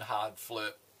learn hard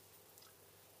flip.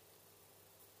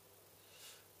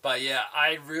 But yeah,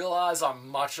 I realize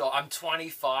I'm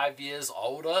 25 years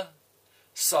older,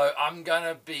 so I'm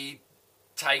gonna be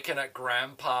taking it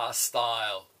grandpa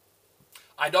style.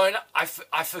 I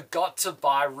forgot to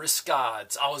buy wrist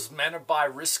guards. I was meant to buy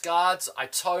wrist guards. I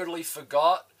totally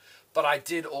forgot, but I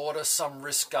did order some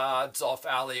wrist guards off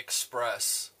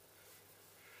AliExpress.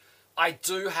 I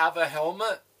do have a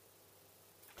helmet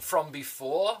from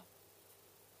before.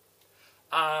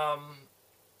 I've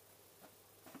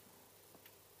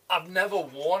never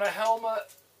worn a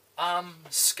helmet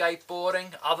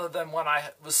skateboarding other than when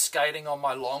I was skating on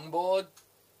my longboard.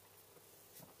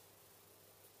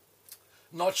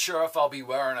 Not sure if I'll be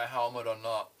wearing a helmet or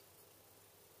not.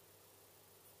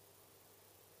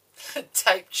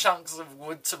 Tape chunks of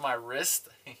wood to my wrist.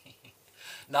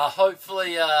 Now,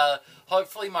 hopefully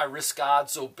my wrist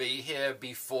guards will be here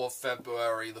before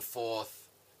February the 4th.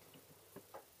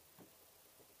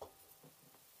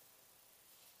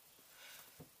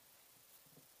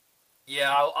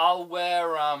 Yeah, I'll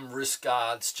wear wrist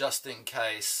guards just in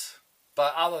case.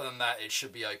 But other than that, it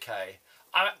should be okay.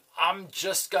 I'm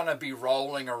just gonna be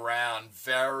rolling around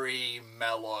very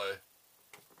mellow.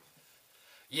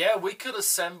 Yeah, we could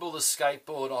assemble the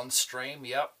skateboard on stream,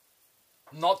 yep.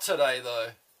 Not today, though.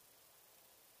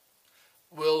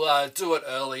 We'll do it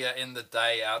earlier in the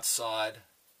day outside.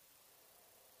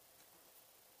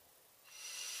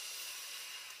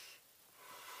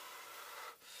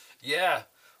 Yeah,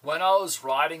 when I was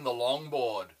riding the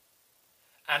longboard,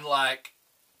 and like,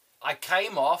 I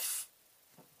came off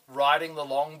riding the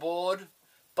longboard,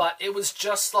 but it was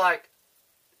just like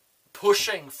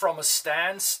pushing from a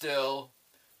standstill,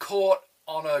 caught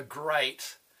on a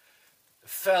grate,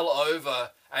 fell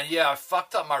over, and yeah, I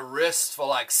fucked up my wrist for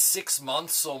like 6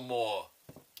 months or more.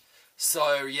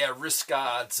 So yeah, wrist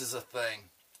guards is a thing.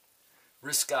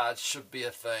 Wrist guards should be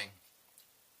a thing.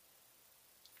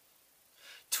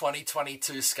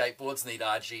 2022 skateboards need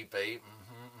RGB.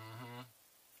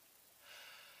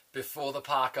 Before the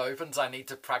park opens, I need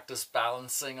to practice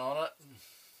balancing on it.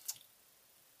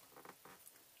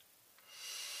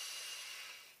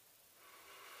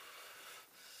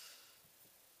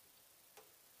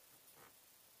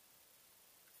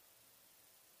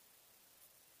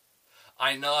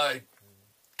 I know,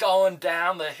 going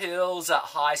down the hills at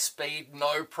high speed,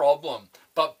 no problem.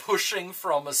 But pushing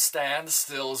from a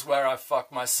standstill is where I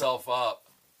fuck myself up.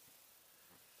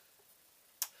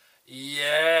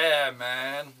 Yeah,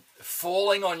 man.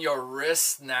 Falling on your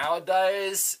wrist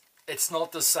nowadays, it's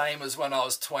not the same as when I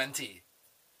was 20.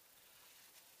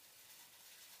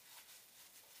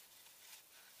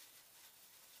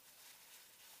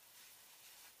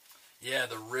 Yeah,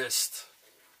 the wrist.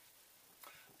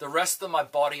 The rest of my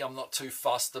body I'm not too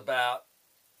fussed about.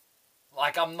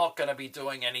 Like, I'm not going to be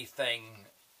doing anything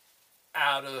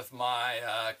out of my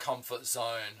comfort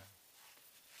zone.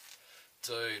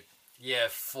 Dude, yeah,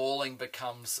 falling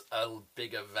becomes a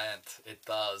big event. It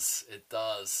does. It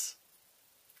does.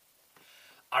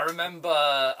 I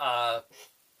remember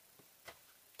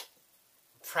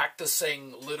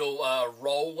practicing little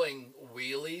rolling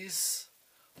wheelies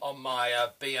on my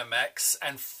BMX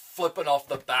and flipping off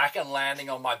the back and landing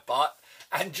on my butt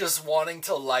and just wanting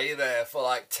to lay there for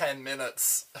like 10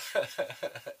 minutes.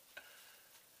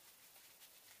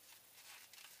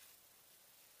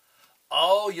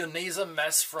 Oh, your knees a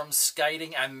mess from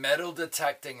skating and metal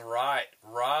detecting. Right,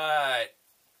 right.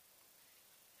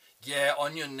 Yeah,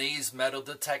 on your knees, metal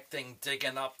detecting,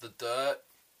 digging up the dirt.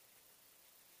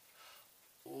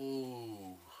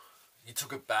 Ooh, you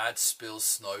took a bad spill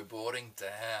snowboarding?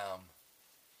 Damn.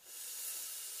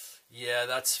 Yeah,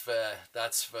 that's fair.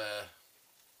 That's fair.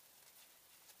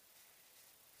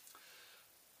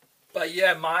 But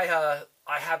yeah,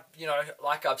 I have, you know,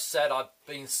 like I've said, I've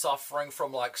been suffering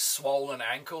from like swollen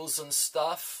ankles and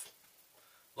stuff.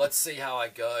 Let's see how I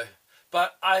go.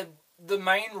 But the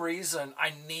main reason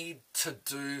I need to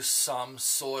do some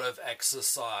sort of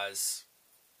exercise.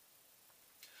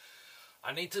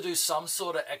 I need to do some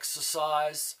sort of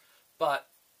exercise, but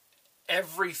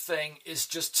everything is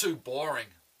just too boring.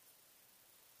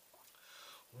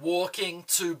 Walking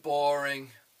too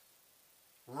boring.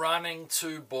 Running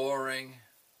too boring.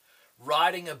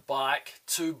 Riding a bike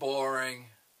too boring.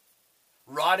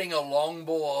 Riding a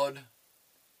longboard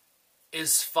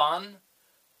is fun,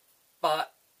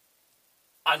 but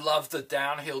I love the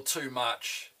downhill too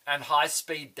much. And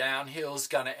high-speed downhill is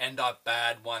going to end up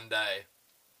bad one day.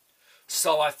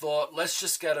 So I thought, let's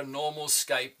just get a normal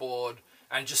skateboard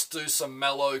and just do some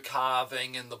mellow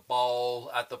carving in the bowl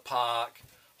at the park.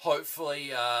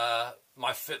 Hopefully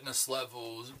my fitness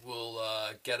levels will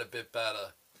get a bit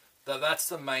better. That's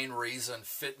the main reason,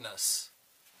 fitness.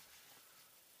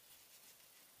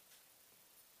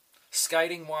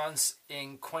 Skating once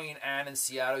in Queen Anne in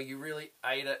Seattle, you really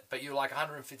ate it, but you're like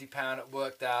 150 pound, it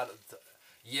worked out.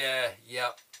 Yeah,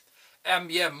 yep.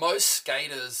 Yeah, most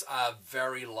skaters are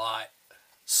very light,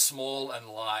 small and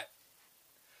light.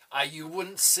 You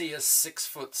wouldn't see a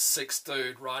 6'6"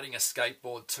 dude riding a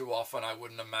skateboard too often, I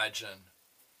wouldn't imagine.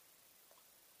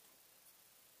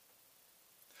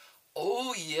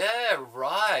 Oh yeah,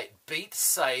 right. Beat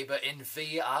Saber in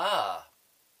VR.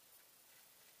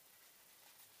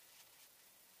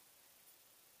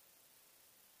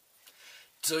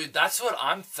 Dude, that's what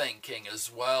I'm thinking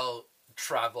as well,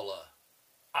 Traveller.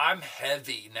 I'm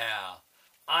heavy now.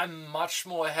 I'm much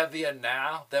more heavier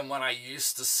now than when I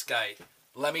used to skate.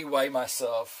 Let me weigh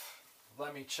myself.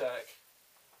 Let me check.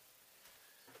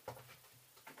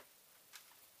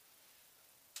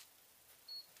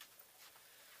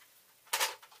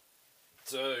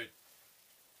 Dude.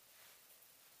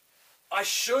 I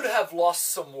should have lost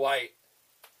some weight.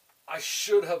 I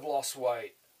should have lost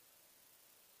weight.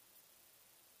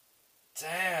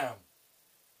 Damn.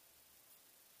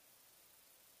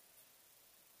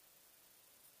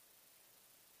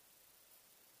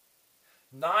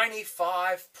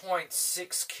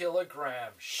 95.6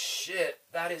 kilograms. Shit,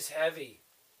 that is heavy.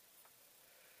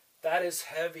 That is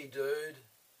heavy, dude.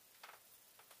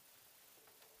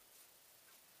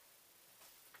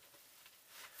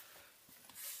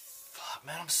 Fuck,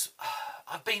 man,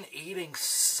 I've been eating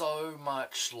so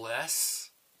much less.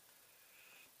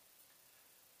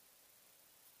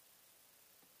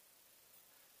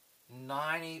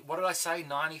 What did I say?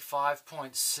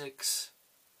 95.6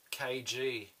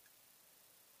 kg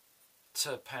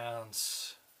to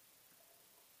pounds.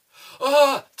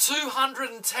 Oh,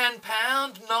 210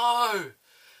 pound? No.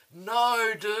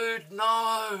 No, dude,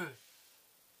 no.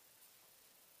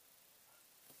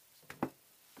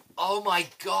 Oh my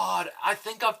God, I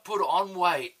think I've put on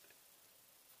weight.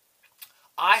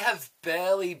 I have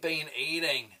barely been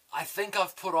eating. I think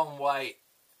I've put on weight.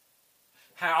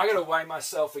 I gotta weigh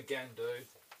myself again, dude.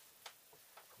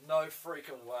 No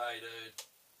freaking way, dude.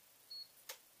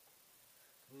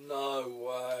 No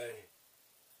way.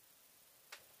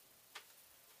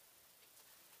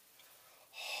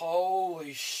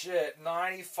 Holy shit,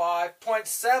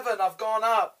 95.7, I've gone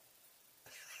up.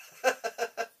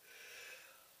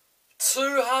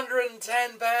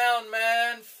 210 pound,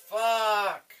 man.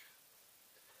 Fuck.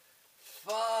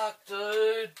 Fuck,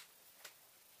 dude.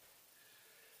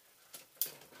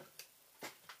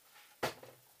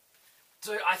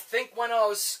 Dude, I think when I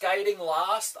was skating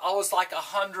last, I was like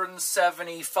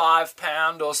 175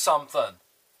 pound or something.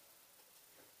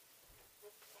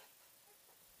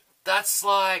 That's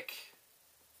like...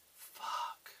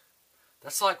 Fuck.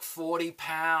 That's like 40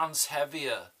 pounds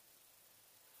heavier.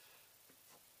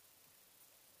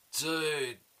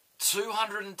 Dude,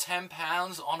 210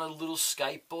 pounds on a little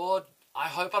skateboard? I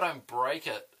hope I don't break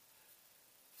it.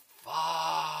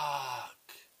 Fuck.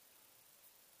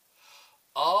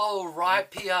 Oh, right,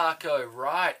 Piarco,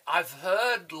 right. I've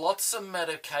heard lots of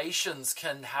medications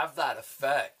can have that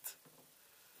effect.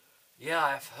 Yeah,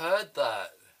 I've heard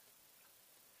that.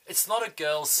 It's not a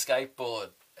girl's skateboard.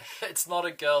 It's not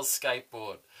a girl's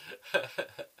skateboard.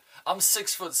 I'm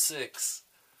 6'6".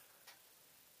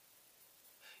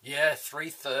 Yeah,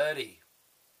 330.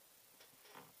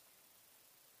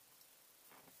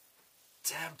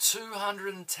 Damn,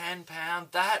 210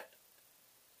 pound. That...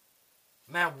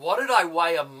 Man, what did I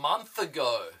weigh a month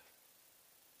ago?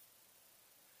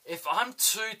 If I'm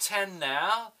 210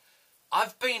 now,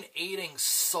 I've been eating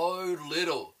so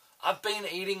little. I've been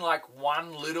eating like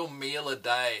one little meal a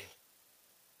day.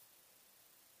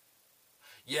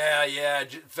 Yeah,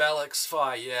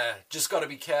 Velexfy, yeah. Just got to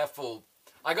be careful.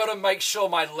 I got to make sure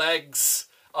my legs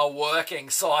are working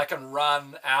so I can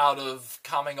run out of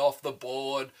coming off the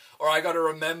board, or I got to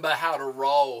remember how to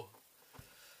roll.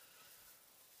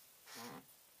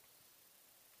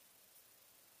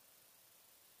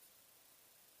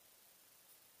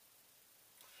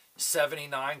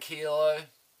 $79 kilo.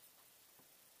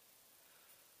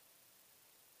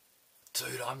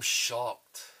 Dude, I'm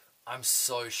shocked. I'm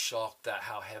so shocked at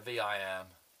how heavy I am.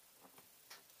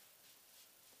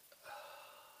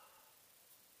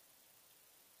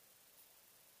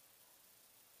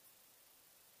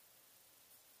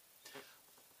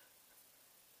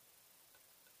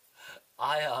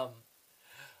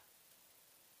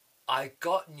 I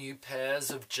got new pairs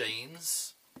of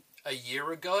jeans a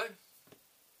year ago.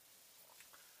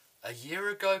 A year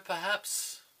ago,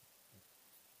 perhaps.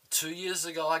 2 years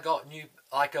ago, I got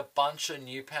a bunch of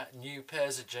new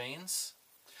pairs of jeans.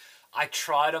 I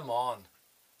tried them on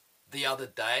the other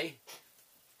day.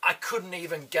 I couldn't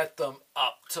even get them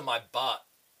up to my butt.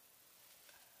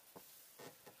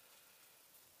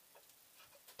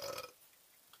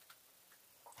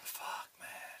 Fuck, man.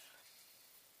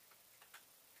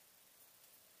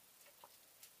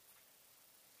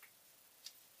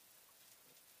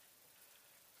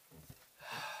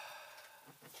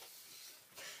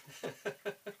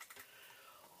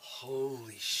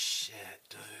 Holy shit,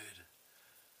 dude.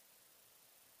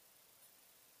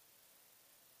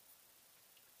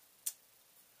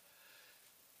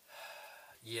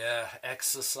 Yeah,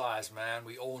 exercise, man.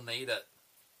 We all need it.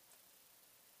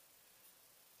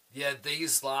 Yeah,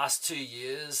 these last 2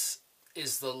 years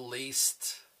is the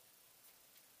least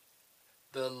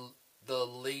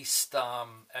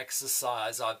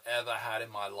exercise I've ever had in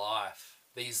my life.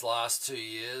 These last 2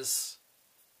 years.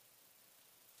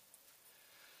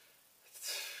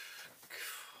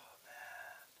 Man.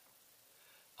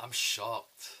 I'm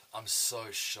shocked. I'm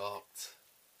so shocked.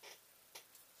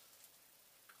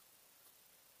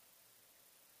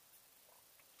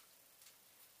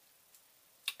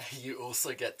 You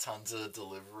also get tons of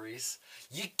deliveries.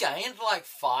 You gained like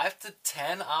 5 to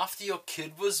 10 after your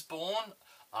kid was born.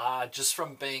 Just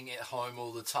from being at home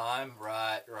all the time.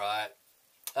 Right, right.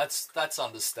 That's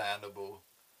understandable.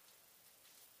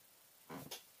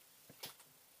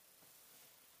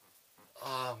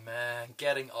 Oh man,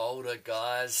 getting older,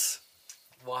 guys.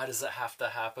 Why does it have to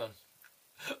happen?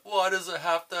 Why does it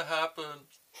have to happen?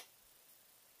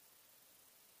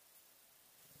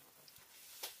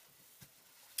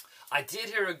 I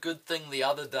did hear a good thing the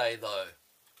other day, though.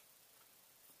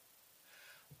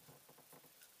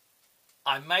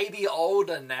 I may be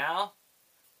older now,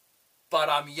 but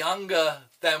I'm younger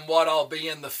than what I'll be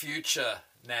in the future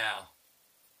now.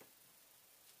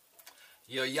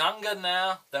 You're younger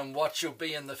now than what you'll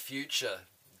be in the future.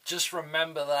 Just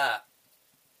remember that.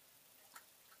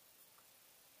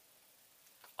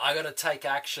 I gotta take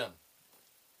action.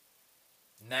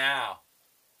 Now.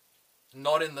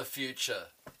 Not in the future.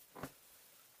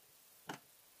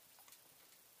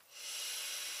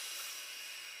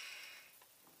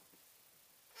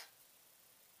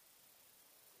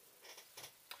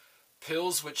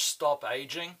 Pills which stop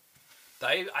aging.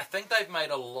 I think they've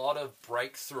made a lot of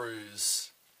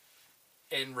breakthroughs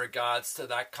in regards to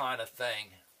that kind of thing.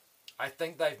 I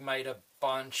think they've made a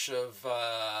bunch of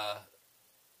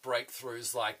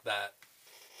breakthroughs like that.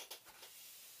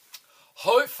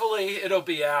 Hopefully it'll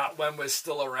be out when we're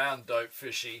still around, Dope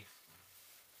Fishy.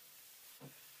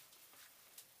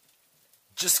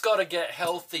 Just gotta get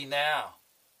healthy now.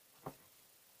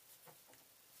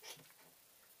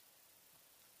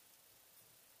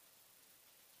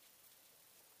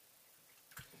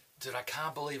 Dude, I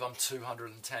can't believe I'm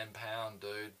 210 pounds,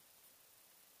 dude.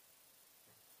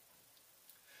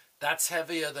 That's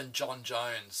heavier than John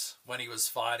Jones when he was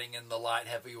fighting in the light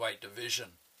heavyweight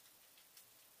division.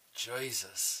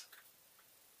 Jesus.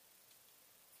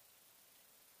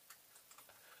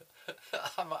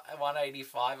 I'm at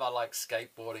 185. I like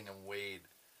skateboarding and weed.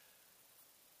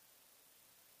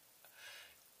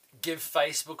 Give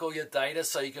Facebook all your data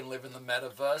so you can live in the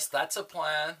metaverse. That's a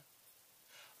plan.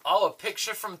 Oh, a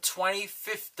picture from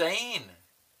 2015.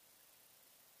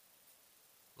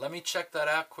 Let me check that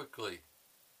out quickly.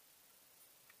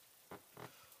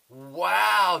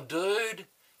 Wow, dude.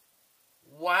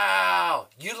 Wow.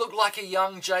 You look like a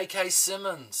young J.K.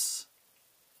 Simmons.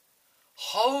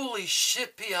 Holy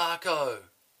shit, Piarco.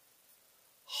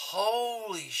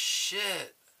 Holy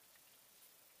shit.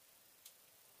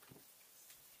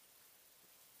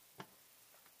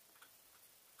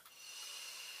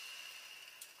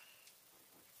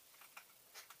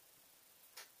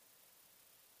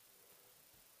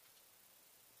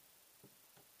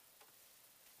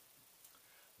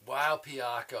 Wow,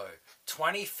 Piarco.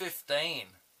 2015.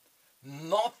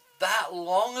 Not that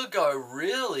long ago,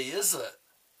 really, is it?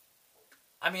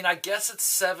 I mean, I guess it's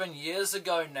 7 years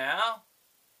ago now.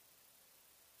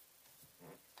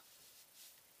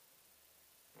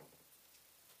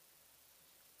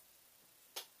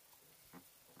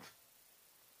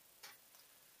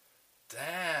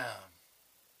 Damn.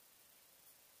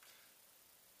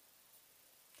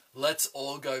 Let's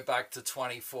all go back to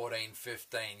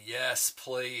 2014-15. Yes,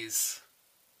 please.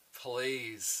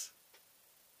 Please.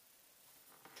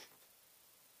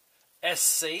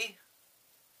 SC?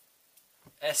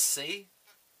 SC?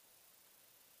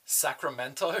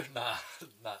 Sacramento? Nah,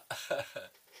 nah.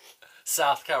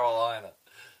 South Carolina.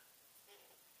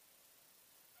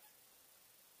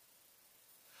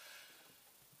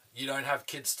 You don't have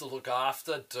kids to look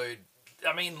after? Dude,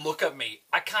 I mean, look at me.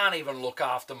 I can't even look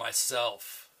after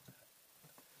myself.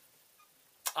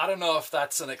 I don't know if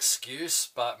that's an excuse,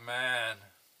 but man.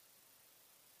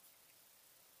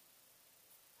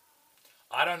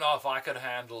 I don't know if I could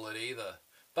handle it either.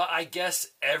 But I guess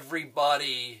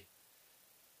everybody...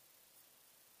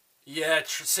 Yeah,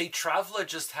 see, Traveller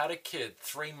just had a kid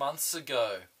 3 months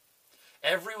ago.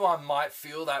 Everyone might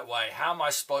feel that way. How am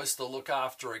I supposed to look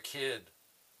after a kid?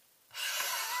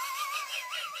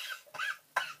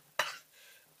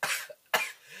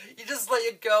 You just let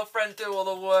your girlfriend do all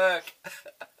the work.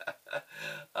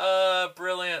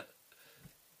 Brilliant.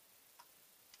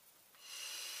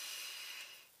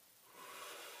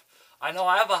 I know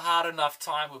I have a hard enough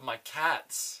time with my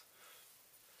cats.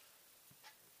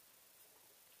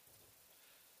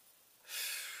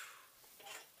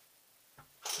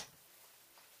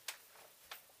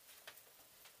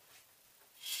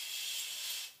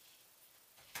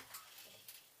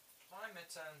 Hi,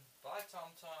 Mitten. Bye,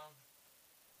 Tom Tom.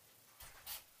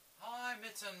 Hi,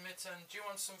 Mitten, Mitten. Do you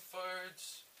want some food?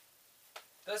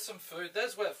 There's some food.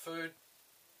 There's wet food.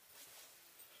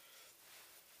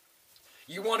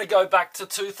 You want to go back to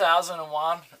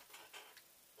 2001?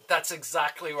 That's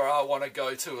exactly where I want to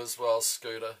go to as well,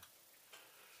 Scooter.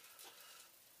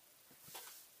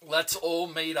 Let's all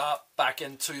meet up back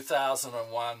in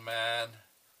 2001, man.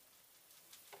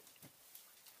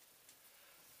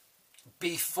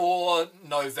 Before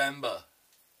November.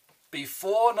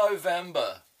 Before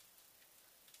November.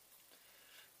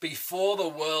 Before the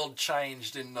world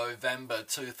changed in November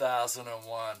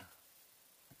 2001.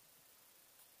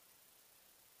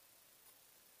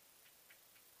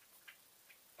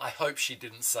 I hope she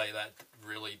didn't say that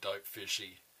really dope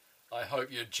fishy. I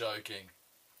hope you're joking.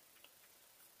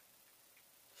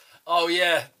 Oh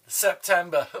yeah,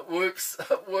 September. Whoops,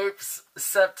 whoops,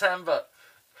 September.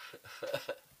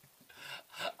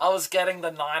 I was getting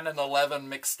the 9 and 11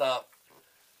 mixed up.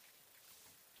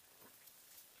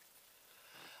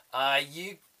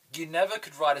 You never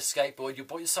could ride a skateboard. You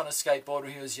bought your son a skateboard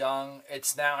when he was young.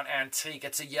 It's now an antique.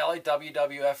 It's a yellow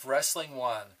WWF wrestling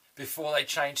one before they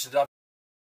changed to